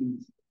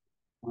expertise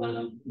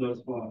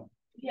thus far.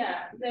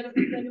 Yeah,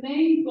 the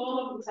main goal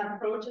of these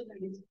approaches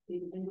and these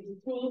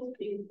tools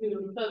is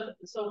to,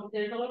 so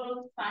there's a lot of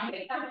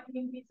science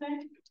happening in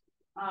research.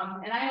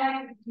 And I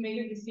like to make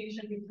a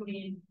distinction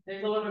between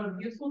there's a lot of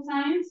useful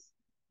science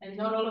and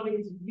not all of it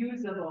is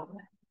usable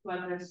to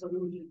address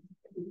solutions,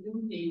 to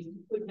do things, to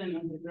put them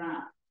on the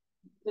ground.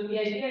 So the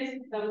idea is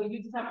that we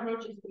use this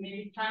approach is to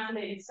maybe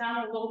translate some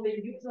of all the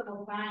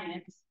usable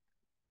science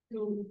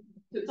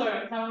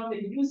some of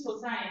the useful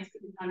science to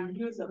become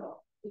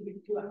usable,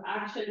 to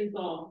actually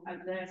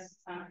address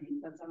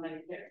something that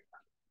somebody cares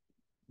about.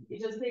 It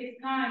just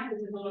takes time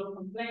because there's a lot of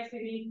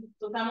complexity.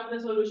 So some of the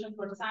solutions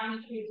for some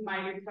issues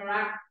might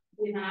interact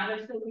with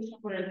another solution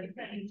for a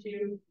different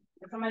issue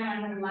that somebody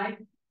might not like.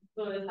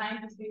 So the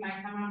scientists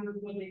might come up with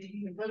what they think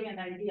is a brilliant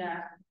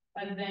idea,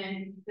 but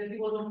then the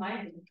people don't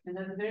like it, and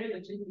that's very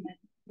legitimate.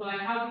 So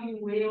like, how do you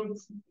weigh all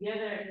this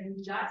together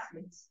and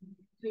justice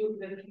to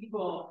the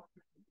people,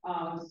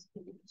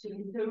 to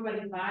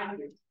everybody's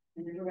values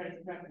and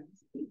everybody's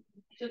preference?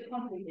 It's just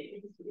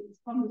complicated. It's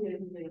complicated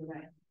to say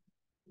right.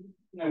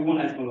 I want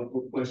to ask a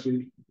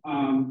question,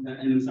 and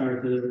I'm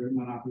sorry to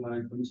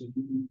monopolize, but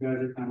you guys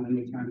are kind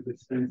of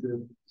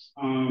expensive.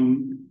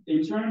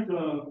 In terms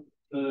of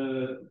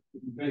the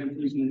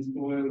vegetation and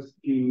soil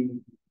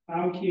scheme,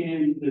 how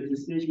can the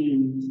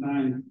decision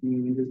science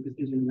team, this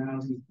decision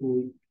analysis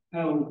tool,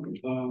 help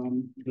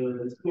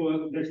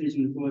the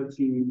vegetation and soil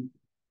team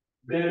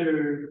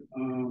better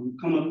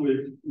come up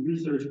with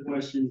research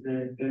questions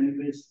that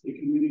benefits the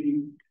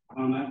community?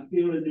 I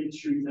feel that these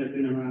trees have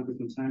been around for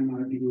some time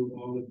now. People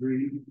all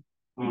agree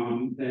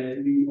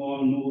that we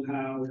all know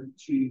how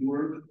trees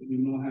work. We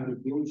know how to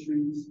grow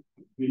trees.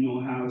 We know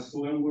how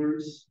soil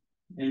works.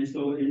 And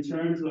so in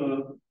terms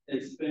of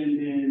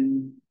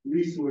expending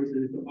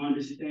resources to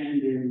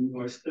understanding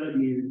or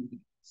studying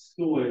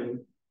soil,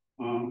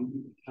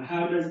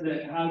 how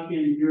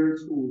can your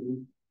tool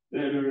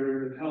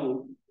better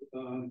help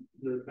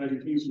the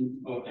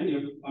vegetation,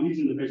 I'm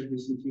using the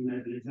vegetation team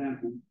as an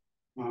example,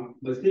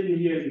 but sitting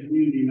here as a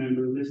community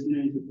member,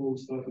 listening to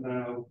folks talk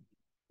about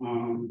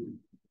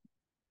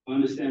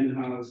understanding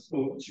how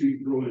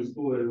trees grow in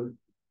soil,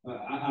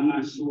 I'm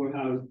not sure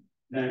how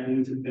that's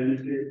going to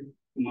benefit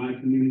my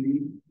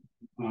community.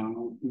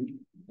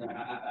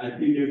 I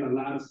think there's a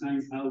lot of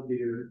science out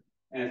there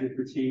as it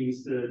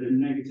pertains to the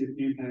negative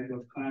impact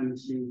of climate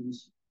change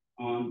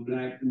on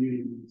Black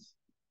communities.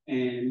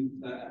 And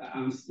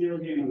I'm still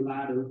hearing a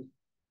lot of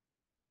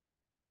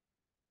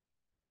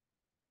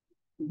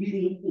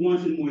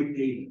wanting more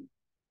data.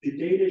 The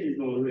data is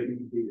already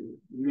there.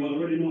 We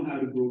already know how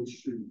to grow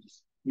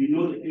trees. We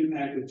know the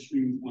impact of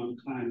trees on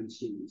climate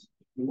change.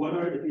 What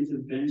are the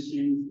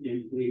interventions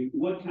in place?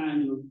 What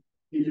kind of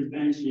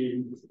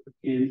interventions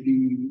can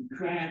be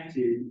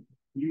crafted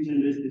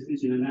using this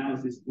decision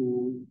analysis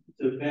tool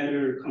to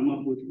better come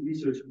up with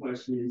research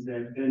questions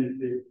that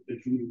benefit the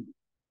community?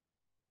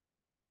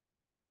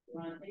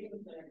 I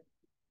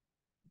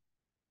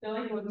feel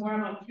like it was more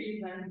about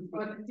trees than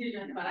for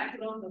decisions, but I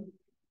could also.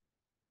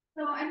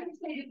 So I can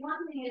say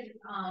one thing is,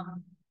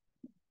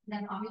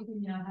 that obviously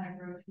we know how to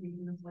grow trees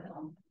in the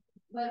soil,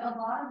 but a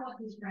lot of what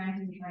this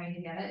grant is trying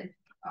to get is,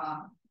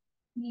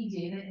 key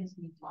data into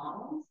these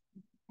models.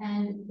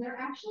 And there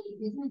actually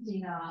isn't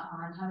data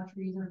on how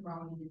trees are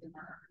growing in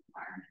different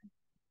environments.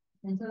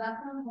 And so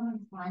that's one of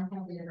the signs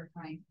that we are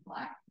trying to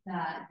collect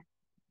that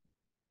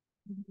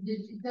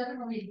it doesn't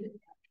really exist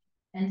yet.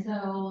 And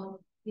so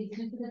it's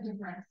just at a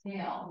different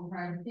scale. We're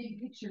at a big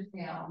picture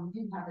scale. We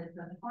do have this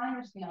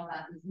finer scale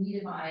that is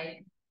needed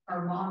by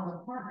our model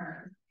of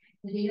partners.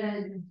 The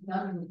data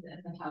doesn't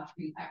exist of how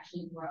trees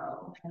actually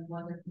grow and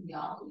what their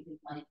physiology is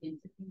like.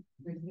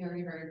 There's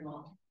very, very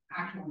little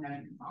actual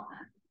measurements on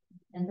that.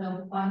 And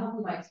so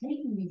hopefully by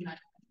taking these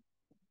measurements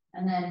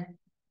and then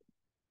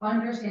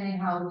understanding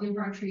how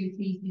different tree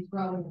species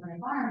grow in different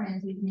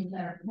environments, we can make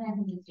better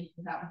planting decisions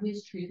about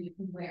which trees we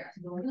can where.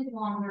 So they'll live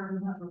longer,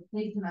 we have to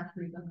replace them at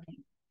tree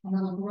something, and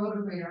they'll grow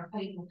to greater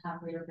height, will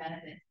have greater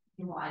benefits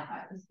provided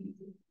by the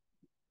species.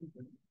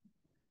 Sorry.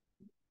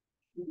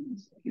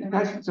 Yeah, go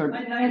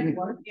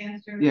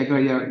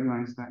ahead. Yeah, you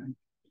want to start?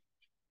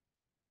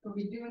 So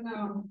we do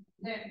know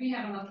that we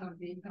have a lot of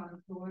data on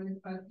soil,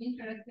 but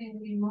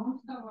interestingly,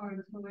 most of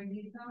our soil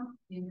data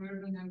in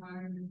urban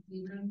environments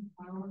even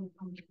are only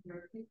from the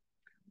surface.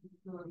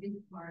 So a big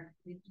part,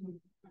 which is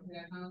the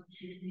house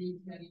trees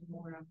getting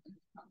more of the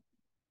stuff.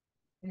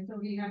 And so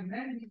we have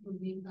very little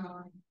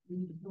data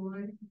in the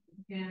soil,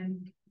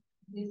 and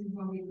this is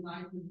what we would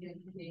like to get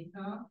the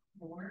data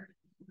for.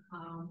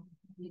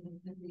 Even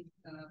at least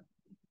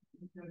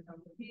in terms of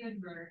the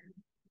field work.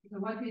 So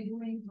what we're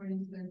doing, for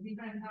instance,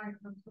 different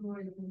types of soil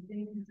and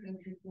things that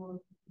before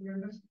we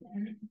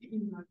understand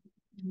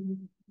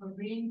a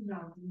range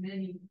of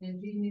many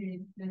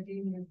engineering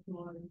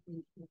soils,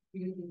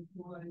 building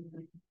soils,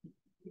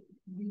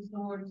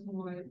 restored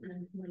soils,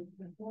 and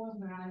a whole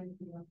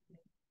variety of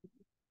things.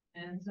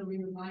 And so we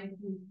would like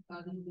to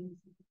study this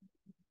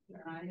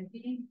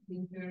variety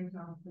in terms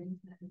of, for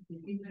instance, the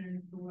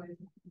different soils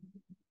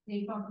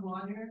take up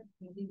water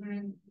at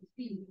different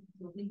speeds.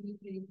 So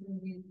liquid with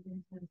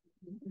instance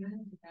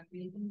different, we have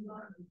basin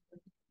blocks,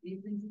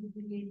 basin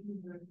simplification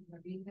versus a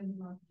basin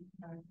block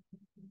because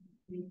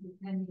it's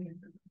 10 years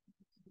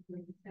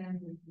with the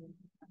standards.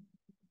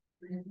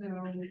 And so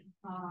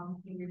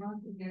we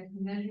want to get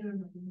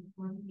measurement in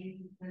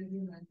quantitative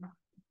measurement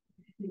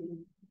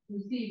to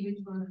see which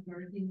one is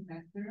working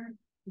better,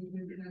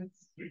 because that's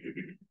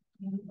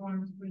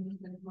informs, for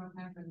instance, what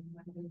happens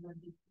when there's a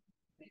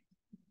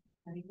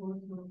and it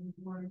also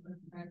informs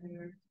us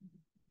better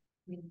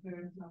in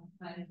terms of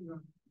plant growth.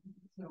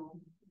 So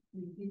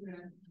we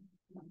different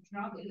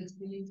drought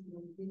industries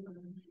will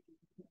different.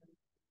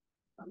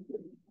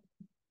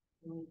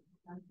 So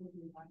that's what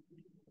we like to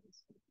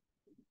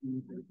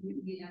do.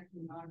 We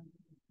actually are.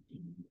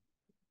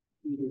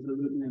 Because we're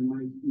looking at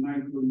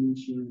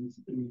micronutrients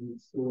in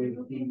soil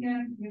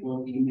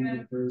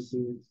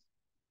versus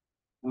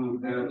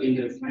out in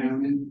the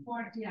county.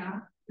 Yeah,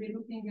 we're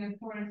looking at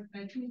forest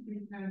species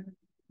which have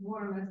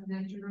more or less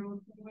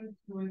natural soils,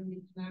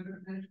 which never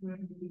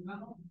naturally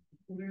develop.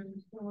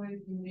 Versus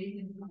soils in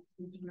native blocks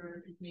which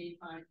were made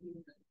by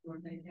humans, or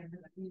they have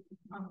at least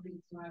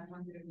concrete. So I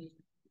wonder if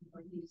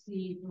what you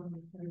see from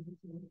the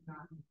surface of the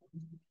garden,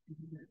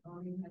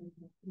 all you have is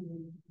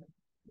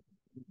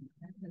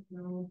that has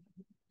no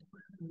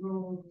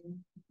role in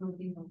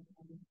protein.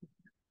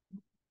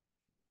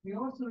 We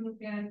also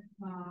look at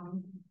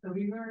the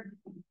river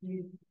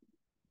with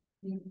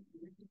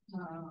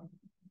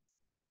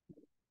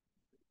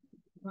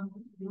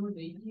your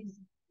babies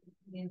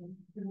in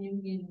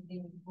community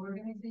in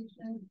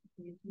organizations,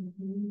 which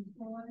include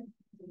farms,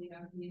 so we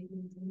are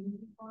creating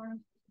community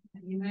farms,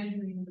 and we're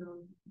measuring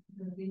those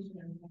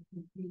conditions that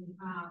we see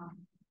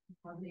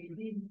what they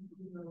did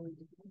to those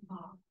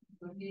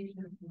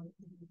locations,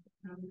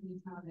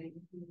 how they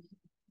use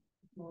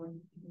for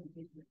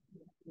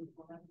conditions.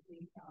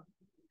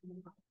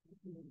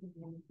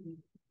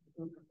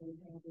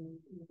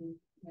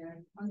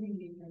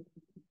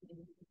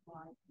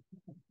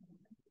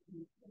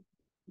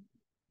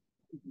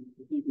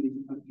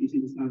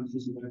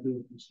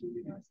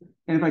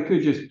 And if I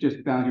could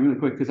just bounce you really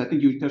quick, because I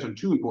think you touched on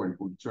two important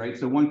points, right?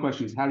 So one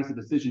question is, how does the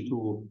decision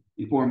tool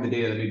inform the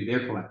data that maybe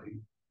they're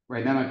collecting,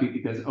 right? That might be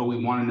because, oh,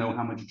 we want to know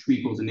how much a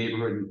tree grows in the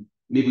neighborhood, and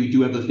maybe we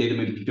do have those data,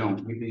 maybe we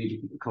don't. Maybe we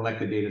need to collect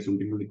the data so we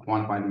can really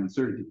quantify the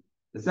uncertainty.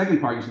 The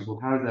second part, you say, well,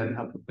 how does that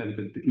help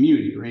benefit the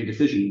community or any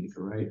decision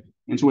maker, right?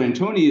 And so what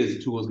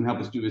Antonia's tools can help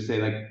us do is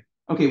say, like,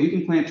 okay, we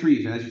can plant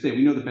trees. And as you say,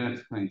 we know the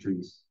benefits of planting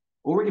trees.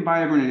 Or we can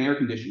buy everyone an air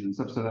conditioner and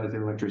subsidize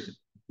their electricity,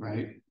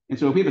 right? And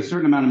so if we have a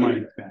certain amount of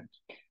money to spend,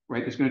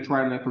 right, that's going to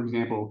try that, for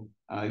example,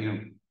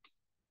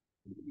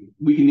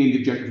 we can name the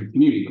objectives of the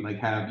community, but like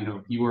have,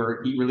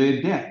 fewer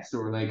heat-related deaths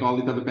or like all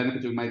these other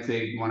benefits we might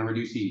say we want to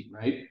reduce heat,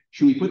 right?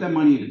 Should we put that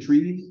money into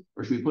trees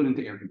or should we put it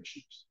into air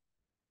conditioners?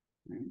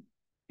 Right?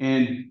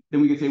 And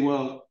then we can say,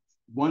 well,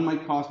 one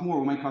might cost more,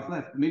 one might cost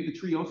less. But maybe the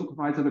tree also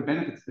provides other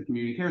benefits the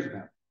community cares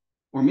about.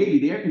 Or maybe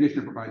the air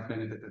conditioner provides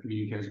benefits that the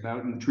community cares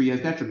about and the tree has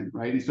detriment,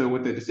 right? And so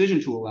what the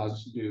decision tool allows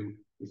us to do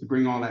is to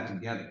bring all that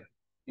together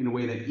in a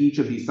way that each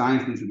of these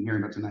science things we've been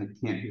hearing about tonight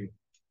can't do.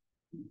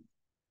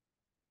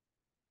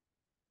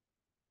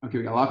 Okay,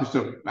 we got a lot.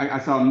 So I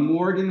saw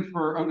Morgan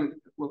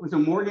so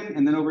Morgan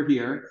and then over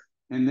here,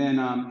 and then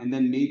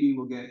maybe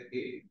we'll get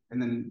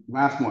and then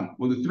last one.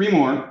 We'll do 3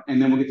 more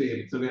and then we'll get to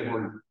David. So we have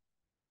Morgan.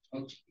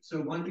 Okay. So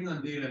one thing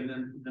on data and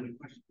then a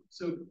question.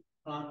 So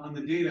on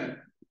the data,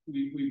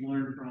 we've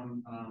learned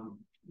from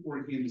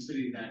working in the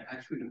city that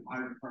actually the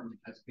fire department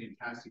has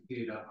fantastic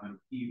data on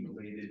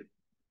heat-related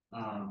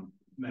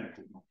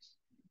medical costs.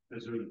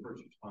 Those are the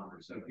first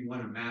responders. So if you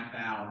want to map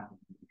out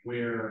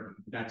where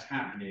that's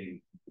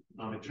happening,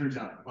 it turns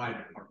out the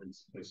fire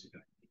department's the place to go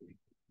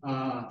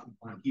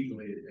on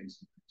heat-related things.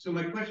 So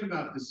my question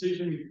about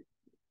decision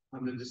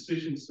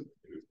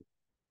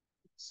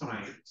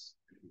science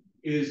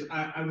is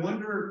I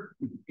wonder,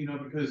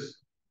 because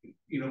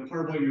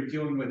part of what you're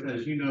dealing with,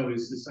 as you know,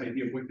 is this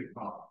idea of wicked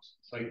problems.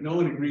 Like no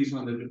one agrees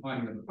on the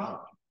defining of the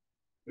problem,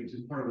 which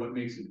is part of what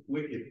makes it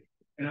wicked.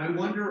 And I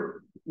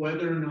wonder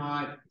whether or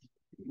not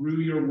through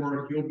your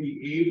work, you'll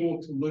be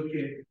able to look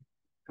at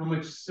how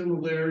much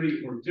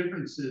similarity or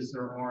differences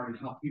there are in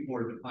how people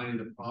are defining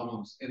the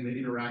problems and the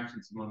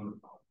interactions among the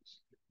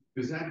problems.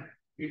 Because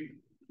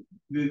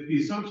the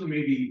assumption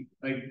may be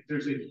like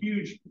there's a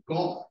huge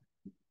gulf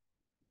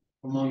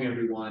among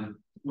everyone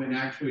when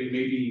actually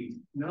maybe,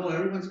 no,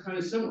 everyone's kind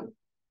of similar.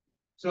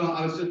 So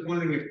I was just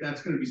wondering if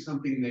that's going to be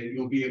something that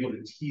you'll be able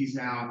to tease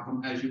out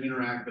as you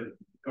interact with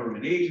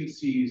government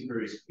agencies,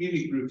 various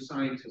community groups,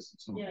 scientists, and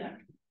so on. Yeah.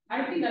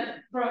 I think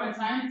that from a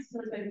science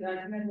perspective,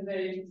 that's a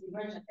very interesting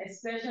question,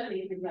 especially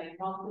if it's like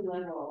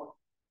multi-level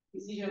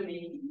decision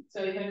making.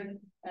 So if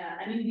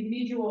an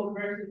individual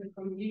versus the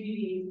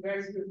community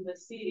versus the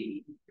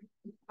city,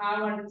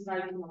 how are these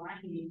like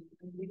aligning?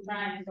 And we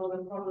try and solve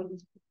the problem,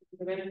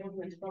 the very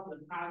complex problem.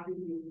 How do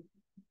you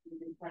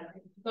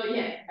so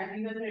yeah, I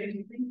think that's very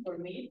interesting for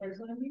me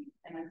personally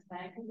and as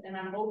scientist, and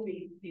I'm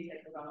hoping this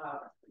is about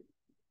ours.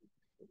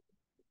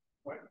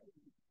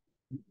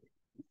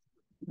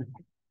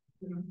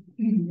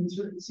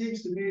 It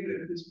seems to me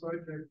that this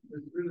project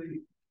would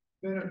really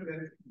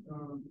benefit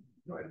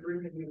by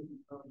bringing in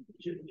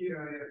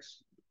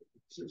GIS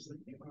system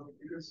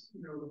because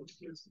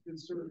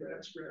it's sort of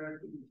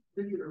abstract and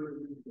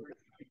particularly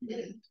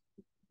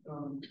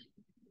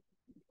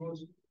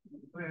most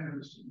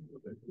planners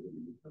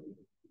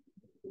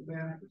the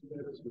math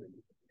that is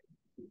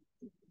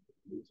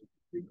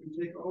you can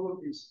take all of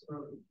these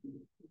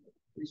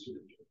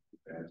research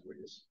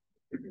pathways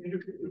and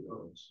integrate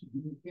those.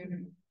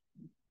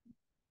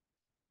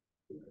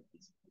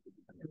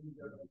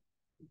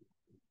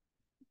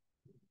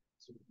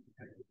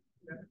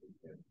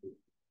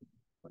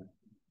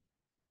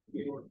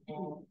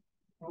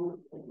 All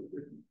the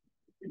different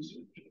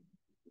research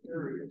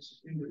areas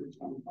into which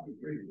we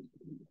integrate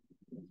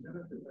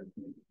benefit, I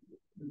think,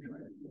 and try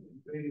to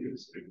convey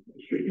this.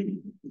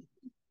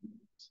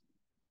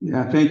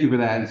 Yeah, thank you for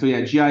that. And so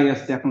yeah,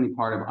 GIS definitely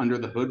part of under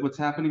the hood what's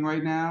happening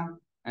right now.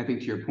 I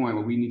think to your point,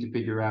 what we need to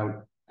figure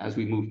out as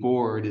we move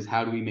forward is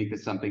how do we make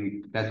this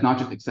something that's not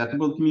just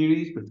accessible to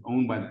communities, but it's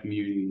owned by the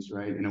communities,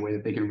 right? In a way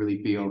that they can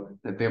really feel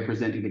that they're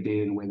presenting the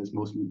data in a way that's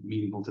most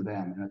meaningful to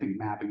them. And I think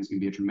mapping is going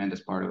to be a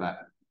tremendous part of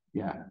that.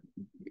 Yeah.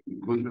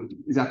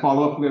 Is that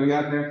follow-up that we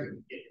got there?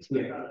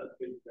 Yeah.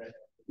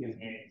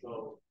 And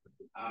so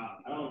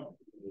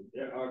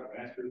there are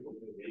grassroots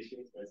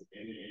organizations that's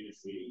in the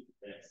city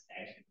that's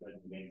actually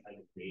collecting that type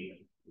of data.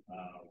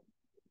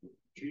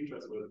 Tree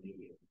Trust was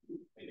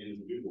an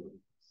individual.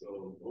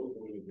 So those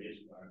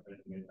organizations are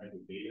collecting that type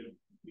of data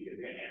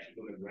because they're actually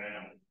on the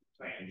ground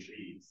planting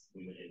trees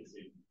in the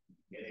city.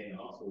 And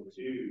then also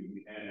too,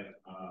 you have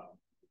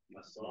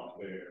a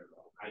software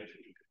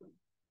iTree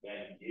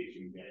that gives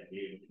you that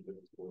data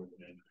for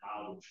and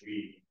how the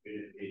tree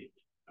benefit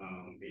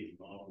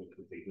based off of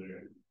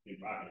particular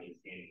environment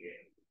is in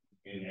there.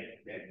 And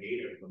that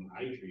data from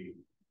iTree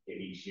can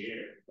be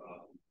shared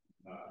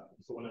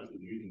someone else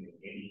is using it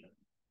anytime.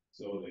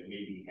 So that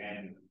maybe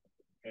having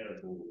a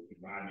terrible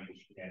environment that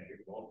you have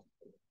your fault,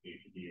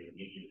 it could be an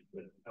Indian,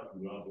 but help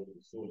you out with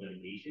the soil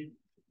navigation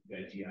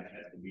that GIS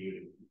has to be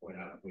able to point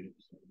out for you.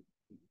 So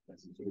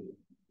that's important.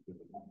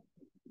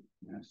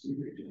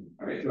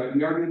 All right, so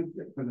we are going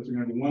to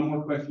have one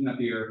more question up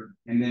here,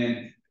 and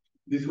then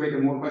this way, the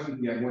more questions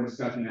we have, more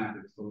discussion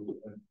after. So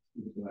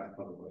that's the last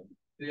public.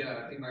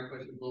 Yeah, I think my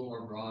question is a little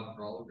more broad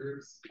for all the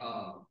groups.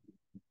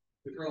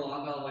 We've heard a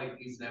lot about like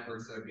these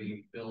networks that are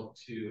being built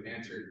to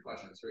answer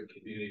questions for the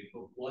community,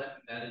 but what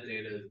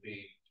metadata is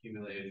being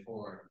accumulated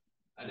for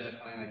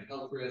identifying like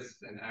health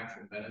risks and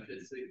actual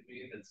benefits to the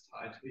community that's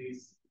tied to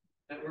these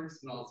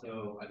networks, and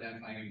also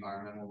identifying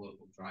environmental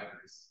local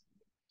drivers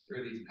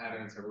for these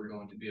patterns that we're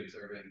going to be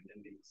observing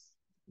in these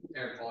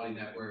air quality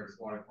networks,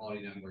 water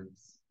quality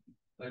networks.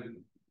 Like,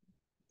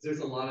 there's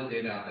a lot of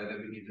data out there that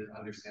we need to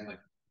understand, like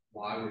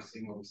why we're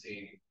seeing what we're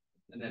seeing,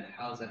 and then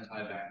how does that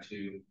tie back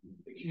to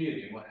the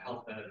community and what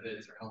health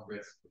benefits or health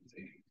risks we're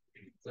seeing.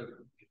 So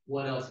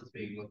what else is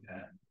being looked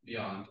at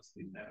beyond just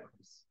these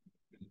networks?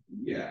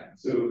 Yeah,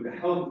 so the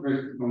health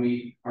risks,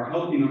 when our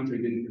health number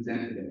didn't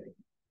present today,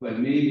 but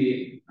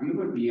maybe I'm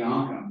gonna put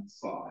Bianca on the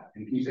spot.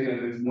 And can you say that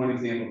there's one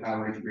example of how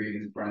we're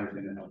integrating this branch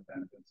into health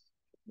benefits?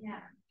 Yeah.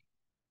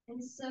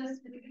 And so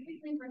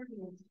specifically for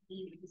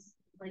communities,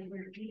 like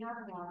we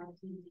have a lot of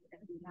key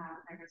data. We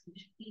have high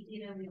resolution key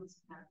data. We also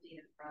have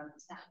data from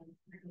staff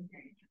and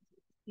parents.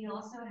 We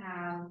also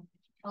have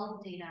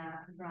health data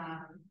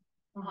from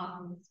the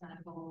hospitals,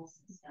 medical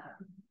stuff,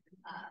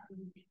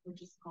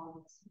 which is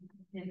called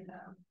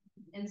HIMCO.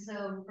 And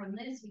so from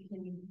this, we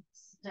can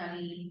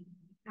study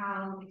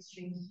how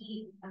extreme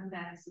heat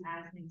affects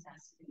asthma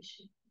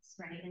exacerbations,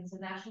 right? And so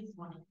that's just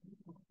one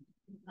example.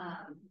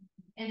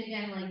 And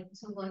again, like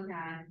to look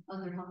at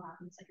other health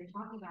outcomes that you're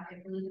talking about,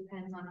 it really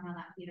depends on how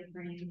that data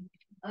frame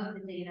of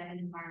the data and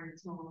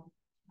environmental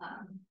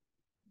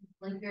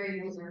like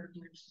variables are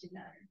merged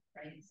together,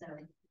 right? So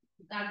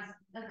that's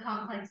a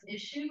complex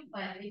issue,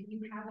 but if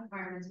you have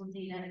environmental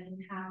data and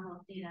you have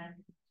health data,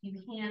 you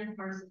can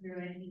parse through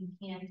it and you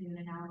can do an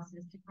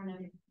analysis to kind of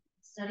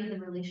study the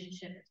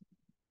relationship.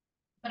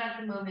 But at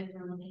the moment,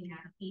 we're looking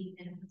at heat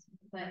and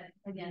but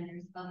again,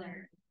 there's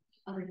other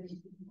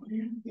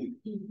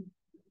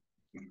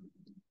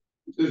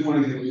There's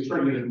one example, we're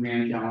trying to get a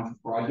demand challenge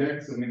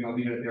project, so maybe I'll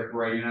leave it there for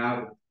right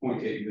now,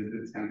 point eight, because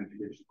it's kind of a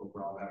traditional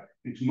product.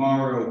 And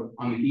tomorrow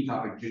on the heat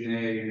topic,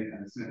 Janae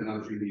and Smith and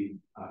others are going to be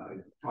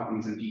talking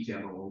in some detail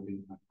about what we're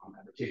doing on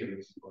that particular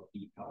issue about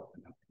heat health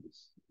and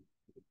things.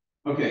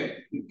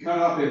 Okay, cut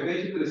off there.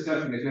 Thank you for the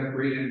discussion, guys. You have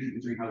great energy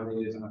considering how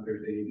late it is on a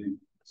Thursday evening.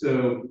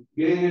 So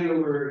getting it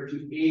over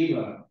to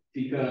Ava,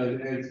 because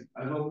as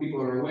I hope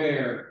people are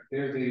aware,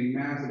 there's a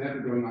massive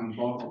effort going on the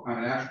Baltimore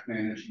Climate Action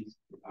Plan that she's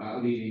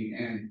leading,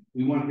 and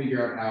we want to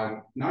figure out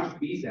how not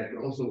just BSEC,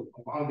 but also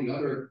a lot of the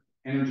other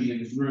energy in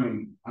this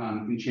room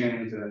can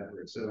channel into that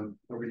effort. So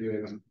over to you,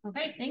 Ava.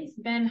 Okay, thanks,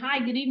 Ben. Hi,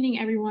 good evening,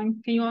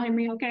 everyone. Can you all hear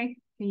me okay?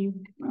 Can you,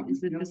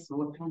 is it this?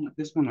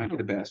 This one might be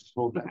the best.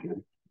 Hold back.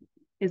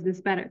 Is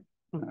this better?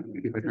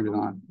 Maybe if I turn it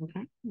on.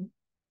 Okay.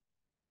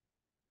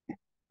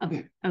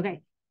 Okay,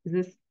 okay. Is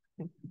this?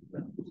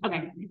 Okay,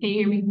 can you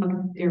hear me? Okay,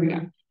 there we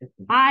go.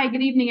 Hi,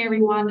 good evening,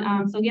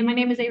 everyone. So again, my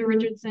name is Ava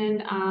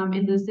Richardson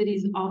in the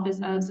city's Office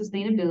of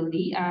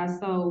Sustainability.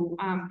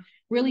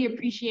 Really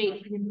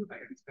appreciate.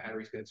 It's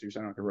battery sensors. I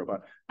don't have a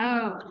robot.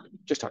 Oh.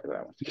 Just talk to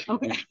that one.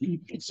 Okay.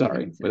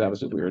 Sorry, but that was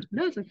just weird.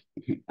 No, it's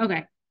okay.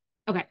 Okay.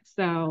 Okay.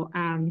 So,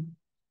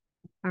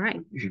 all right.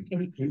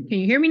 Can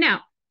you hear me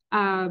now?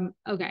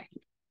 Okay.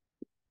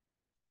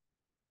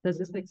 Does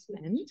this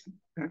extend?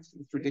 It's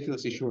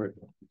ridiculously short.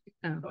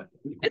 Oh,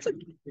 it's a,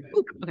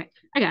 okay.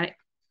 I got it.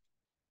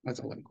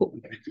 That's all. Cool.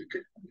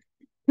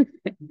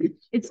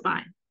 It's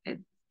fine.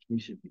 You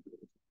should be.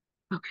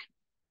 Okay.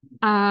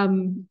 All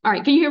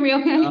right. Can you hear me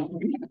okay?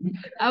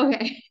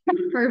 Okay.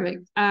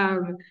 Perfect.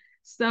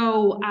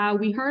 So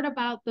we heard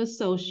about the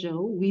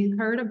social, we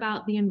heard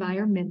about the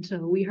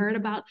environmental, we heard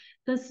about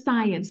the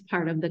science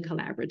part of the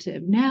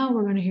collaborative. Now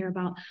we're going to hear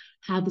about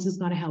how this is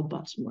going to help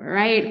Baltimore,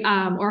 right?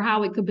 Or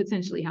how it could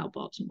potentially help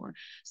Baltimore.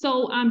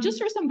 So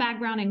just for some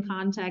background and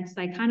context,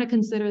 I kind of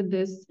consider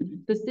this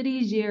the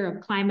city's year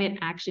of climate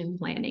action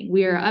planning.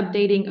 We are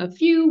updating a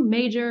few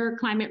major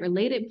climate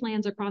related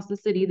plans across the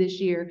city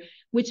this year,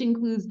 which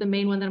includes the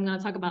main one that I'm going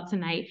to talk about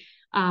tonight,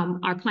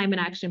 our climate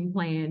action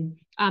plan.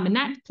 And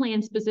that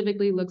plan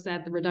specifically looks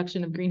at the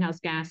reduction of greenhouse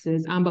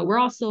gases, but we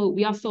also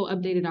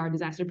updated our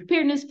disaster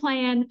preparedness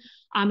plan.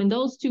 And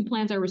those two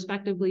plans are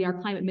respectively our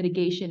climate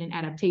mitigation and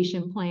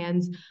adaptation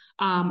plans.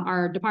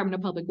 Our Department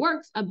of Public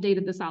Works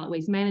updated the solid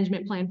waste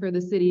management plan for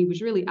the city, which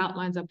really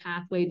outlines a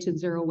pathway to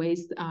zero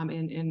waste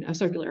and a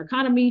circular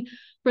economy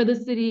for the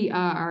city.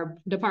 Our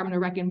Department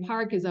of Rec and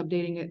Park is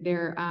updating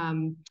their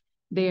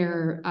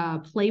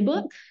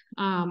playbook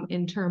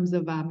in terms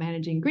of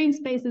managing green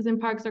spaces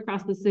and parks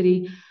across the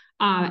city.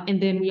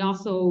 And then we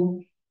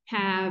also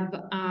have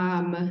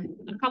a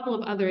couple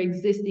of other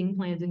existing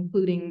plans,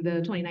 including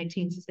the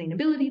 2019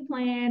 sustainability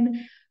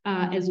plan,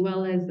 as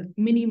well as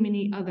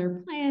many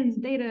other plans,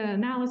 data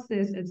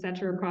analysis, et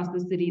cetera, across the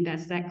city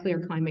that set clear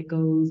climate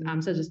goals,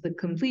 such as the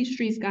complete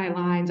street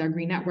skylines, our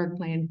green network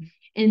plan.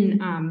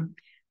 And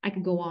I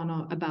could go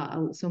on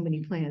about so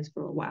many plans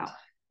for a while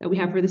that we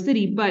have for the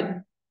city,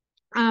 but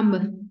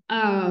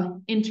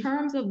in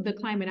terms of the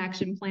climate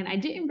action plan, I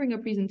didn't bring a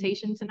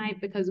presentation tonight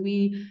because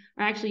we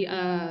are actually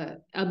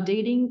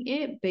updating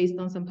it based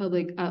on some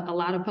a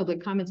lot of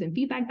public comments and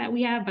feedback that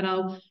we have, but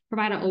I'll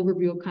provide an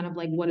overview of kind of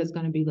like what it's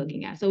going to be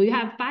looking at. So we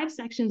have 5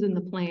 sections in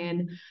the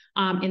plan,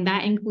 and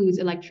that includes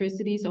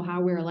electricity, so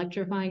how we're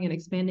electrifying and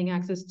expanding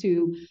access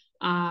to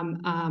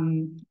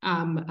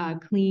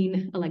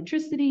clean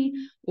electricity,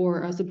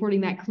 or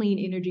supporting that clean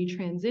energy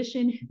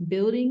transition,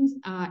 buildings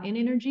and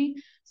energy.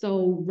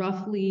 So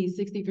roughly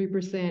 63%,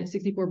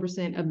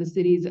 64% of the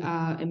city's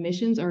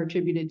emissions are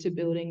attributed to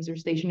buildings or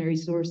stationary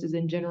sources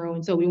in general.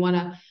 And so we want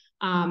to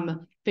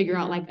figure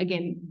out, like,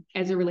 again,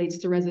 as it relates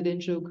to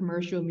residential,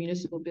 commercial,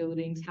 municipal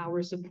buildings, how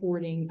we're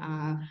supporting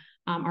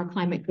our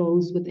climate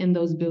goals within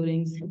those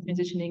buildings,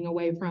 transitioning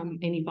away from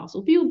any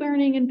fossil fuel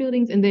burning in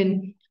buildings, and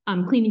then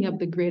cleaning up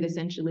the grid,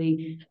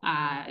 essentially,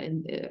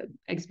 and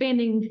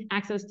expanding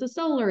access to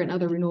solar and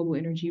other renewable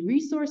energy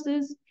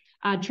resources.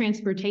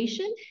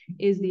 Transportation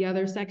is the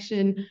other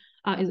section,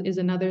 is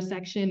another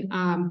section.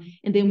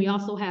 And then we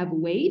also have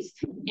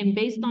waste. And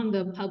based on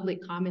the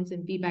public comments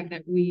and feedback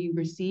that we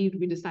received,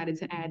 we decided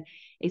to add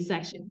a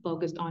section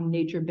focused on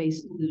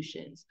nature-based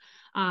solutions.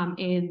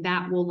 And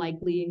that will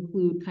likely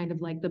include kind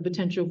of like the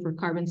potential for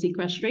carbon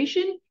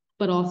sequestration,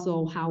 but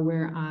also how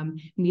we're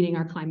meeting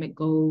our climate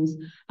goals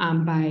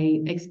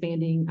by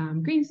expanding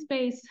green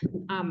space,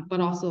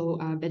 but also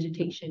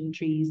vegetation,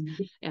 trees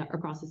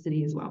across the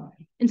city as well.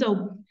 And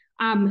so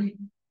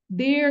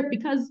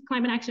because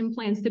climate action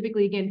plans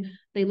typically, again,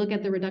 they look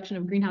at the reduction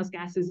of greenhouse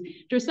gases,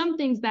 there's some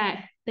things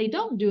that they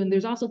don't do, and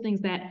there's also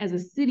things that as a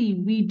city,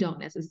 we don't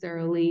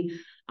necessarily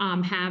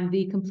have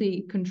the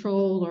complete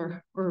control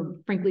or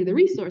frankly, the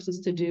resources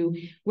to do,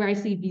 where I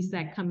see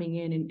BSEC coming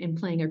in and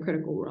playing a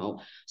critical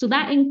role. So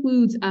that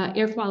includes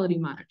air quality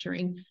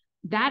monitoring.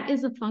 That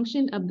is a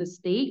function of the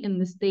state,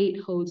 and the state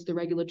holds the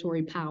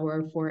regulatory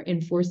power for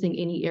enforcing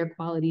any air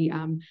quality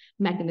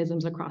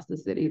mechanisms across the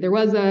city. There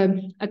was a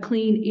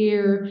Clean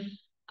Air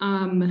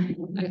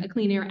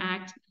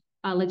Act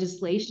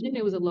legislation.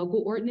 It was a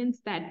local ordinance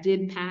that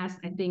did pass,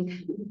 I think,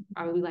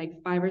 probably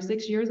like 5 or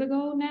 6 years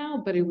ago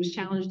now, but it was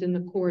challenged in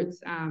the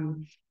courts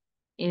and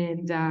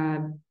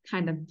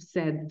kind of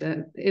said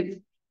that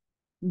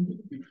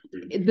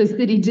the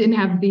city didn't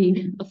have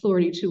the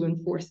authority to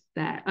enforce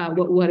that,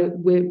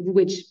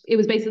 which it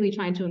was basically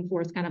trying to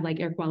enforce kind of like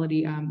air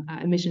quality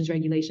emissions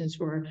regulations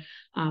for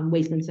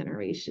waste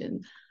incineration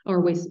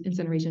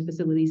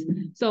facilities.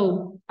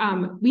 So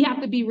we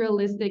have to be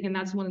realistic, and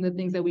that's one of the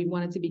things that we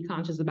wanted to be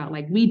conscious about.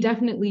 Like, we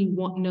definitely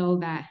know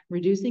that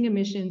reducing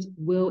emissions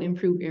will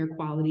improve air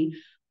quality.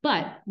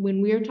 But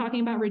when we're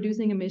talking about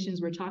reducing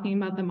emissions, we're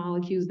talking about the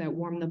molecules that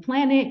warm the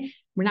planet.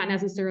 We're not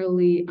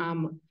necessarily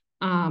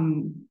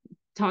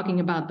talking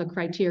about the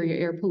criteria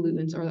air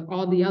pollutants or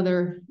all the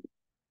other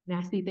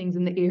nasty things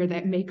in the air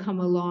that may come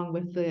along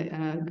with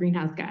the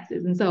greenhouse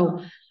gases. And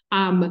so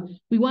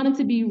we wanted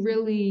to be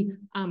really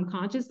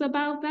conscious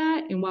about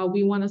that. And while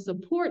we want to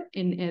support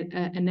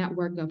a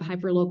network of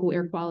hyperlocal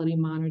air quality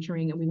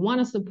monitoring, and we want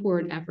to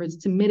support efforts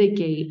to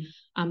mitigate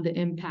the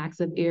impacts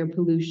of air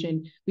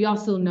pollution, we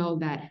also know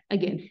that,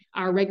 again,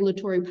 our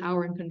regulatory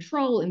power and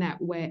control in that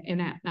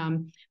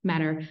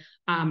matter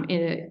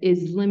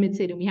is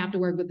limited, and we have to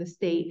work with the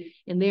state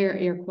in their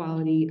air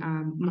quality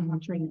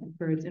monitoring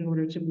efforts in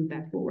order to move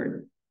that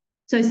forward.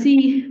 So I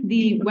see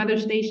the weather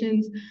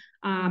stations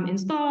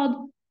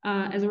installed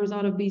as a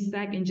result of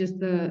BSEC, and just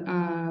the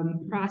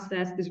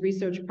this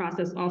research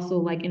process also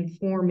like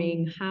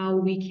informing how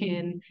we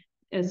can,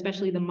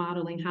 especially the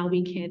modeling, how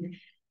we can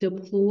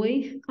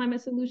deploy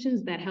climate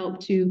solutions that help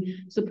to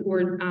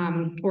support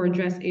or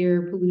address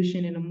air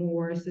pollution in a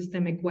more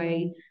systemic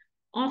way.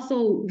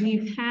 Also,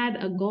 we've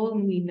had a goal,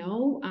 and we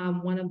know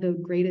one of the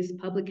greatest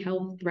public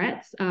health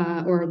threats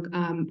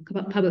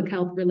public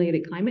health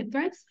related climate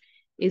threats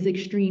is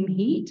extreme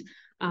heat,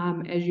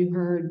 as you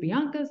heard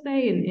Bianca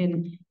say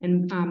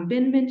and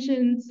Ben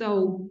mentioned.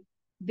 So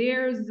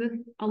there's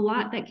a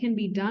lot that can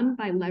be done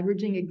by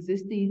leveraging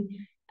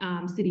existing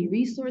city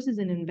resources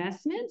and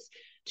investments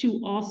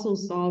to also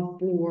solve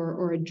for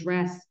or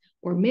address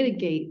or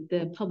mitigate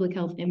the public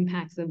health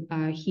impacts of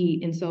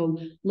heat. And so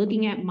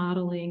looking at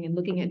modeling and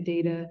looking at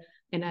data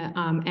and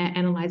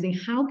analyzing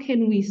how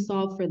can we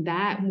solve for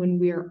that when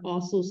we're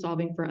also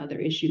solving for other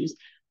issues.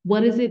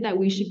 What is it that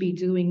we should be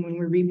doing when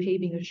we're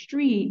repaving a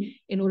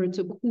street in order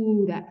to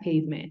cool that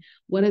pavement?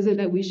 What is it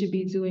that we should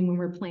be doing when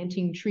we're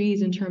planting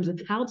trees in terms of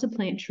how to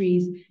plant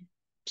trees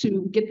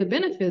to get the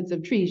benefits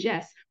of trees,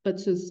 yes, but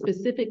to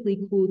specifically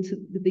cool to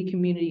the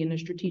community in a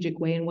strategic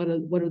way? And what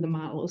are the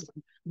models?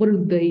 What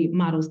do the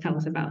models tell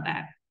us about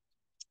that?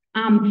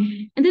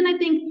 And then I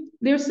think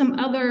there's some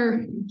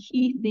other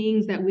key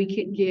things that we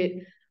could get.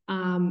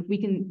 We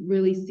can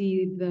really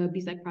see the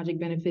BSEC project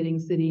benefiting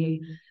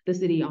the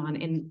city on.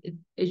 And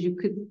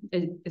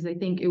as I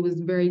think it was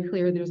very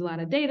clear, there's a lot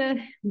of data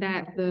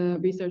that the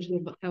researchers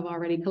have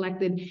already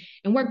collected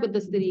and worked with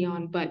the city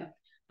on. But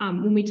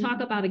When we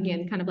talk about,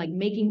 again, kind of like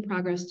making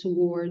progress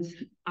towards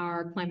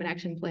our climate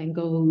action plan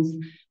goals,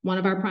 one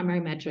of our primary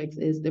metrics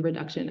is the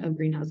reduction of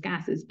greenhouse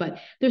gases. But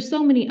there's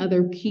so many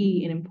other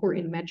key and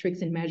important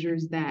metrics and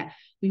measures that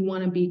we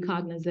want to be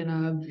cognizant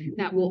of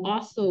that will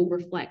also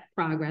reflect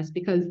progress,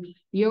 because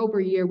year over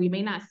year, we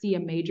may not see a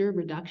major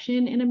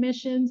reduction in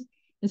emissions.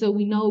 And so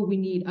we know we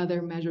need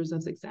other measures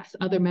of success,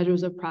 other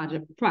measures of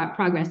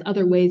progress,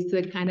 other ways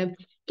to kind of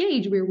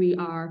gauge where we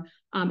are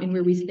and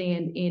where we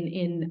stand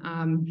in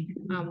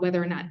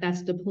whether or not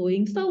that's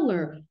deploying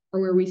solar,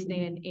 or where we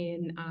stand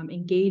in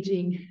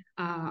engaging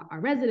our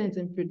residents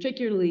and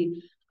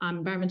particularly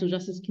environmental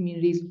justice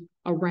communities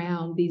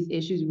around these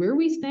issues, where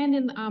we stand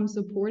in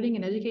supporting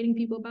and educating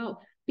people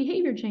about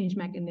behavior change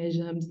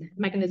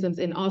mechanisms,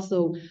 and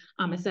also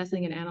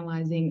assessing and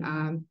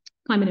analyzing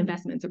climate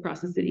investments across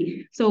the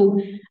city.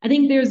 So I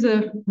think there's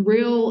a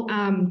real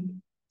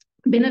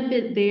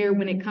benefit there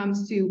when it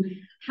comes to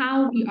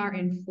how we are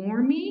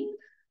informing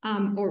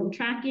or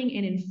tracking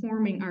and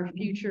informing our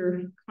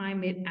future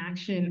climate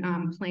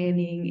action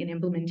planning and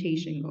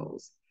implementation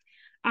goals.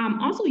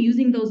 Also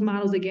using those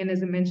models, again,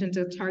 as I mentioned,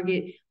 to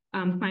target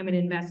climate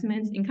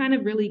investments and kind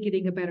of really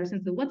getting a better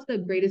sense of what's the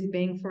greatest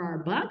bang for our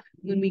buck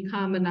when we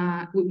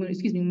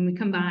when we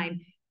combine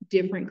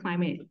different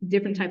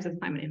types of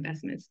climate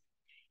investments.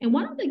 And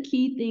one of the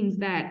key things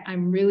that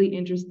I'm really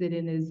interested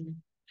in is,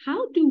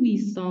 how do we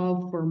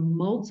solve for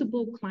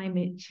multiple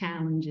climate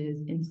challenges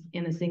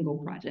in a single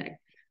project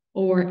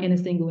or in a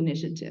single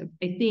initiative?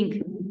 I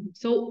think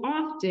so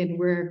often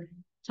we're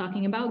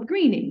talking about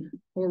greening,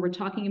 or we're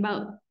talking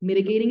about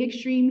mitigating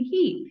extreme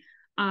heat,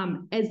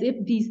 as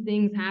if these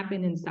things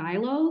happen in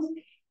silos.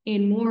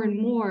 And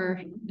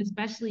more,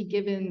 especially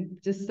given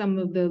just some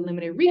of the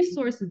limited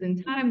resources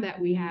and time that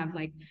we have,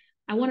 like,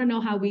 I want to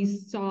know how we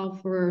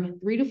solve for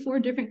 3 to 4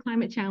 different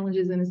climate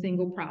challenges in a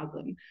single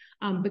problem.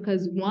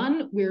 Because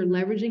one, we're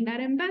leveraging that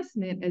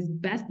investment as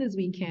best as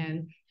we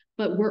can,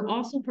 but we're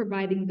also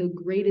providing the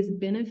greatest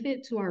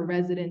benefit to our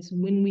residents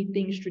when we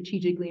think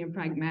strategically and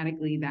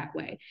pragmatically that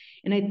way.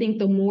 And I think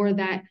the more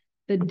that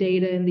the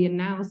data and the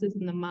analysis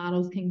and the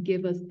models can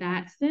give us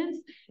that sense,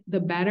 the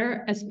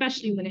better,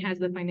 especially when it has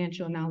the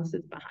financial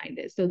analysis behind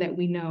it, so that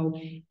we know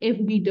if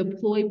we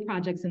deploy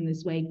projects in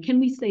this way, can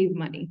we save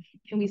money?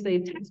 Can we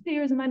save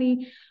taxpayers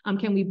money?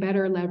 Can we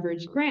better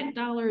leverage grant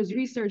dollars,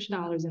 research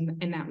dollars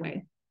in that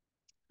way?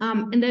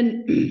 And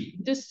then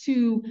just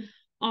to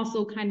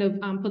also kind of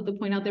put the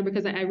point out there,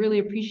 because I really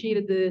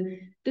appreciated the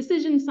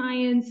decision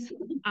science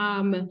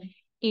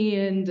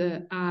and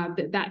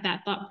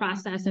that thought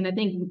process. And I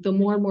think the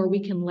more and more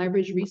we can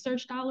leverage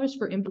research dollars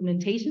for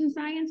implementation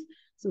science,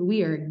 so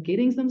we are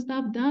getting some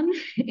stuff done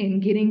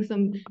and getting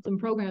some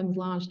programs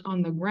launched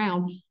on the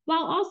ground,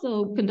 while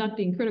also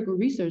conducting critical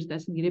research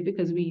that's needed,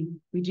 because we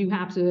do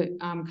have to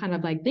kind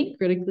of like think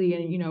critically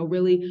and, you know,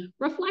 really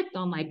reflect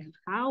on like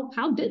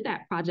how did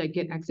that project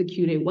get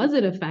executed? Was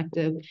it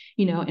effective?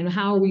 You know, and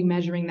how are we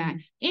measuring that?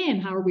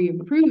 And how are we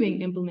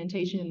improving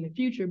implementation in the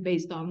future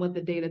based on what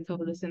the data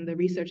told us in the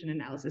research and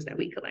analysis that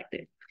we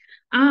collected?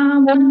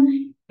 And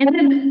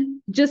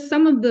then just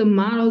some of the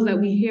models that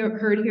we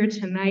heard here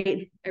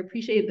tonight. I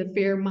appreciate the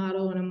FAIR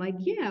model, and I'm like,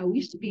 yeah,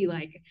 we should be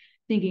like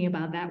thinking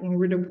about that when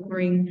we're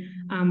deploying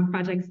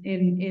projects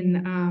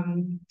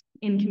in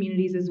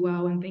communities as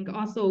well. And think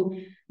also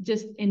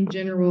just in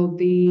general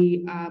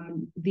the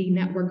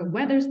network of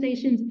weather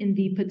stations and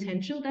the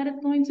potential that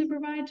it's going to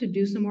provide to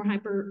do some more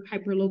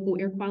hyper local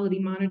air quality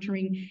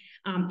monitoring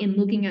in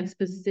looking at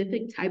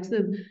specific types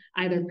of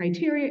either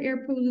criteria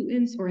air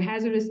pollutants or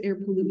hazardous air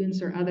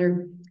pollutants or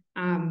other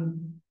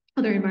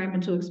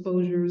environmental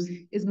exposures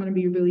is going to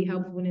be really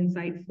helpful and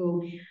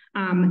insightful.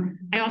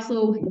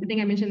 I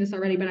think I mentioned this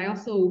already, but I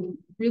also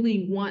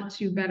really want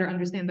to better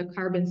understand the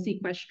carbon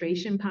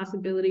sequestration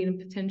possibility and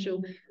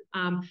potential.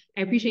 I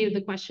appreciated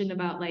the question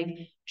about like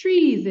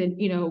trees and,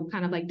 you know,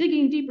 kind of like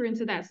digging deeper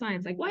into that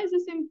science. Like, why is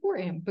this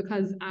important?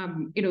 Because,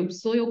 you know,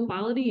 soil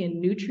quality and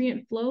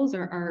nutrient flows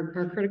are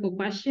a critical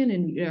question,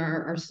 and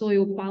our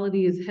soil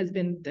quality has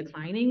been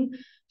declining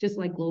just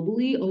like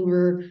globally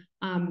over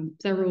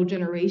several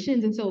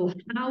generations. And so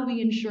how we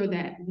ensure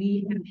that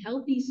we have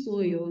healthy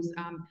soils,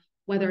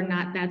 whether or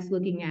not that's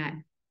looking at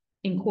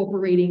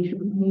incorporating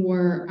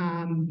more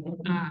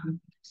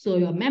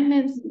soil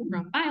amendments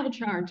from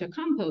biochar to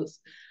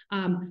compost,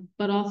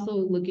 but also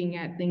looking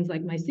at things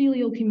like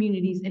mycelial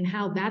communities and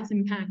how that's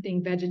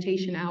impacting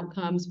vegetation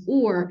outcomes,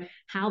 or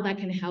how that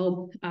can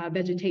help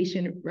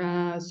vegetation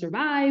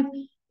survive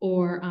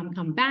or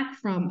come back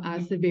from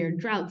severe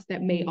droughts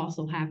that may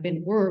also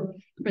happen, or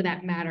for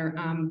that matter,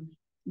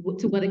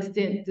 to what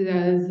extent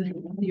does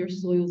your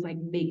soils like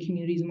make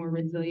communities more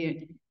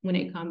resilient when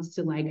it comes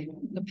to like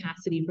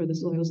capacity for the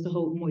soils to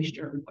hold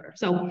moisture and water.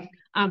 So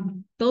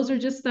those are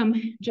just some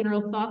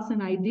general thoughts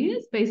and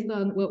ideas based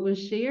on what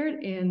was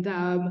shared. And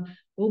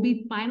we'll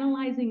be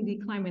finalizing the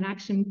climate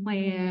action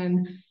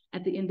plan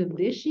at the end of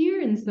this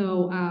year. And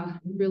so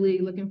really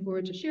looking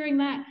forward to sharing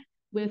that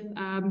with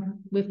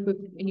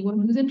anyone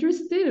who's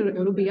interested.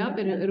 It'll be up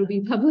and it'll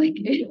be public.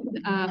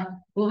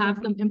 We'll have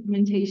some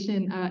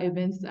implementation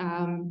events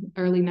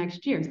early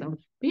next year. So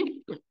yeah,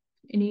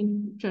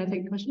 should I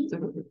take questions?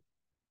 Or?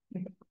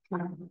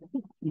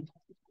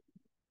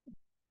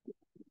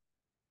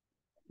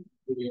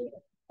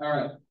 All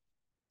right.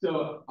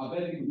 So I'll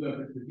bet you can look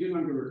at the given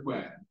under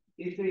request.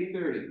 It's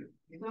 8:30.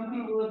 Some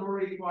people have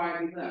already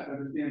quietly left,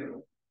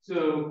 understandable.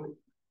 So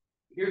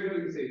here's what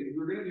we can say.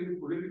 We're gonna do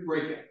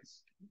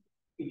breakouts.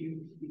 If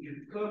you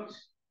cooked,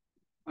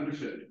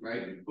 understood,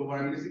 right? But what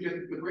I'm gonna suggest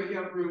is the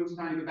breakout rooms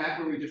kind of back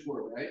where we just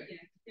were, right? Yeah,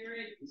 they're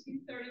at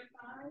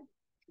 235,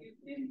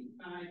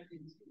 255,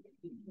 and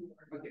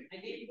 254. Okay. I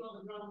gave you all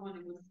the wrong one.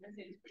 It was, I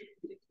said it's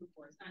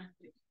 654. It's not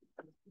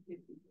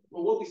 654.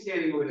 Well, we'll be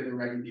standing over there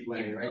directing people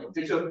anyway, right?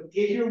 And so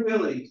if you're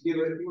willing to give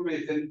it a few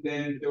minutes,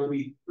 then there will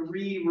be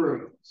 3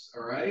 rooms,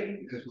 all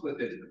right? Just split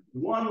this.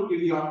 One will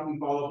give you opportunity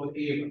to follow up with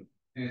Ava.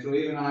 And so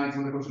Ava and I,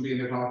 some of the folks will be in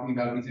there talking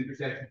about these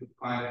intersections with the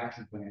climate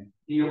action plan.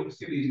 We'll just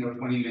give these,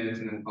 20 minutes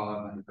and then we'll follow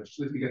up on it, but just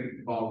to get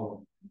the ball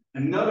rolling.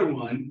 Another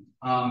one,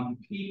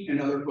 Pete and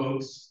other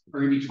folks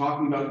are gonna be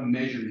talking about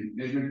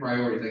measurement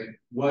priorities, like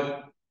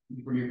what,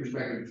 from your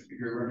perspective, if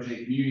you're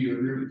representing community or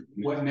group,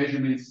 what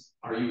measurements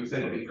are you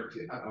excited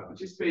about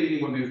participating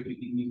in, what measures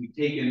need to be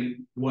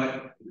taken,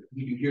 what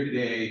you can hear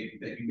today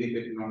that you think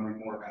that you want to learn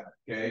more about,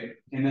 okay?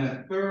 And then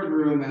a third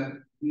room at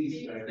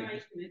least, I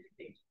think.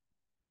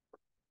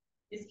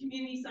 It's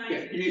community science.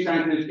 Yeah, community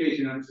science and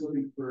education. I'm just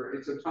looking for,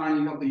 it's a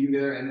Tanya, helping you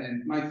there,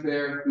 and Mike's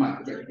there.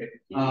 Mike, okay.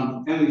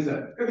 And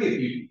Lisa, there'll be a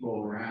few people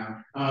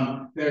around.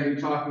 That are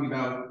talking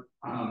about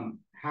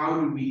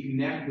how do we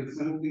connect with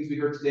some of the things we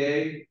heard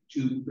today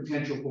to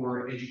potential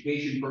for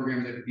education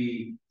programs that would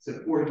be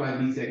supported by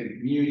BSEC and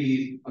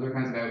communities, other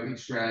kinds of outreach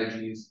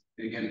strategies,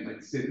 and again,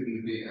 like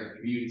specifically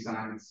community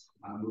science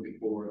moving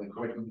forward, like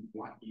what you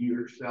want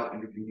yourself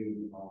and your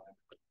community involved.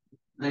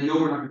 I know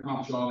we're not going to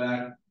accomplish all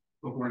that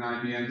before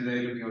 9 p.m.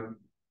 today, but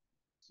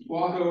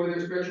walk over there,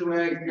 stretch your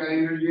legs, got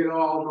energy at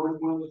all, go to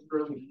one of those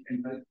rooms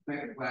and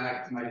plant a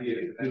flag, some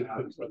ideas.